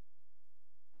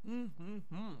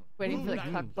 Waiting for the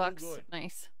cuck bucks.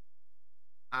 Nice.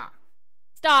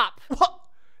 Stop.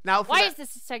 Now, why is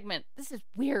this a segment? This is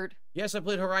weird. Yes, I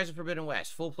played Horizon Forbidden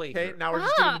West. Full playthrough. Okay, now we're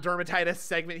just doing the dermatitis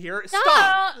segment here.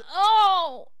 Stop.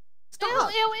 Oh.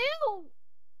 Stop. Ew,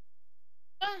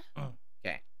 ew.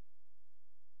 Okay.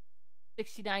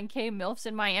 69K MILFs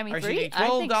in Miami $12 free. I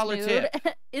think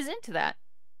tip is into that.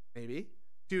 Maybe.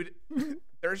 Dude,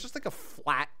 there's just like a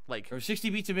flat, like, or 60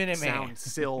 beats a minute, sound man.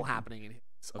 still happening in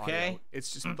his audio.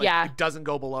 It's just like, it doesn't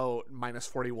go below minus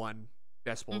 41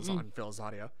 decibels on Phil's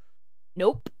audio.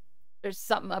 Nope. There's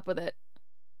something up with it.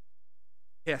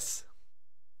 Yes.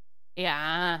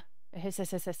 Yeah. Hiss.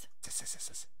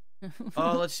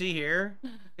 Oh, let's see here.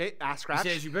 Okay, scratch.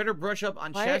 It says you better brush up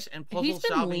on chess and puzzle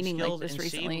solving skills and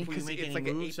save before you make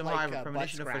any moves. Somehow I have a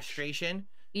premonition of frustration.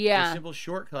 Yeah. Simple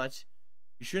shortcuts.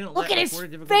 You shouldn't Look let at his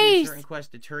difficulty of certain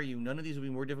quests deter you. None of these will be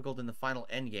more difficult than the final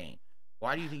end game.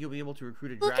 Why do you think you'll be able to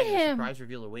recruit a dragon? A surprise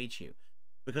reveal awaits you.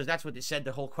 Because that's what it said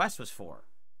the whole quest was for.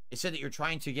 It said that you're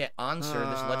trying to get Answer,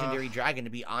 this legendary dragon,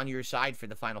 to be on your side for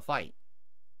the final fight.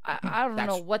 I don't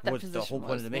know what that position was. The whole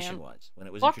point of the mission was when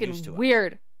it was fucking introduced to us.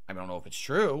 Weird. I don't know if it's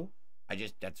true.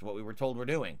 That's what we were told we're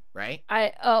doing, right?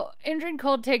 Indrin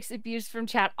Cold takes abuse from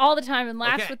chat all the time and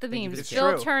laughs with the beams.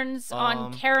 Phil turns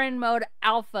on Karen mode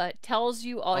alpha, tells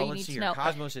you all you need to know.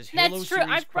 Cosmos says Halo That's true. Series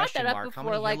I've brought that up before. How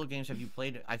many Halo games have you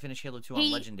played? I finished Halo 2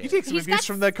 on Legendary. You take some abuse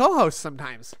from the co-host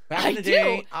sometimes. Back in the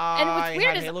day, and what's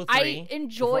weird is Halo 3 I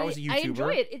enjoy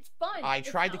it. It's fun. I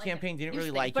tried the campaign, didn't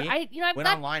really like it. But went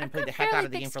online and played the heck out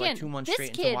of the game for like 2 months straight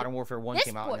until Modern Warfare 1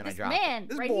 came out, and then I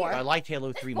dropped it. I liked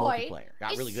Halo 3 multiplayer.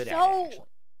 Got really good at it, actually.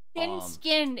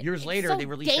 Thin-skinned. Years later, they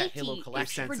released that Halo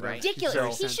collection. It's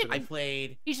ridiculous. So I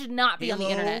played. He should not be Halo, on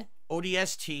the internet.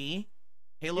 ODST,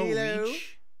 Halo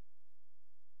Reach,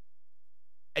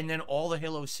 and then all the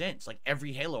Halos since. Like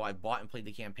every Halo I bought and played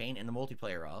the campaign and the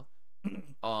multiplayer of.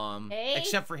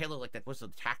 Except for Halo, like that was the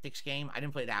Tactics game. I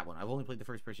didn't play that one. I've only played the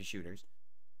first-person shooters.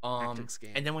 Tactics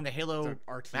game. And then when the Halo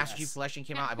Master Chief Collection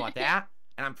came out, I bought that,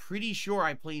 and I'm pretty sure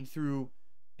I played through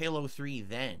Halo 3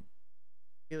 then.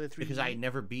 Because I had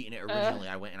never beaten it originally.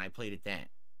 I went and I played it then.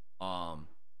 So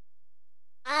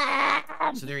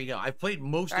there you go. I've played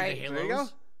most of the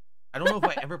Halos. I don't know if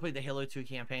I ever played the Halo 2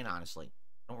 campaign, honestly.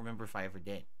 I don't remember if I ever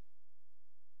did.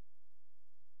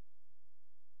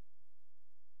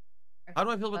 How do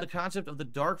I feel about the concept of the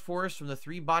Dark Forest from the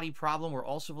 3-body problem where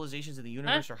all civilizations in the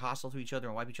universe are hostile to each other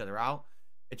and wipe each other out?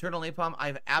 Eternal Napalm, I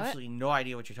have absolutely no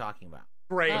idea what you're talking about.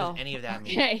 Great. What does any of that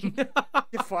mean?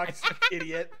 You fucked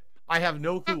idiot. I have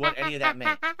no clue what any of that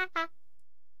meant.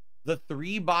 The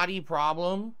 3-body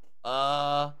problem, the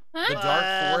Dark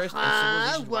Forest,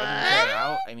 and civilizations wiping each other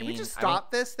out. I mean, can we just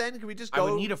stop this then? Can we just go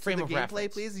I would need a frame to of the gameplay,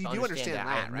 reference. please? You do understand understand that,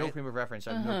 I have right? no frame of reference.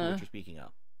 I have no clue what you're speaking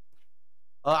of.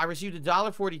 I received a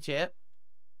 $1.40 tip.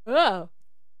 Oh.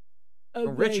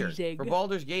 From Richard. For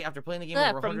Baldur's Gate, after playing the game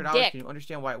over $100, can you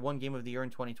understand why it won Game of the Year in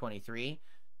 2023?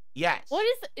 Yes. What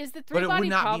is the 3-body problem? But it would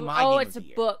not be my game it's of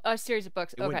the a book, a series of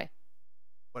books. Okay.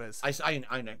 What is? I totally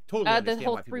understand the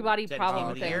whole why people 3-body said problem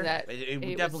Game of the Year. that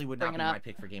It definitely would not be my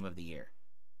pick for Game of the Year.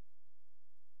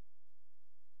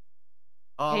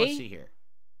 Let's see here.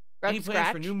 Any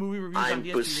plans for new movie reviews on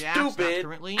DSP Reacts? Not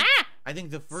currently. I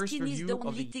think the first review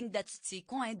of the... thing that's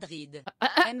Android.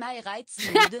 Am I right,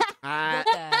 Smooth?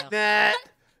 That's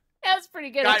pretty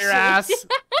good. Got your ass.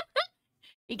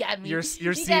 You got me. You're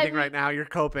seething right now. You're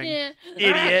coping.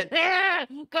 Idiot.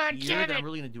 God damn it. I'm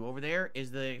really going to do over there is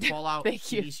the Fallout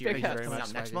TV series that's coming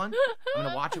out next month. I'm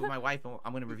going to watch it with my wife and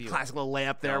I'm going to review it. Classic little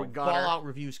layup there. So, Fallout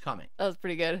reviews coming. That was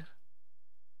pretty good.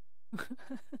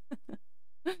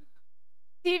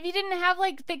 See, if you didn't have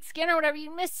like thick skin or whatever,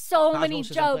 you missed so many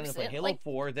jokes. Halo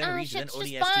 4, then Reach, then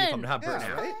ODST if I'm not burnt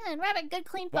out. Right? A good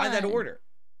clean fun. Why that order?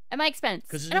 At my expense.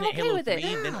 Because and I'm okay Halo with 3,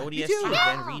 it. then ODST,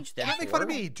 then Reach, then Don't make fun of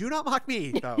me. Do not mock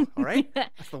me, though. All right?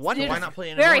 That's the one. Why not play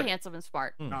in very handsome and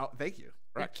smart. Oh, thank you.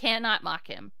 You cannot mock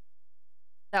him.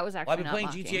 That was actually I've been playing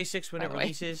GTA 6 when it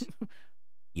releases.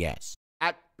 Yes.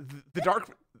 At the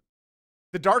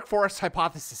Dark Forest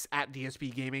hypothesis at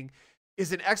DSP Gaming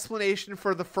is an explanation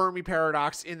for the Fermi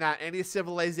paradox in that any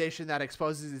civilization that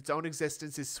exposes its own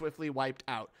existence is swiftly wiped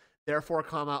out. Therefore,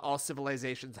 all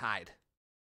civilizations hide.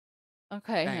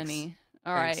 Okay, honey.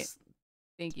 All right.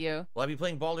 Thank you. Will I be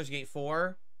playing Baldur's Gate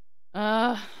 4?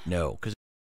 No, because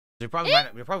there probably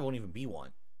won't even be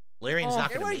one. Larian's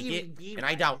not going to make it, and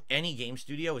I doubt any game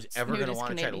studio is ever going to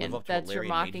want to try to live up to what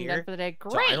Larian made here. For the day.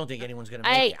 Great. So I don't think anyone's going to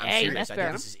make it. I'm serious. I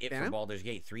think this is it for Baldur's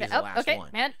Gate 3 is the last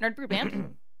one. Man, Nerd Brew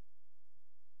Band.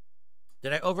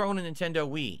 Did I overown a Nintendo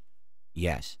Wii?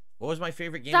 Yes. What was my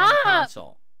favorite game on the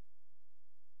console?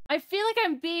 I feel like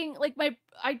I'm being like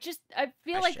I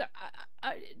feel like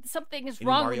something is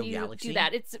wrong when you do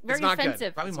that. It's very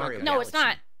offensive. Probably Mario no, it's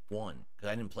not. 1, because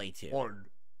I didn't play 2.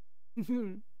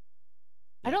 1.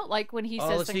 I don't like when he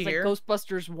says things like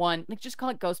Ghostbusters 1. Like, just call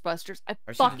it Ghostbusters. I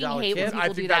fucking hate when people do that.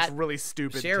 I think that's really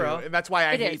stupid, too. And that's why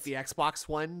I hate the Xbox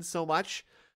One so much.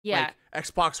 Yeah. Like,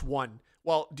 Xbox One.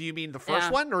 Well, do you mean the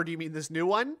first one, or do you mean this new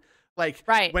one? Like,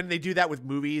 when they do that with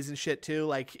movies and shit, too.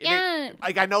 Like,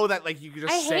 like I know that, like, you could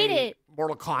just say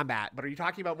Mortal Kombat, but are you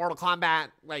talking about Mortal Kombat,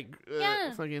 like,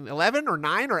 fucking 11 or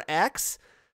 9 or X?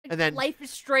 And then Life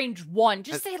is Strange 1.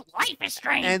 Just say Life is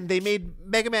Strange. And they made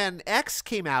Mega Man X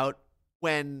came out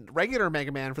when regular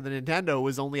Mega Man for the Nintendo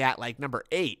was only at like number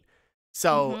 8.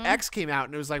 So X came out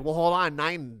and it was like, well, hold on,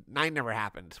 9 never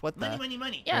happened. What the?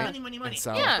 Money. Yeah. Money.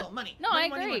 So, money. No, I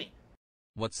agree. Money.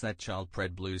 What's that child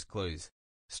pred Blues Clues?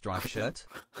 Striped shirt?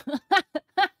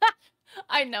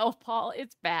 I know, Paul.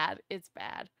 It's bad. It's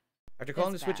bad. After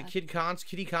calling the Switch a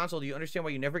kiddie console, do you understand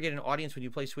why you never get an audience when you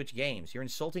play Switch games? You're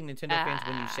insulting Nintendo fans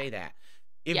when you say that.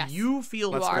 If you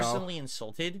feel personally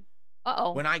insulted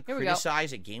when I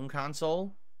criticize a game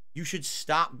console, you should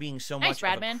stop being so much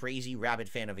of a crazy rabid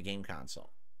fan of a game console.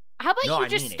 How about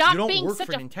you just stop being such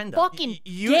a fucking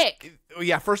dick?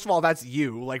 Yeah, first of all, that's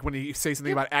you. Like when you say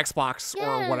something about Xbox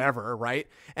or whatever, right?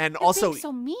 And also,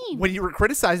 so mean. When you were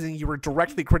criticizing, you were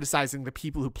directly criticizing the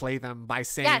people who play them by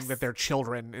saying that they're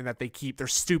children and that they're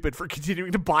stupid for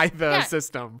continuing to buy the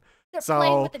system. They're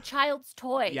playing with a child's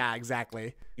toy. Yeah,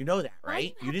 exactly. You know that,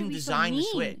 right? You didn't design the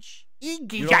Switch. You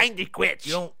designed the Switch.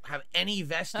 You don't have any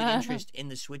vested interest in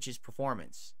the Switch's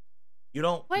performance. You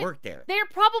don't work there. They're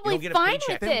probably fine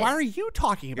with it. Why are you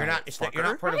talking about You're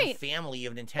not part of the family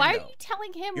of Nintendo. Why are you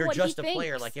telling him You're what just he a thinks?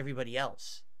 player like everybody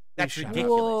else. That's ridiculous.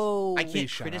 Whoa. I can't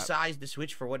criticize the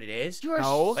Switch for what it is.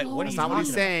 No, like, what that's not what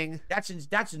he's saying.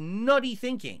 That's nutty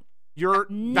thinking.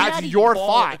 That's your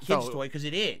thought, a kid's toy, because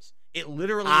it is. It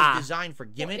literally is designed for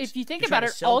gimmicks. Well, if you think about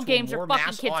it, all games are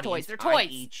fucking kids' toys. They're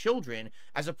toys. Children,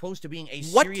 as opposed to being a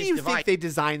serious What do you device. think they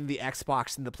designed the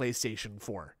Xbox and the PlayStation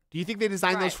for? Do you think they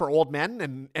designed those for old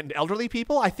men and elderly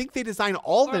people? I think they designed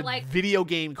all the video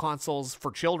game consoles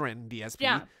for children, DSP.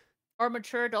 Yeah. Or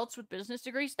mature adults with business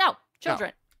degrees. No,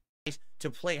 children. To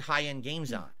play high-end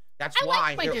games on. That's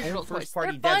why their own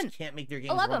first-party devs can't make their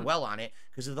games run well on it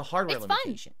because of the hardware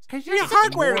limitations. Because you have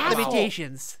hardware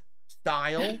limitations.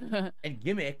 Style and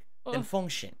gimmick than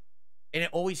function. And it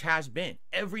always has been.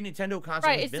 Every Nintendo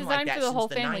console has been like that since the 90s. It's designed for the whole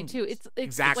family, too.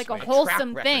 It's like a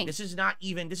wholesome thing. This is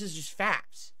just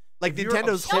facts. Like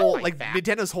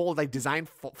Nintendo's whole design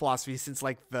philosophy since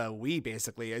like the Wii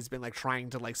basically has been like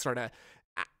trying to like sort of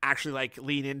actually like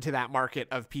lean into that market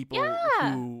of people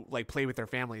who like play with their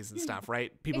families and stuff,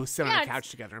 right? People who sit on the couch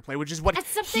together and play, which is what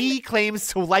he claims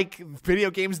to like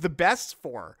video games the best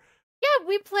for. Yeah,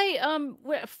 we play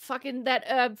fucking that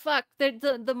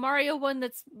the Mario one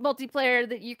that's multiplayer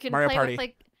that you can play with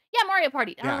like Mario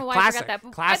Party. I don't know why I forgot that.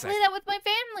 But I play that with my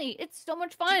family. It's so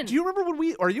much fun. Do you remember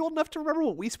when are you old enough to remember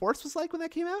what Wii Sports was like when that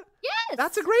came out? Yes.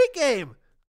 That's a great game.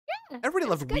 Yeah. Everybody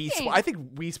loved Wii Sports. I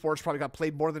think Wii Sports probably got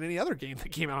played more than any other game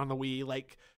that came out on the Wii.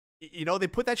 Like, you know, they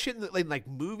put that shit in like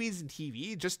movies and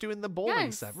TV, just doing the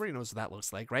bowling stuff. Everybody knows what that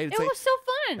looks like, right? It was so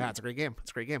fun. Yeah, it's a great game. It's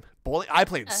a great game. Bowling. I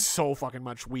played so fucking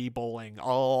much Wii bowling. A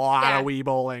lot of Wii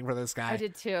bowling for this guy. I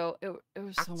did too. It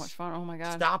was so much fun. Oh my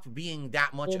god. Stop being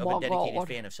that much of a dedicated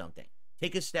fan of something.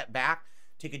 Take a step back.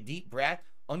 Take a deep breath.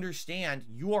 Understand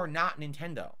you are not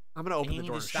Nintendo. I'm gonna open the door.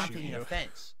 You need to stop taking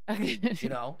offense. You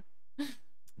know.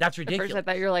 That's ridiculous. At first I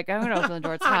thought you were like, I'm gonna open the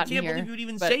door. It's hot in here. I can't believe you would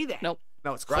even say that. Nope.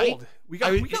 No, it's cold. We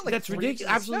got like that's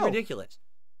ridiculous. Absolutely ridiculous.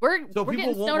 We're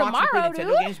people won't watch me play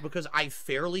Nintendo games because I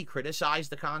fairly criticize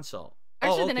the console.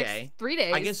 Actually, the next 3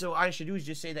 days. I guess what I should do is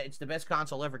just say that it's the best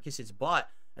console ever, kiss its butt,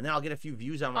 and then I'll get a few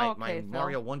views on my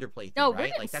Mario Wonder playthrough,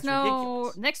 right? Like that's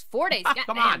ridiculous. Next 4 days.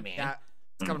 Come on, man. Yeah,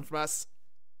 it's coming from us.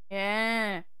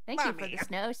 Yeah. Thank you for the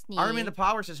snow sneeze. Armin the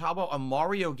Power says, how about a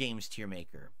Mario games tier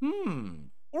maker?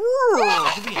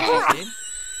 I could be interested.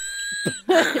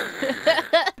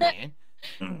 Man.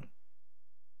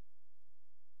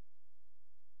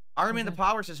 Armin the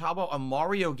Power says, how about a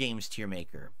Mario games tier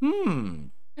maker?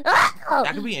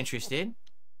 That could be interested.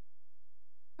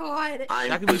 God.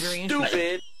 That could be very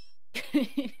interesting.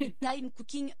 Time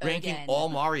cooking ranking again. all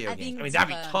Mario games. I mean, that'd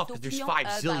be tough because there's 5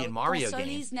 zillion Mario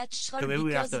games. So maybe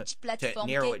we'd have to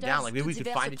narrow it down. Like maybe we could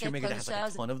find a tier maker that has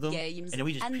like a ton of them, and then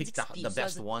we just pick the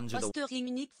best ones. Or the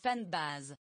unique fan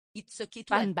base. It's okay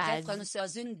to une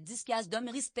discase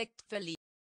d'hommes respectfully.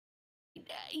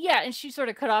 Yeah, and she sort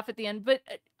of cut off at the end. But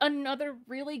another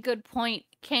really good point,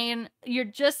 Kane. You're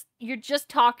just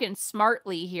talking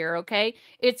smartly here, okay?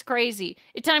 It's crazy.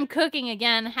 It's time cooking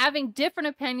again. Having different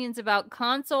opinions about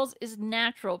consoles is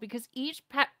natural because each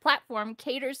platform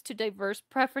caters to diverse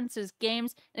preferences,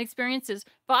 games, and experiences,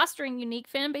 fostering unique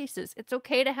fan bases. It's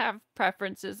okay to have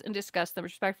preferences and discuss them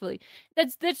respectfully.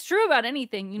 That's true about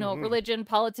anything, you know, religion,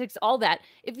 politics, all that.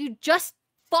 If you just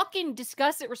fucking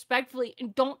discuss it respectfully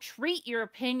and don't treat your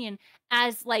opinion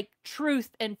as like truth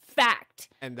and fact,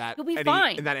 and that you'll be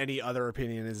fine. And that any other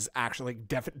opinion is actually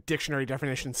dictionary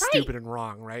definition stupid and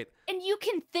wrong, right? And you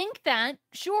can think that,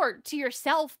 sure, to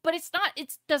yourself, but it's not.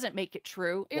 It doesn't make it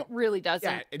true. It really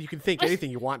doesn't. Yeah, and you can think anything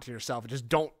you want to yourself. Just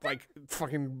don't like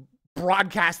fucking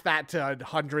broadcast that to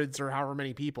hundreds or however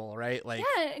many people, right? Like,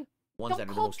 yeah. Ones that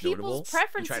are the most notable.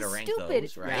 Preferences try to rank stupid.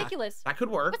 Those, right? Ridiculous. That could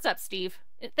work. What's up, Steve?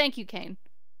 Thank you, Kane.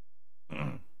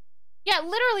 Yeah,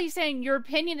 literally saying your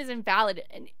opinion is invalid,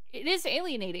 and it is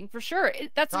alienating for sure.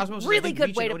 That's Cosmos, a really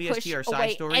good way to push are away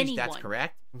side stories. anyone. That's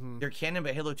correct. They're canon,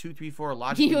 but Halo 2, 3, 4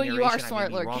 logically you are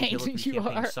smart, Lord Kane. Halo 3 you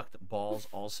campaign are. sucked balls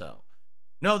also.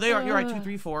 No, they are. You're right. 2,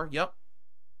 3, 4. Yep.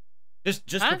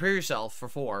 Just prepare yourself for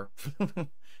 4.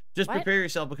 Just prepare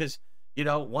yourself because you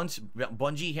know once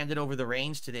Bungie handed over the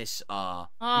reins to this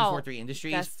 343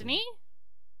 Industries, Destiny.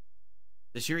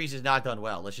 The series has not done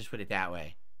well. Let's just put it that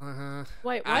way.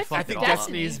 Wait, what? I think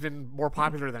Destiny's been more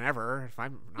popular than ever, if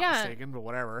I'm not mistaken, but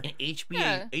whatever. And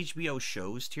HBO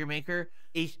shows tier maker.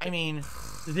 I mean,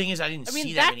 the thing is, I didn't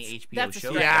see that many HBO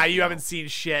shows. Yeah, you haven't seen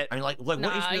shit. I mean, like what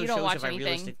HBO shows have I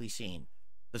realistically seen?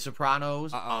 The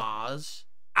Sopranos, Oz.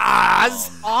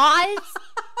 Oz?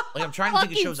 Like, I'm trying to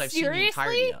think of shows I've seen the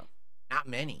entirety of. Not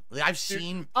many. Like, I've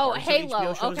seen. Halo. Okay,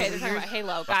 they're talking about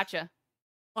Halo. Gotcha.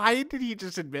 Why did he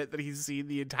just admit that he's seen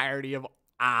the entirety of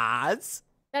Oz?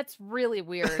 That's really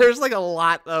weird. There's like a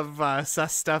lot of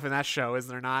sus stuff in that show, is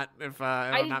there not? If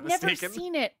I'm not mistaken. I've never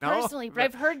seen it personally, but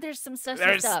I've heard there's some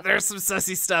sussy stuff. There's some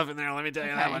sussy stuff in there. Let me tell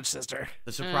you that much, sister.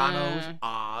 The Sopranos,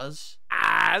 Oz.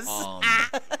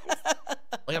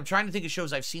 Like, I'm trying to think of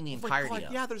shows I've seen the entirety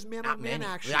of. Yeah, there's Man on Man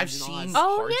action. I've seen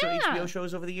parts of HBO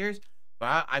shows over the years,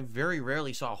 but I very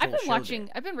rarely saw a whole show.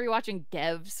 I've been rewatching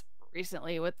Devs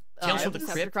recently with Tales from the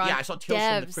Crypt. Yeah, I saw Tales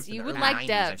from the Crypt. You would like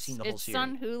Devs. I've seen the whole it's series.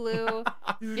 on Hulu.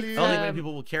 I don't think many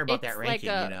people will care about that ranking,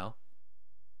 you know.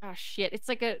 Oh shit! It's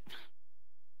like it's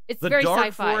the very Dark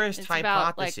sci-fi. Forest it's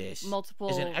hypothesis about, like, multiple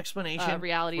is an explanation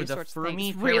reality for the sorts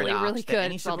Fermi of things. paradox really good. that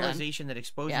any civilization that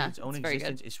exposes its own very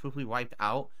existence is swiftly wiped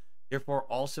out. Therefore,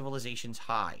 all civilizations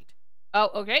hide. Oh,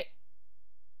 okay.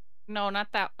 No, not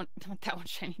that one. Not that one.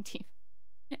 Shiny Team.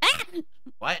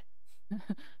 What?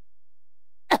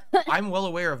 I'm well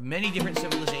aware of many different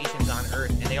civilizations on Earth,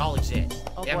 and they all exist.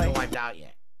 They haven't been wiped out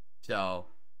yet. So,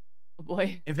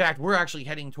 in fact, we're actually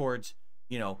heading towards,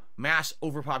 you know, mass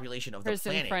overpopulation of the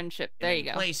planet. Friendship. There you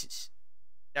go. Places.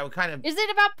 That would kind of. Is it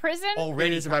about prison?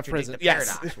 Already is about prison. The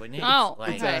paradox, wouldn't it? Oh,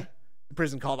 like, okay. A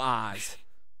prison called Oz.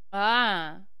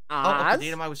 Oz? Up to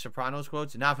date am I with Sopranos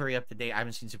quotes? Not very up to date. I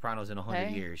haven't seen Sopranos in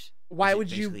 100 years. Why would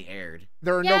you? Aired.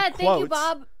 There are no quotes. Thank you,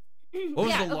 Bob. What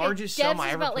was the largest sum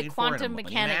I ever about, played like, for in a quantum money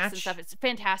mechanics match? And stuff. It's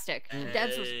fantastic.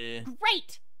 Devs was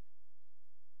great.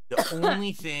 The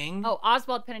only thing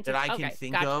Oswald Pennington that I can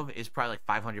think of is probably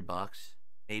like $500,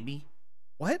 maybe.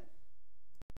 What?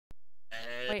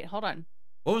 Wait, hold on.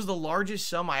 What was the largest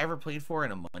sum I ever played for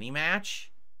in a money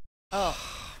match?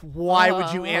 Why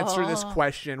would you answer this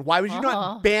question? Why would you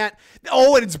not ban?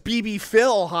 Oh, and it's BB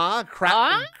Phil, huh?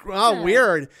 Crap. Oh,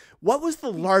 weird. What was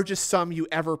the largest sum you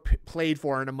ever played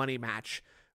for in a money match?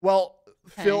 Well,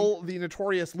 Phil, the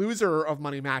notorious loser of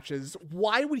money matches,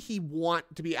 why would he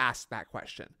want to be asked that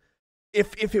question?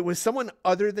 If it was someone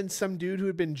other than some dude who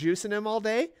had been juicing him all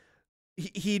day,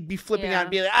 he'd be flipping out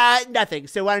and be like, nothing.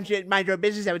 So why don't you mind your own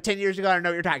business? That was 10 years ago. I don't know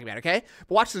what you're talking about, okay?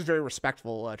 But watch this very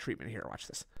respectful treatment here. Watch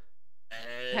this.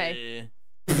 Okay.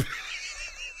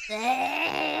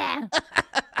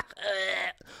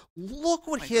 Look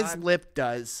what his lip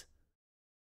does.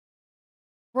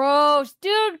 Gross.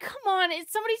 Dude, come on.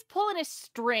 Somebody's pulling a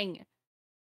string.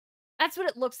 That's what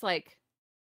it looks like.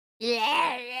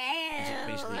 It's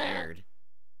basically aired.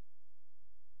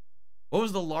 What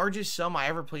was the largest sum I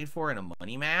ever played for in a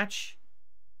money match?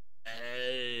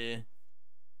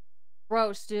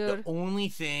 Gross, dude. The only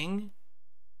thing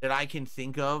that I can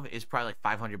think of is probably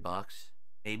like $500,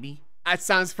 maybe. That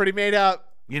sounds pretty made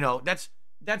up. You know, that's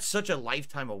such a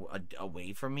lifetime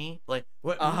away from me. Like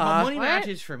money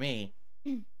matches for me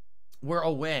were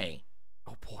a way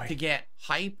to get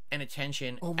hype and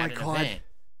attention at an event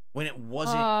when it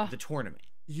wasn't the tournament.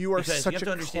 You are because such you have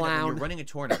to understand clown. that when you're running a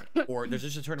tournament or there's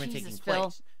just a tournament taking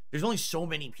place, there's only so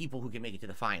many people who can make it to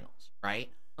the finals, right?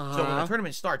 So when the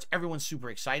tournament starts, everyone's super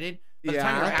excited. By the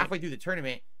time you're halfway through the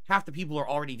tournament, half the people are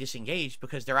already disengaged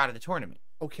because they're out of the tournament.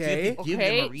 Okay. So you have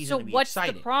to give them a reason to be what's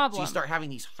excited. The problem? So you start having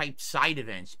these hyped side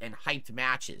events and hyped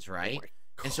matches, right?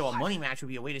 And so a money match would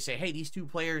be a way to say, hey, these two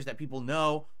players that people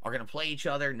know are going to play each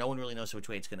other. No one really knows which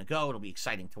way it's going to go. It'll be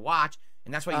exciting to watch.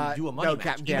 And that's why you do a money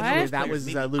match. That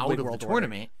was Ludwig World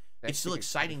Tournament. It's still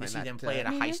exciting to see them play at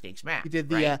a high stakes match. You did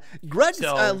the Grunts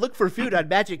look for food on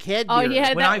Magic Hand. Oh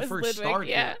yeah, when I first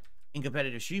started in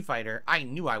competitive Street Fighter, I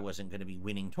knew I wasn't going to be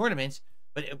winning tournaments,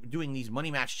 but doing these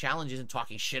money match challenges and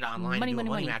talking shit online and doing a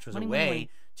money match was a way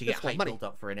to get hype built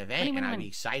up for an event, and I'd be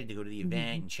excited to go to the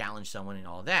event and challenge someone and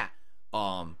all that.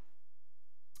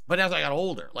 But as I got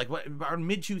older, like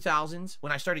mid 2000s,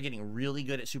 when I started getting really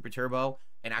good at Super Turbo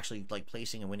and actually like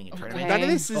placing and winning a tournament, none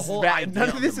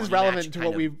of this is relevant to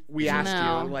what we asked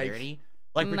you.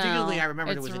 Like particularly, I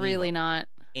remember there was an really Evo. Not.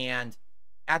 And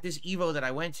at this Evo that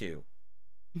I went to,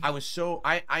 I was so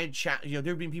I had there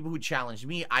had been people who challenged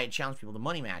me. I had challenged people to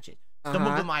money matches. Some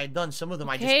of them I had done. Some of them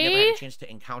I just never had a chance to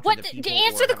encounter the people to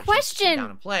answer the question. Sit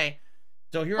down and play.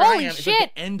 So here I am. It's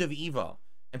like the end of Evo,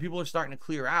 and people are starting to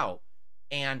clear out.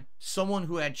 And someone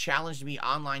who had challenged me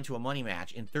online to a money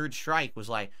match in Third Strike was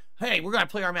like, "Hey, we're gonna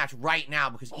play our match right now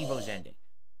because Evo's ending."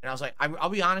 And I was like, "I'll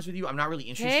be honest with you, I'm not really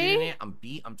interested in it. I'm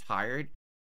beat. I'm tired."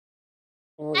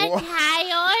 I'm tired.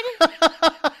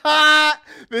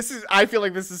 I feel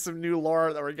like this is some new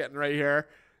lore that we're getting right here.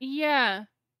 Yeah.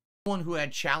 Someone who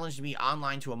had challenged me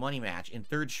online to a money match in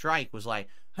Third Strike was like,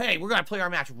 "Hey, we're gonna play our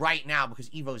match right now because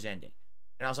Evo's ending."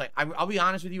 And I was like, I'll be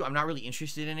honest with you, I'm not really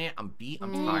interested in it. I'm beat.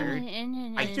 I'm tired.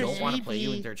 I don't want to play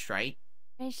you in Third Strike.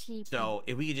 So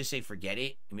if we could just say forget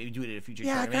it and maybe do it at a future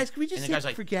tournament. Guys, can we just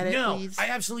say forget it, please? I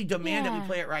absolutely demand that we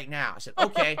play it right now. I said,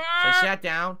 okay. So I sat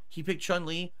down. He picked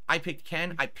Chun-Li. I picked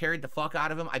Ken. I parried the fuck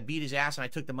out of him. I beat his ass and I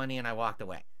took the money and I walked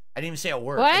away. I didn't even say a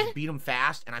word. I just beat him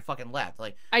fast and I fucking left.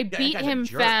 Like I beat him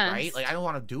fast, right? Like I don't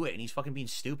want to do it and he's fucking being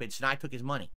stupid. So now I took his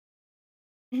money.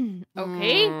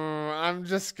 Okay. I'm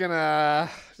just gonna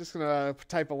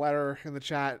type a letter in the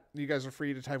chat. You guys are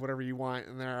free to type whatever you want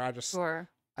in there. I just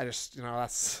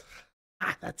that's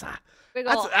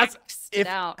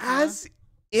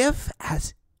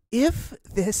if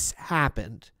this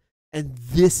happened and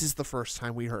this is the first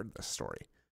time we heard this story.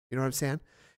 You know what I'm saying?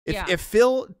 If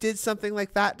Phil did something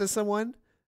like that to someone,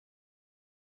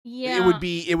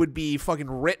 it would be fucking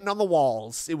written on the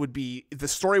walls. The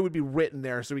story would be written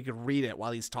there so we could read it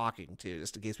while he's talking too,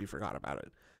 just in case we forgot about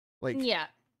it. Like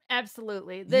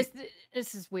absolutely. This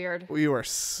is weird. You are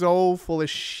so full of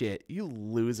shit, you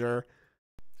loser.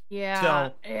 Yeah.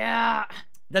 So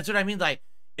that's what I mean. Like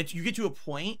you get to a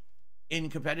point in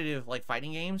competitive like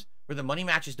fighting games where the money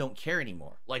matches don't care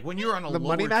anymore. Like when you're on a lower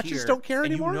money matches tier don't care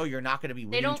anymore. You know you're not going to be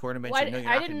winning tournaments. You know you're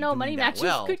not I didn't know money matches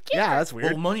could care. Yeah, that's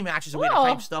weird. Well, money matches is a way to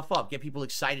hype stuff up, get people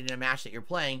excited in a match that you're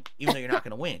playing, even though you're not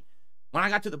going to win. When I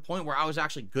got to the point where I was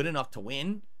actually good enough to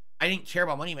win, I didn't care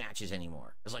about money matches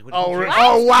anymore. It's like,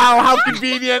 oh wow, how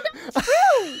convenient.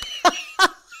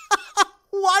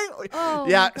 Why?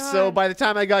 God. So by the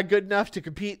time I got good enough to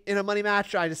compete in a money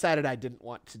match, I decided I didn't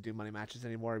want to do money matches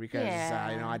anymore because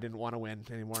I didn't want to win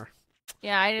anymore.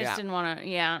 Yeah, I just didn't want to.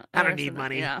 Yeah, I don't need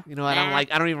money. Yeah. You know, I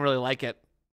don't even really like it.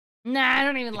 Nah, I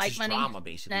don't even like money. Drama,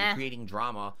 basically, creating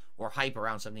drama or hype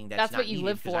around something that's not what you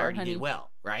live for. I already did well,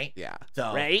 right? Yeah.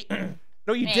 So right.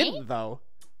 No, you didn't though.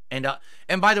 And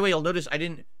by the way, you'll notice I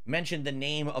didn't mention the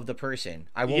name of the person.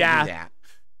 I won't do that.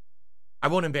 I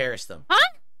won't embarrass them. Huh?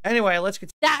 Anyway, let's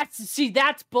get.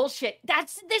 That's bullshit.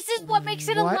 This is what makes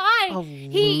it a lie.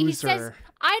 He says,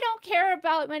 I don't care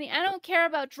about money. I don't care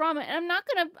about drama, and I'm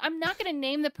not gonna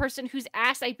name the person whose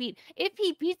ass I beat. If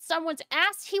he beat someone's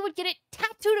ass, he would get it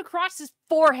tattooed across his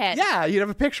forehead. Yeah, you'd have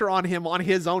a picture on him on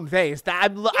his own face.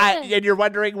 And you're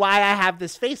wondering why I have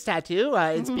this face tattoo.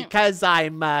 It's because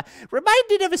I'm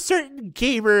reminded of a certain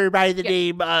gamer by the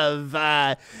name of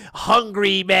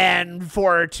Hungry Man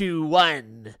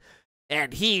 421.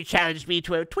 And he challenged me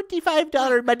to a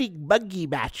 $25 money buggy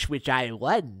match, which I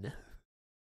won.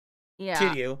 Yeah.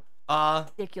 To you.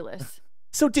 Ridiculous.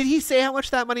 So did he say how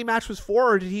much that money match was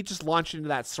for, or did he just launch into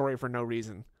that story for no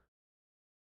reason?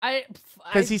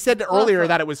 Because he said earlier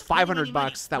that it was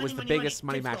 $500. That was the biggest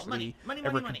money match that he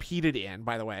ever competed in,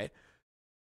 by the way.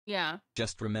 Yeah.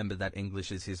 Just remember that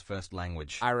English is his first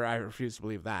language. I refuse to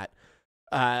believe that.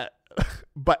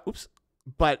 But, oops.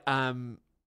 But what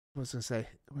was I gonna say?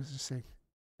 What was I saying?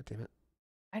 God damn it.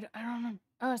 I don't know.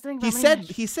 Oh, I was thinking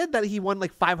he said that he won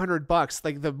like $500.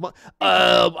 Like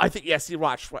I think yes, he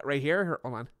watched what right here.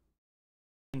 Hold on.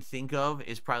 Can think of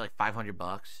is probably like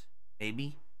 $500,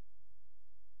 maybe.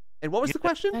 And what was the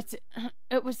question?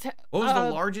 It was. What was the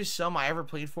largest sum I ever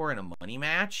played for in a money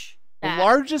match? The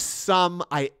largest sum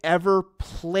I ever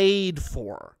played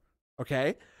for.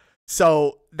 Okay,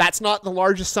 so that's not the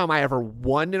largest sum I ever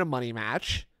won in a money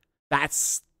match.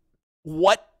 That's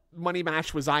what money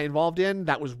match was I involved in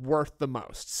that was worth the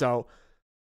most. So,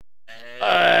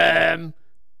 the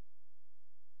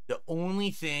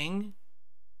only thing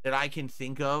that I can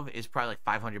think of is probably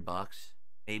like $500,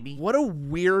 maybe. What a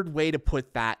weird way to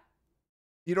put that.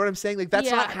 You know what I'm saying? Like that's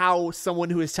not how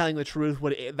someone who is telling the truth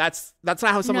would. That's not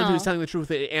how someone who is telling the truth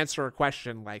would answer a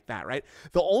question like that, right?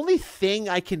 The only thing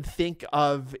I can think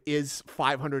of is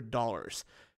 $500.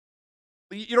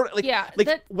 You know,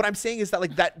 like what I'm saying is that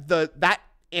like that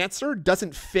answer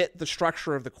doesn't fit the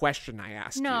structure of the question I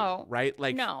asked. No, you, right?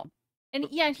 Like no. And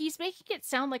yeah, he's making it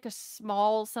sound like a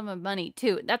small sum of money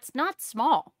too. That's not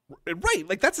small. Right.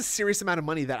 Like that's a serious amount of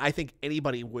money that I think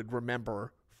anybody would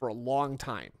remember for a long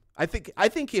time. I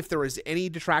think if there was any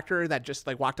detractor that just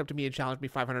like walked up to me and challenged me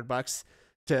 $500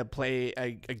 to play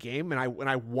a game, and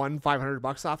I won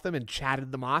 $500 off them and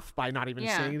chatted them off by not even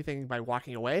saying anything, by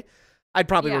walking away, I'd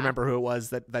probably remember who it was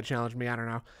that challenged me. I don't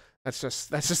know. That's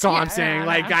just all I'm saying.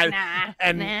 Like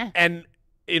and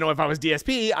you know, if I was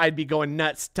DSP, I'd be going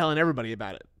nuts telling everybody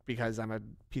about it because I'm a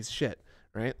piece of shit,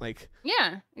 right? Like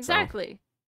yeah, exactly.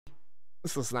 So,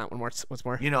 let's listen to that one more. What's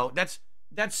more? You know, that's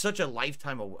such a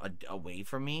lifetime away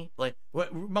from me. Like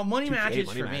my money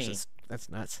matches for me. That's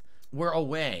nuts. We're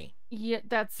away. Yeah,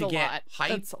 that's a lot. To get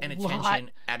hype and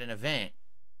attention at an event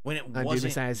when it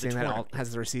wasn't the saying that all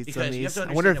has the receipts because on these.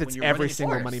 I wonder if it's every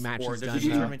single money match is done. There's a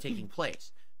tournament taking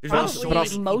place. There's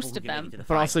also most of them.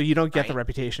 But also, you don't get the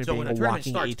reputation of being a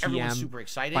walking ATM super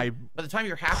excited. by the time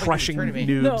you're halfway crushing through the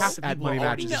noobs tournament, at money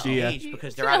matches.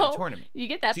 Because they're out of the tournament. You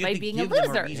get that by being a loser.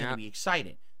 loser. Reason to be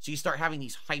excited. So you start having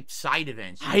these hype side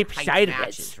events, hype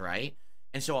matches, right?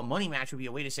 And so a money match would be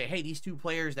a way to say, hey, these two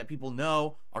players that people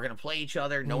know are going to play each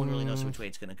other. No one really knows which way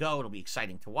it's going to go. It'll be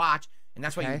exciting to watch. And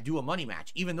that's why you do a money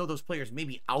match. Even though those players may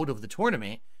be out of the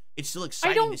tournament, it's still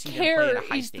exciting to see them play at a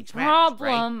high-stakes match,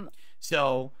 right?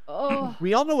 So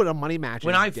we all know what a money match is.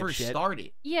 When I first started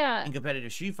in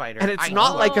competitive Street Fighter. And it's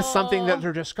not like something that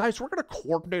they're just, guys, we're going to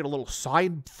coordinate a little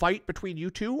side fight between you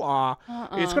two.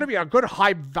 It's going to be a good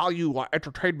high-value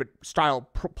entertainment style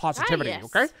positivity,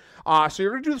 okay? So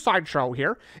you're going to do the sideshow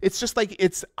here. It's just like,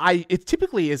 it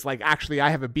typically is like, actually, I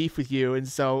have a beef with you, and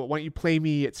so why don't you play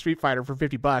me at Street Fighter for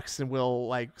 $50 and we'll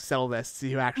like settle this,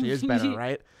 see who actually is better,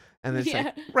 right? And then it's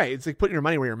like, right, it's like putting your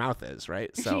money where your mouth is,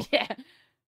 right? So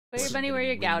put your money where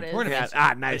your gout is.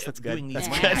 Nice. That's good. Doing these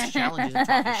challenges and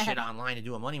talking shit online to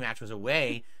do a money match was a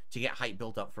way to get hype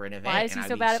built up for an event. Why is he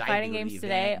so bad at fighting games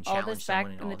today? All this back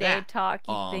in the day talk,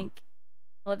 you think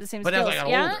we'll have the same skills. But as I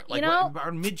got older, like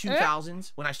our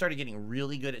mid-2000s, when I started getting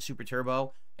really good at Super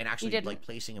Turbo and actually like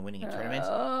placing and winning in tournaments,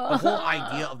 the whole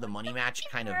idea of the money match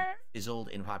kind of fizzled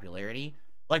in popularity.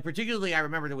 Like particularly, I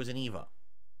remember there was an EVO,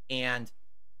 and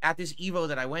at this EVO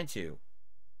that I went to,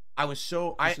 I was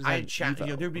so I had challenged. You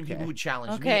know, there had been people who would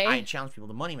challenge me. I had challenged people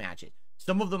to money match it.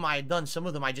 Some of them I had done. Some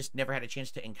of them I just never had a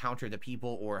chance to encounter the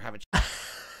people or have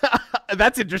a.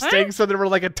 That's interesting. So there were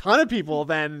like a ton of people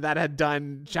then that had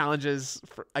done challenges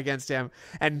against him,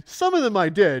 and some of them I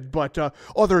did, but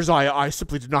others I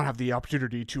simply did not have the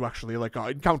opportunity to actually like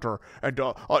encounter and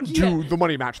do the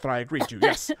money match that I agreed to.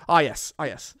 Yes, yes.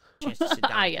 Chance to sit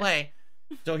down and play.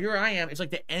 So here I am. It's like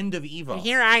the end of EVO.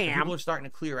 Here I am. People are starting to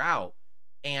clear out.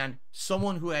 And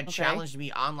someone who had challenged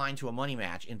me online to a money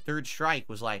match in Third Strike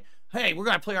was like, hey, we're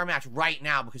going to play our match right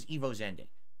now because EVO's ending.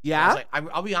 Yeah? I was like,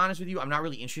 I'll be honest with you. I'm not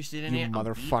really interested in it.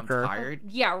 Motherfucker. I'm tired.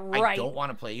 Yeah, right. I don't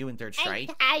want to play you in Third Strike.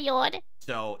 I'm tired.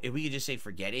 So if we could just say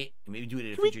forget it and maybe do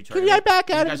it at a future Can tournament. we get back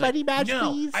out of the money match,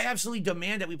 please? No, I absolutely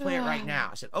demand that we play it right now.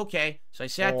 I said, okay. So I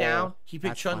sat down. He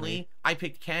picked Chun-Li. I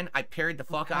picked Ken. I parried the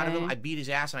fuck out of him. I beat his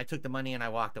ass and I took the money and I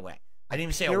walked away. I didn't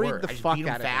even say a word. I just beat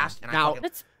him fast. And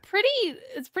it's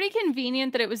pretty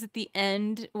convenient that it was at the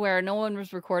end where no one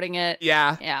was recording it.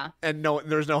 Yeah. And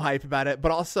there's no hype about it.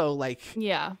 But also, like,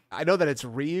 I know that it's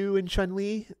Ryu and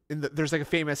Chun-Li. There's like a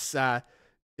famous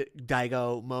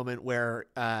Daigo moment where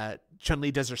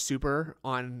Chun-Li does her super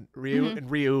on Ryu.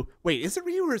 And Ryu, wait, is it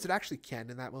Ryu or is it actually Ken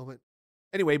in that moment?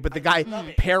 Anyway, but the guy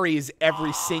parries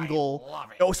every single.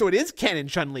 Oh, so it is Ken and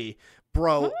Chun-Li.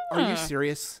 Bro, are you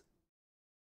serious?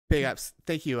 Big ups.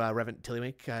 Thank you, Reverend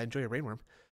Tillywink. Enjoy your rainworm.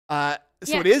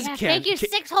 So it is Ken. Thank you,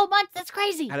 6 whole months. That's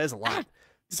crazy. That is a lot.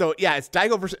 So yeah, it's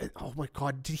Daigo versus. Oh my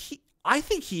god, I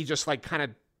think he just like kind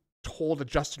of told a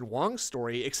Justin Wong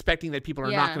story, expecting that people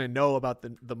are not going to know about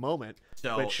the moment.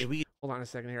 So hold on a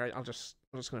second here. I'm just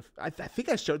gonna. I think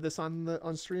I showed this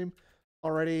on stream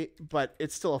already, but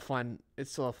it's still a fun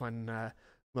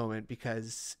moment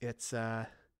because it's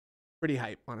pretty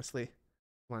hype, honestly.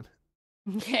 Come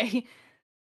on. Okay.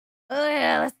 Oh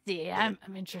yeah, let's see. I'm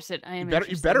interested. I am.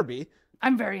 You better be.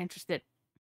 I'm very interested.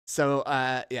 So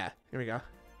yeah, here we go.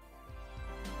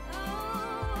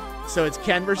 So it's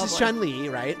Ken versus Chun-Li,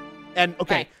 right? And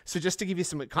okay, so just to give you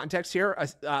some context here,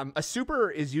 a super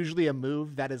is usually a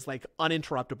move that is like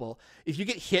uninterruptible. If you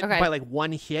get hit by like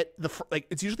one hit,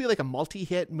 it's usually like a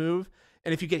multi-hit move,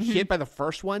 and if you get hit by the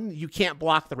first one, you can't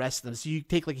block the rest of them. So you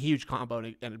take like a huge combo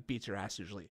and it beats your ass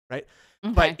usually, right?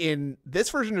 But in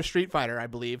this version of Street Fighter, I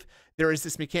believe there is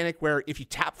this mechanic where if you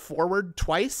tap forward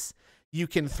twice, you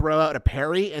can throw out a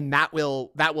parry, and that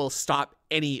will stop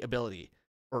any ability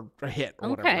or a hit or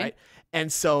whatever, right?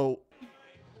 And so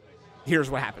here's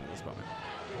what happened in this moment.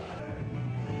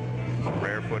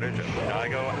 Rare footage of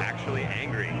Daigo actually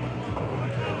angry.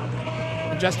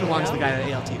 And Justin Wong's the guy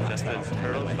that ALT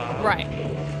got. Right.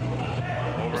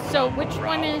 So which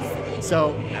one is?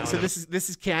 So this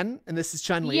is Ken and this is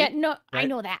Chun-Li. Yeah, no, right? I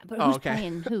know that, but who's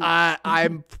playing who?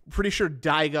 I'm pretty sure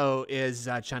Daigo is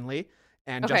Chun-Li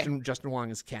and Justin Wong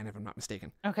is Ken, if I'm not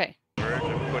mistaken. Okay.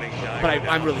 But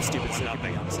I'm really stupid, so it could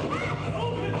be opposite.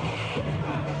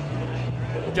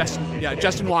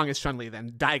 Justin Wong is Chun-Li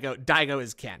then. Daigo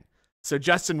is Ken. So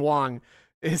Justin Wong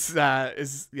is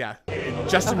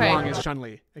Justin Wong is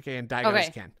Chun-Li. Okay, and Daigo is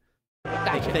Ken.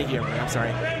 Gotcha. Thank you, everybody. I'm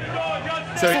sorry.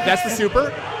 So that's the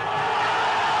super.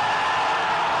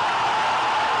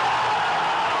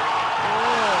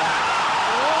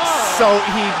 So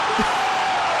he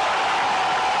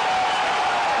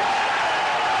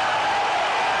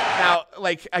now,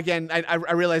 like, again,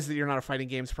 I realize that you're not a fighting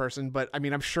games person, but I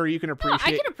mean, I'm sure you can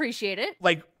appreciate. I can appreciate it.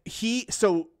 Like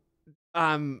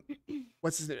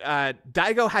what's his name?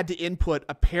 Daigo had to input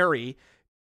a parry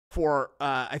for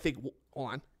I think. Hold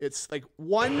on. It's like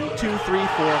 1, 2, 3, 4, 5, 6,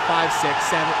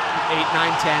 7, 8,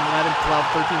 9, 10, 11, 12,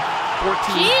 13,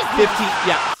 14, Jesus. 15.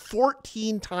 Yeah,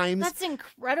 14 times. That's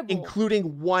incredible.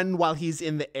 Including one while he's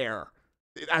in the air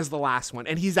as the last one.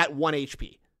 And he's at 1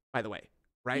 HP, by the way.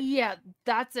 Right? Yeah,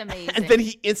 that's amazing. And then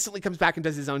he instantly comes back and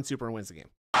does his own super and wins the game.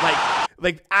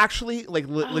 Like actually, like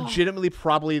legitimately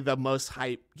probably the most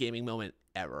hype gaming moment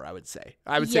ever, I would say.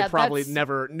 I would say probably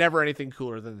never anything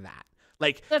cooler than that.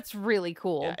 Like that's really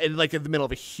cool. Yeah, and like in the middle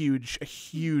of a huge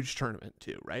tournament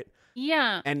too, right?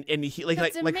 Yeah. And he like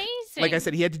amazing. Like I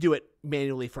said, he had to do it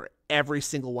manually for every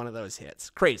single one of those hits.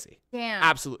 Crazy. Yeah.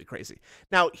 Absolutely crazy.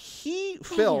 Now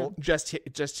Phil just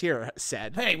here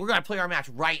said, "Hey, we're gonna play our match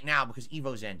right now because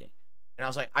Evo's ending." And I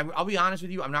was like, I'll be honest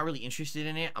with you, I'm not really interested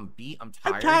in it. I'm beat. I'm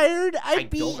tired. I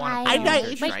don't want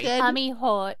to play my tummy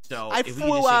hot. So if we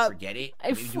could just say forget it,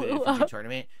 we do it in a future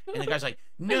tournament. And the guy's like,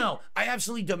 no, I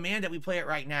absolutely demand that we play it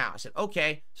right now. I said,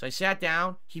 okay. So I sat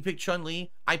down. He picked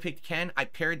Chun-Li. I picked Ken. I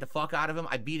parried the fuck out of him.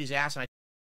 I beat his ass. And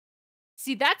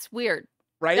See, that's weird.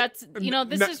 Right? That's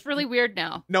this is really weird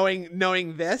now.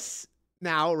 Knowing this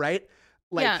now, right?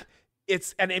 Like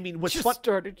it's, and I mean, what's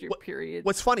started your period.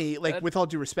 What's funny, like with all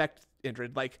due respect,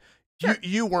 Indrid, like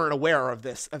you weren't aware of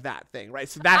that thing, right?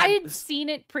 So that I had seen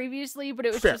it previously, but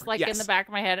it was just like in the back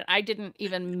of my head, and I didn't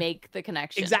even make the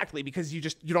connection. Exactly, because you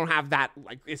don't have that,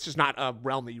 like, it's just not a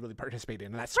realm that you really participate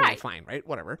in, and that's totally fine, right?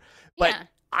 Whatever. But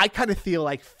I kind of feel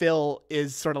like Phil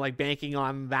is sort of like banking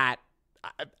on that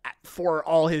for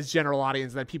all his general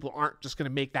audience, that people aren't just going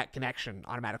to make that connection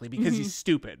automatically because he's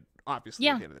stupid, obviously,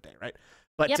 at the end of the day, right?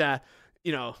 But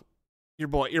your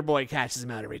boy catches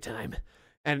him out every time.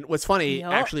 And what's funny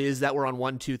actually is that we're on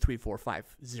 1, 2, 3, 4,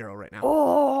 5, 0 right now.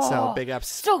 Oh, so big ups.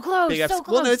 So close. Big ups. So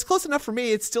close. Well, no, it's close enough for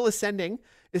me. It's still ascending.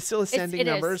 It's still ascending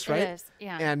numbers, right? It is.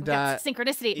 Yeah. And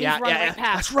synchronicity. It means we're on the right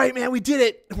path. That's right, man. We did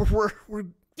it. We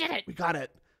did it. We got it.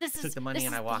 This is the money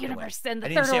and I walked the universe away. and the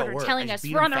third order telling us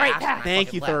we're on the right path.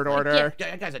 Thank you, third order.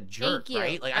 That guy's a jerk,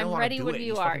 right? Like, I don't I'm want ready to do when it.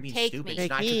 you He's are. being Take stupid. me. It's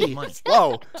not taking money.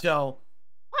 Whoa. So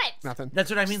what? Nothing.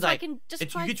 That's what I mean. Like,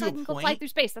 if you get to a go fly through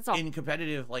space. That's all. In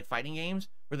competitive like fighting games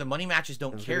where the money matches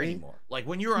don't care anymore. Like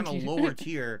when you're on a lower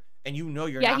tier and you know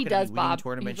you're not going to be winning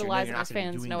tournaments, you know you're not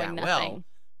going to be doing that well.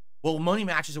 Well, money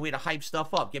match is a way to hype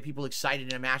stuff up, get people excited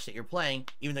in a match that you're playing,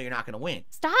 even though you're not going to win.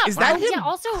 Stop. Is that him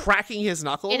cracking his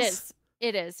knuckles?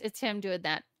 It is. It's him doing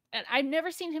that. And I've never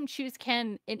seen him choose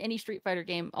Ken in any Street Fighter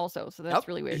game also, so that's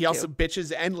really weird. He also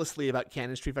bitches endlessly about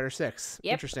Ken in Street Fighter 6.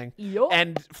 Interesting. Yep.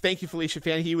 And thank you, Felicia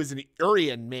Fan. He was an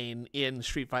Urian main in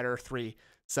Street Fighter 3.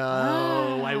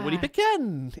 So why would he pick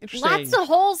Ken? Interesting. Lots of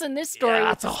holes in this story.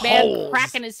 Yeah, with lots this of man holes.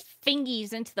 cracking his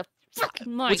fingies into the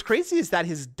fucking mic. What's crazy is that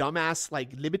his dumbass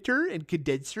like limiter and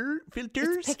condenser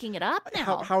filters It's picking it up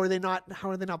now. How are they not? How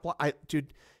are they not?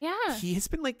 Dude, yeah, he has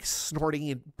been like snorting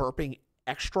and burping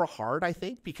extra hard. I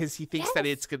think because he thinks that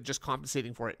it's just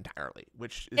compensating for it entirely.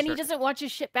 Which is he doesn't watch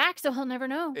his shit back, so he'll never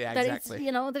know that it's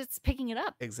that it's picking it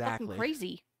up. Exactly. Fucking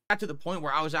crazy. Got to the point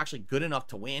where I was actually good enough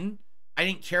to win. I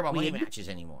didn't care about money matches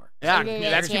anymore. Yeah,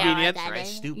 that's convenient. Right?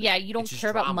 Stupid. Yeah, you don't care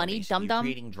about money, dum dum.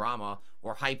 Creating drama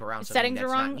or hype around something Settings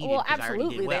that's are wrong. not needed Well, 'cause I already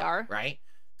absolutely did well, they are. Right.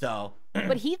 So.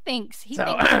 But he thinks he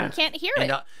can't hear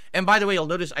it. And by the way, you'll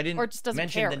notice I didn't or just doesn't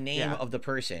mention care. the name of the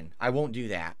person. I won't do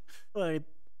that. Right.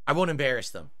 I won't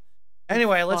embarrass them.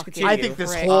 Anyway, let's continue. I think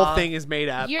this whole thing is made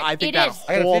up. I think that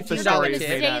whole story is made up. You're not going to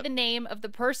say the name of the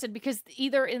person because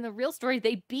either in the real story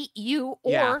they beat you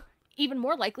or even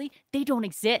more likely, they don't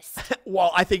exist.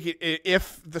 Well, I think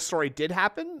if the story did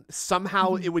happen,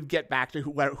 somehow it would get back to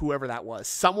whoever that was.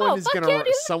 Someone is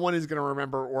gonna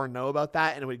remember or know about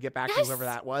that, and it would get back to whoever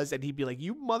that was, and he'd be like,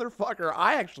 "You motherfucker!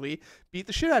 I actually beat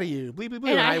the shit out of you." Bleep, bleep,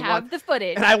 bleep. And I have the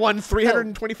footage. And I won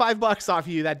 $325 off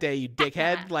you that day, you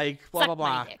dickhead. Like blah blah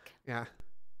blah. Yeah.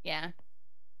 Yeah.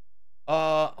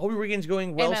 Hope your weekend's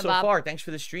going well so far. Thanks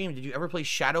for the stream. Did you ever play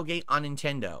Shadowgate on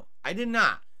Nintendo? I did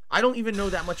not. I don't even know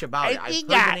that much about it. I've heard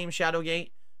the name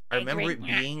Shadowgate. I remember it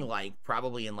being like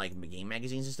probably in like game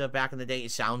magazines and stuff back in the day.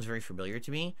 It sounds very familiar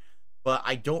to me, but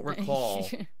I don't recall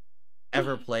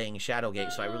ever playing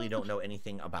Shadowgate, so I really don't know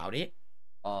anything about it.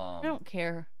 I don't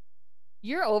care.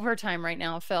 You're overtime right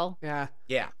now, Phil. Yeah.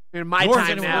 Yeah. In my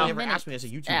time now. Never asked me as a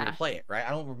YouTuber to play it, right?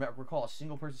 I don't recall a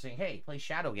single person saying, "Hey, play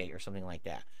Shadowgate" or something like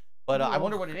that. But I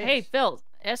wonder what it is. Hey, Phil,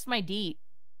 ask my D.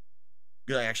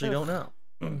 I actually don't know.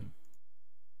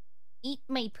 Eat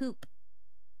my poop.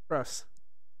 Gross.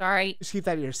 Sorry. Just keep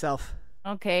that to yourself.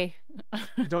 Okay.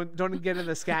 don't get into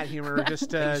the scat humor. Just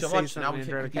say so something. Now we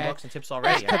 $50 and tips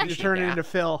already. You turn it into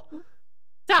Phil.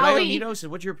 Nito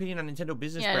said, "What's your opinion on Nintendo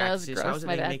business practices? How is it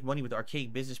they make money with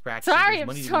arcade business practices? Sorry,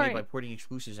 money to be made by porting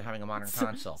exclusives and having a modern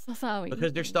console.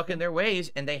 Because they're stuck in their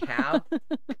ways and they have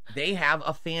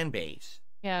a fan base.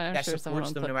 Yeah, that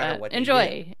supports them no matter what.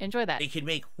 Enjoy that. They can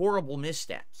make horrible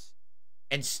missteps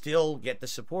and still get the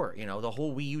support. You know, the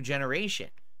whole Wii U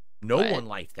generation. No one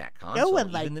liked that console. No one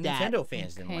liked Even the Nintendo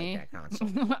fans didn't like that console.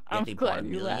 Yet they bought a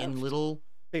million little.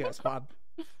 Thank you for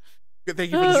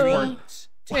the support.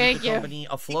 Thank you. Company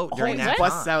afloat during that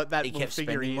busts time. out that they kept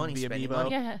spending money,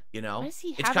 Yeah. You know,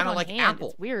 it's kind of like Apple.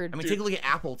 It's weird. I mean, take a look at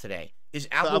Apple today. Is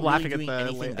Apple really doing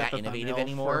anything that innovative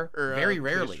anymore? Very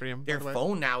rarely. Their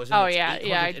phone now is in its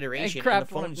 800th iteration, and the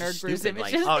phone is just stupid.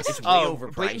 Like, it's way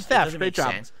overpriced. It doesn't make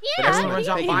sense. But everyone runs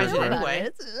out and buys it anyway.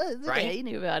 Right? You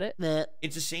knew about it.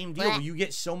 It's the same deal. You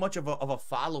get so much of a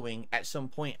following at some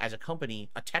point as a company,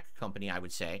 a tech company, I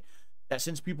would say, that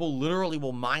since people literally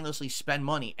will mindlessly spend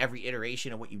money every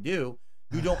iteration of what you do,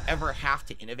 you don't ever have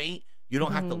to innovate. You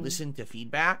don't have to listen to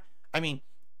feedback. I mean,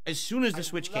 as soon as the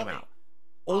Switch came out,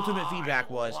 ultimate feedback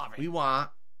was, we want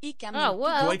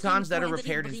Joy-Cons that are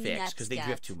repaired and fixed because they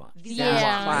drift too much.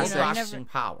 Yeah. More processing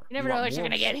power. You never know what you're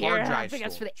going to get here. I think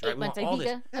that's for the 8 months I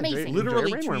think. Amazing.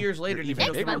 Literally 2 years later,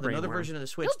 Nintendo came out with another version of the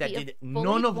Switch that did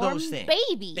none of those things.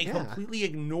 They completely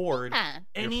ignored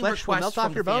any requests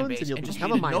from the fan base and just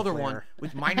made another one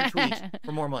with minor tweaks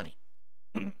for more money.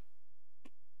 And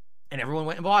everyone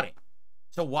went and bought it.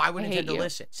 So why would Nintendo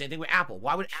listen? Same thing with Apple.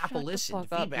 Why would Apple listen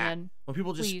to feedback when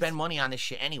people just spend money on this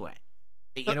shit anyway?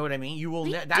 You know what I mean? You will.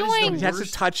 That is the worst. He has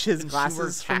to touch his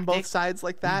glasses from both sides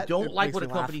like that. We don't like what a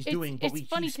company's doing, but we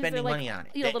keep spending money on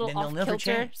it. Then they'll never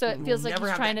change. So it feels like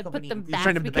he's trying to put them back. He's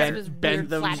trying to bend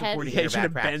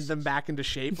them, bend them back into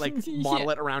shape, like model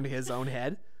it around his own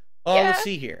head. Oh, let's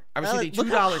see here. I received a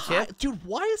 $2 tip. Dude,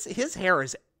 why is his hair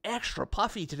is extra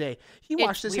puffy today? He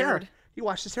washed his hair. He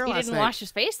washed his hair last night. He didn't wash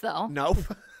his face though. Nope.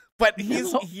 But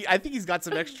I think he's got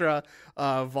some extra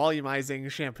volumizing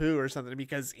shampoo or something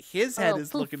because his head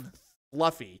is looking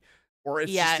fluffy, or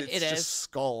it's just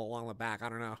skull along the back. I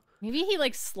don't know. Maybe he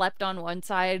like slept on one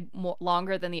side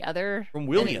longer than the other. From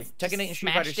William, Tekken 8 and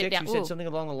Street Fighter 6, who said something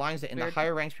along the lines that in the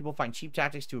higher ranks people find cheap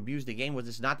tactics to abuse the game. Was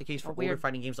this not the case for older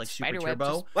fighting games like Super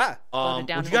Turbo? What you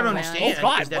gotta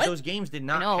understand is that those games did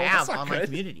not have online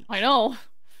community. I know.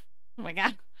 Oh my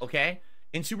god. Okay.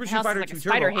 In Super Street Fighter 2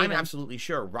 Turbo, I'm absolutely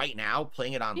sure right now,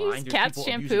 playing it online, there's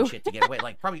people abusing shit to get away.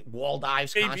 Like, probably wall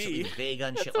dives constantly, Vega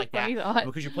and shit like that.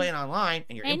 Because you're playing online,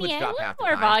 and your inputs drop half the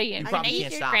time. You probably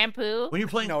can't stop it. When you're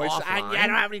playing offline, I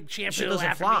don't have any shampoo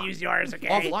left. Let me use yours, okay?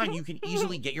 Offline, you can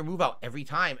easily get your move out every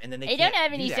time, and then they can't don't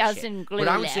have any sauce and glue. What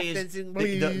I would say is,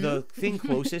 the thing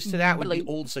closest to that would be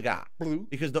old Sagat.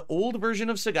 Because the old version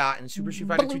of Sagat in Super Street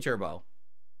Fighter 2 Turbo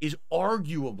is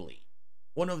arguably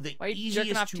one of the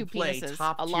easiest to play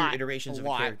top-tier iterations of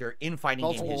a character in fighting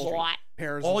game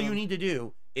history. All you need to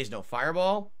do is know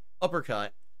fireball,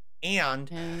 uppercut, and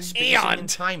spacing and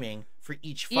timing for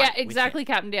each fight. Yeah, exactly,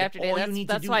 Captain Day After Day.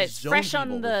 That's why it's fresh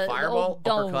on the fireball, old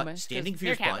dome. uppercut, standing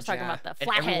fierce punch, about the and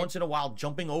every once in a while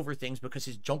jumping over things because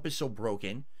his jump is so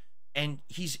broken, and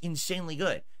he's insanely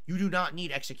good. You do not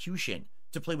need execution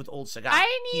to play with old Sagat. I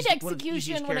need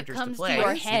execution when it comes to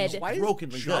your head. He's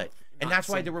brokenly good. And that's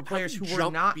why there were players who were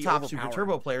not top Super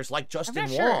Turbo players like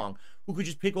Justin Wong, who could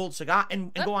just pick old Sagat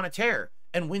and go on a tear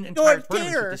and win entire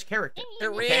tournaments with this character.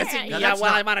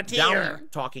 I'm on a tear. Down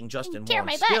talking Justin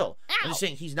Wong's skill. I'm just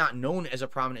saying he's not known as a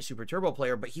prominent Super Turbo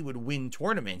player, but he would win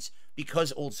tournaments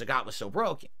because old Sagat was so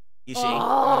broken. You see?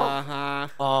 But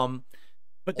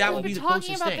that would be the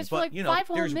closest thing. But, you know,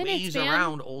 there's ways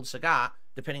around old Sagat.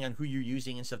 Depending on who you're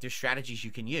using and stuff, there's strategies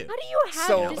you can use. How do you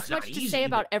have this much to say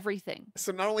about everything?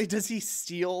 So not only does he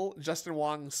steal Justin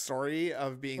Wong's story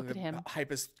of being the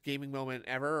hypest gaming moment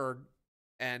ever,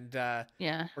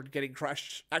 or getting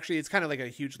crushed. Actually, it's kind of like a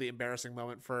hugely embarrassing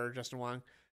moment for Justin Wong,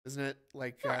 isn't it?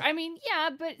 Like, I mean, yeah,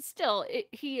 but still,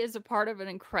 he is a part of an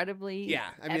incredibly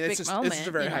epic moment. It's just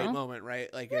a very hype moment,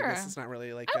 right? Like, I guess it's not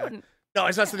really like. No,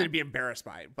 it's not something to be embarrassed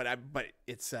by, but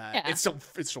it's still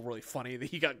really funny that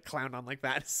he got clowned on like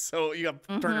that. So you got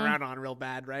turned around on real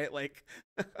bad, right? Like,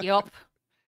 yup.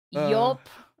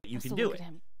 You can do it.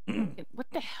 What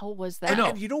the hell was that? I know.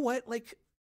 And you know what? Like,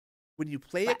 when you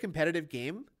play a competitive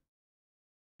game,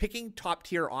 picking top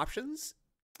tier options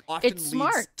often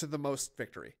leads to the most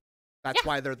victory. That's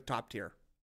why they're the top tier.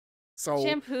 So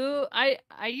shampoo. I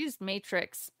used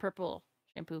Matrix purple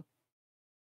shampoo.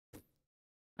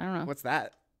 I don't know. What's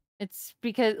that? It's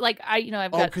because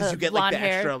I've got because you get blonde like the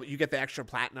hair. extra, you get the extra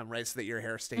platinum, right? So that your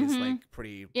hair stays like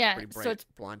pretty bright, so it's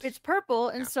blonde. It's purple,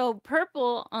 and so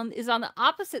purple is on the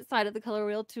opposite side of the color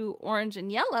wheel to orange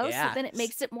and yellow. So then it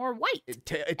makes it more white.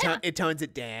 It tones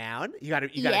it down.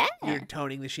 You're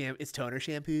toning the shampoo. It's toner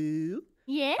shampoo.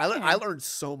 Yeah. I learned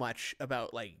so much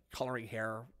about like coloring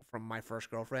hair from my first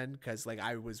girlfriend because like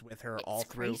I was with her all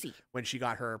through when she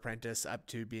got her apprentice up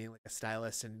to being like a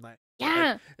stylist and like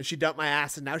and she dumped my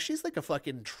ass and now she's like a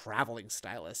fucking traveling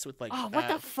stylist with like what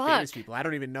the fuck famous people. I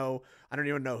don't even know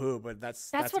who, but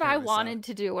that's what I wanted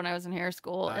to do when I was in hair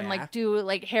school and like do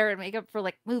like hair and makeup for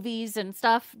like movies and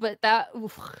stuff. But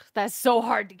that's so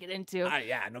hard to get into.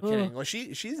 Yeah, no kidding. Well,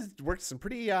 she's worked some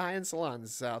pretty high end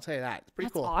salons. I'll tell you that. It's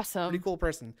pretty cool. Awesome. Pretty cool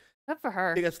person. Good for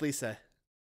her. Big ups, Lisa.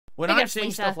 When I'm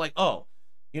saying stuff like,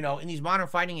 you know, in these modern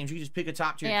fighting games, you just pick a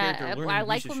top tier character, learn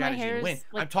the use of strategy, and win.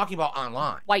 Like, I'm talking about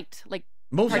online. White, like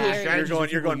most of the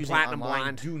strategies you're going platinum online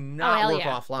blonde. do not work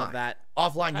offline.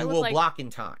 Offline, you will block in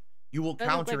time. You will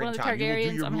counter in time. You will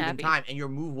do your move in time, and your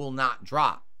move will not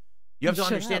drop. You have to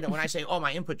understand that when I say,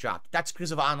 my input dropped, that's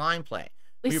because of online play.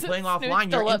 When you're playing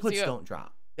offline, your inputs don't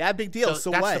drop. Yeah, big deal.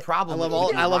 So that's what? The problem.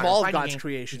 I love all of God's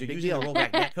creation. They're using the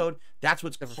rollback netcode. That's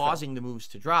what's causing the moves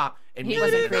to drop. And he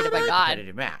wasn't created by God.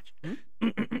 Competitive match.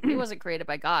 He wasn't created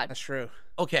by God. That's true.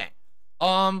 Okay.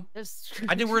 I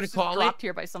think we're gonna call it. Dropped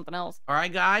here by something else. All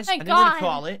right, guys. I think we're gonna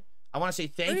call it. I want to say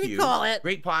thank you.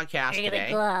 Great podcast today.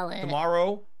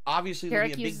 Tomorrow, obviously, there'll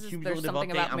be a big cumulative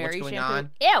update on what's going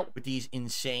on with these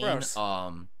insane,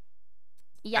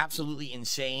 absolutely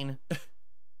insane.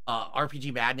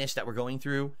 RPG madness that we're going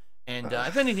through, and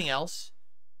if anything else,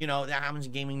 you know, that happens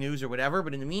in gaming news or whatever.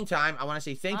 But in the meantime, I want to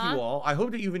say thank you all. I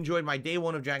hope that you've enjoyed my day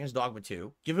one of Dragon's Dogma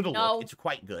 2. Give it a look; it's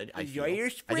quite good. I think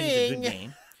it's a good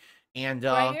game. And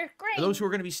for those who are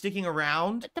going to be sticking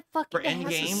around for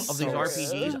endgame of these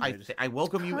RPGs, I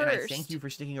welcome you and I thank you for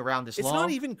sticking around this long. It's not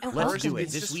even Let's do it.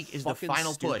 This week is the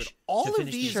final push to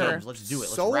finish these games. Let's do it.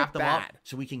 Let's wrap them up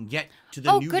so we can get to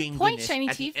the new game goodness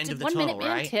at the end of the tunnel,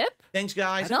 right? Thanks,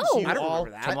 guys. No, see you all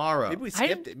tomorrow. Maybe we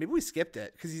skipped it. Maybe we skipped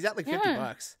it because he's at like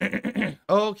 $50.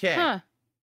 Okay.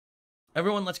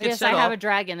 Everyone, let's get set up. I have a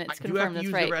dragon. It's confirmed. That's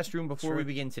right. I do have to use the restroom before we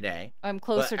begin today. I'm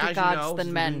closer to gods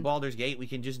than men. In Baldur's Gate, we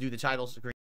can just do the title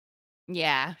screen.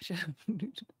 Yeah.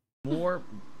 More.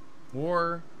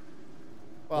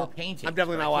 or painting. I'm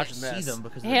definitely not watching this. See them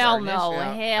because hell of the no,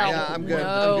 darkness. Yeah, I'm good.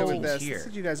 No. I'm good with this. Let's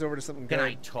get you guys over to something good. Can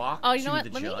I talk oh, you know to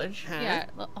what? the judge? Yeah,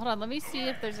 hold on. Let me see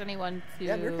if there's anyone to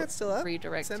Meerkat's still up.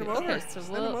 redirect Send to. him over. Okay, so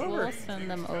Send him over. we'll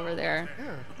send them over there.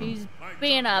 Yeah. He's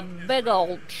being a big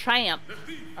old champ.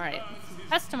 All right,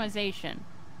 customization.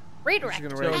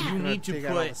 Redirect. So you need to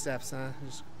put the steps, huh?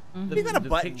 Just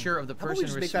the picture of the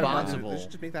person responsible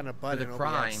just make that a for button the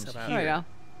crimes There here.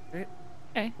 we go.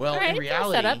 Okay. Well, right, in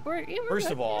reality,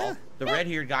 first of all, the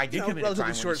red-haired guy did commit a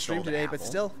crime short stream today, but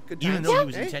still, good times. Even though he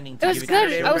was intending to it was give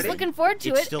good. it I was looking forward to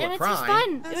it, still and a it was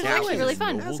crime. fun. It was actually really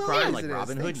fun. Noble crime like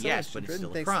Robin Hood, yes, but it's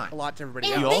still a crime. A lot to everybody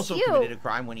He else. also committed a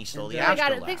crime when he stole the I got it.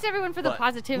 astrolabe. Thanks everyone for the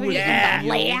positivity and the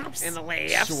laughs. And the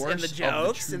laughs and the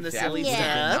jokes and the silly stuff.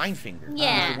 stuff. Nine Finger.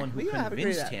 Yeah. The one who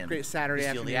convinced him great Saturday to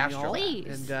steal the afternoon, astrolabe.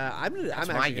 and I'm That's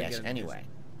my guess anyway,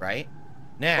 right?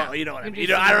 Now, well, you know what I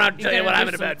mean. I don't have to tell you what I'm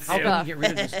about to do. How can you get rid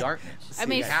of this darkness? I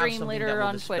may stream later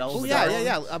on Twitch. Oh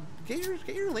yeah. Get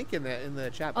your link in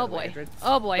the chat. Oh boy.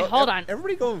 Oh boy. Hold on.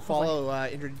 Everybody go and follow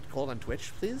Indrid Cold on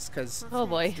Twitch, please, because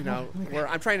you know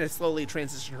I'm trying to slowly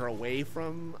transition her away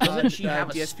from Doesn't she have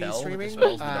a DSP spell streaming.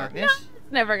 That the darkness?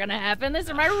 It's never gonna happen. These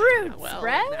are my roots,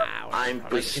 right? I'm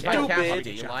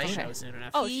stupid.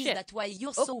 Oh Is shit. that why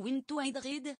you're so into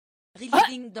Indrid?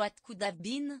 Reliving that could have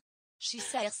been? She's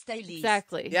hairstylist.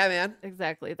 Exactly. Yeah, man.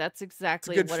 Exactly. That's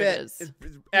exactly what it is. It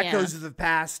echoes of the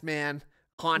past, man.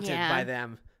 Haunted by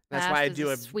them. That's why I do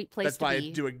a sweet place. That's why I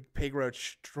do a pig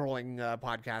roach trolling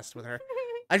podcast with her.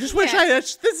 I just wish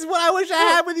this is what I wish I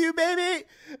had with you, baby.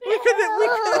 We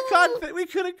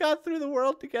could have gone through the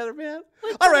world together, man.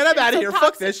 All right, I'm out of here.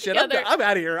 Fuck this shit. I'm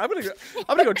out of here. I'm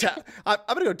gonna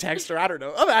go text her. I don't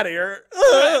know. I'm out of here.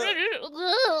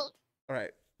 All right.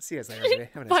 See you guys later,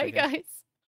 everybody. Bye, guys.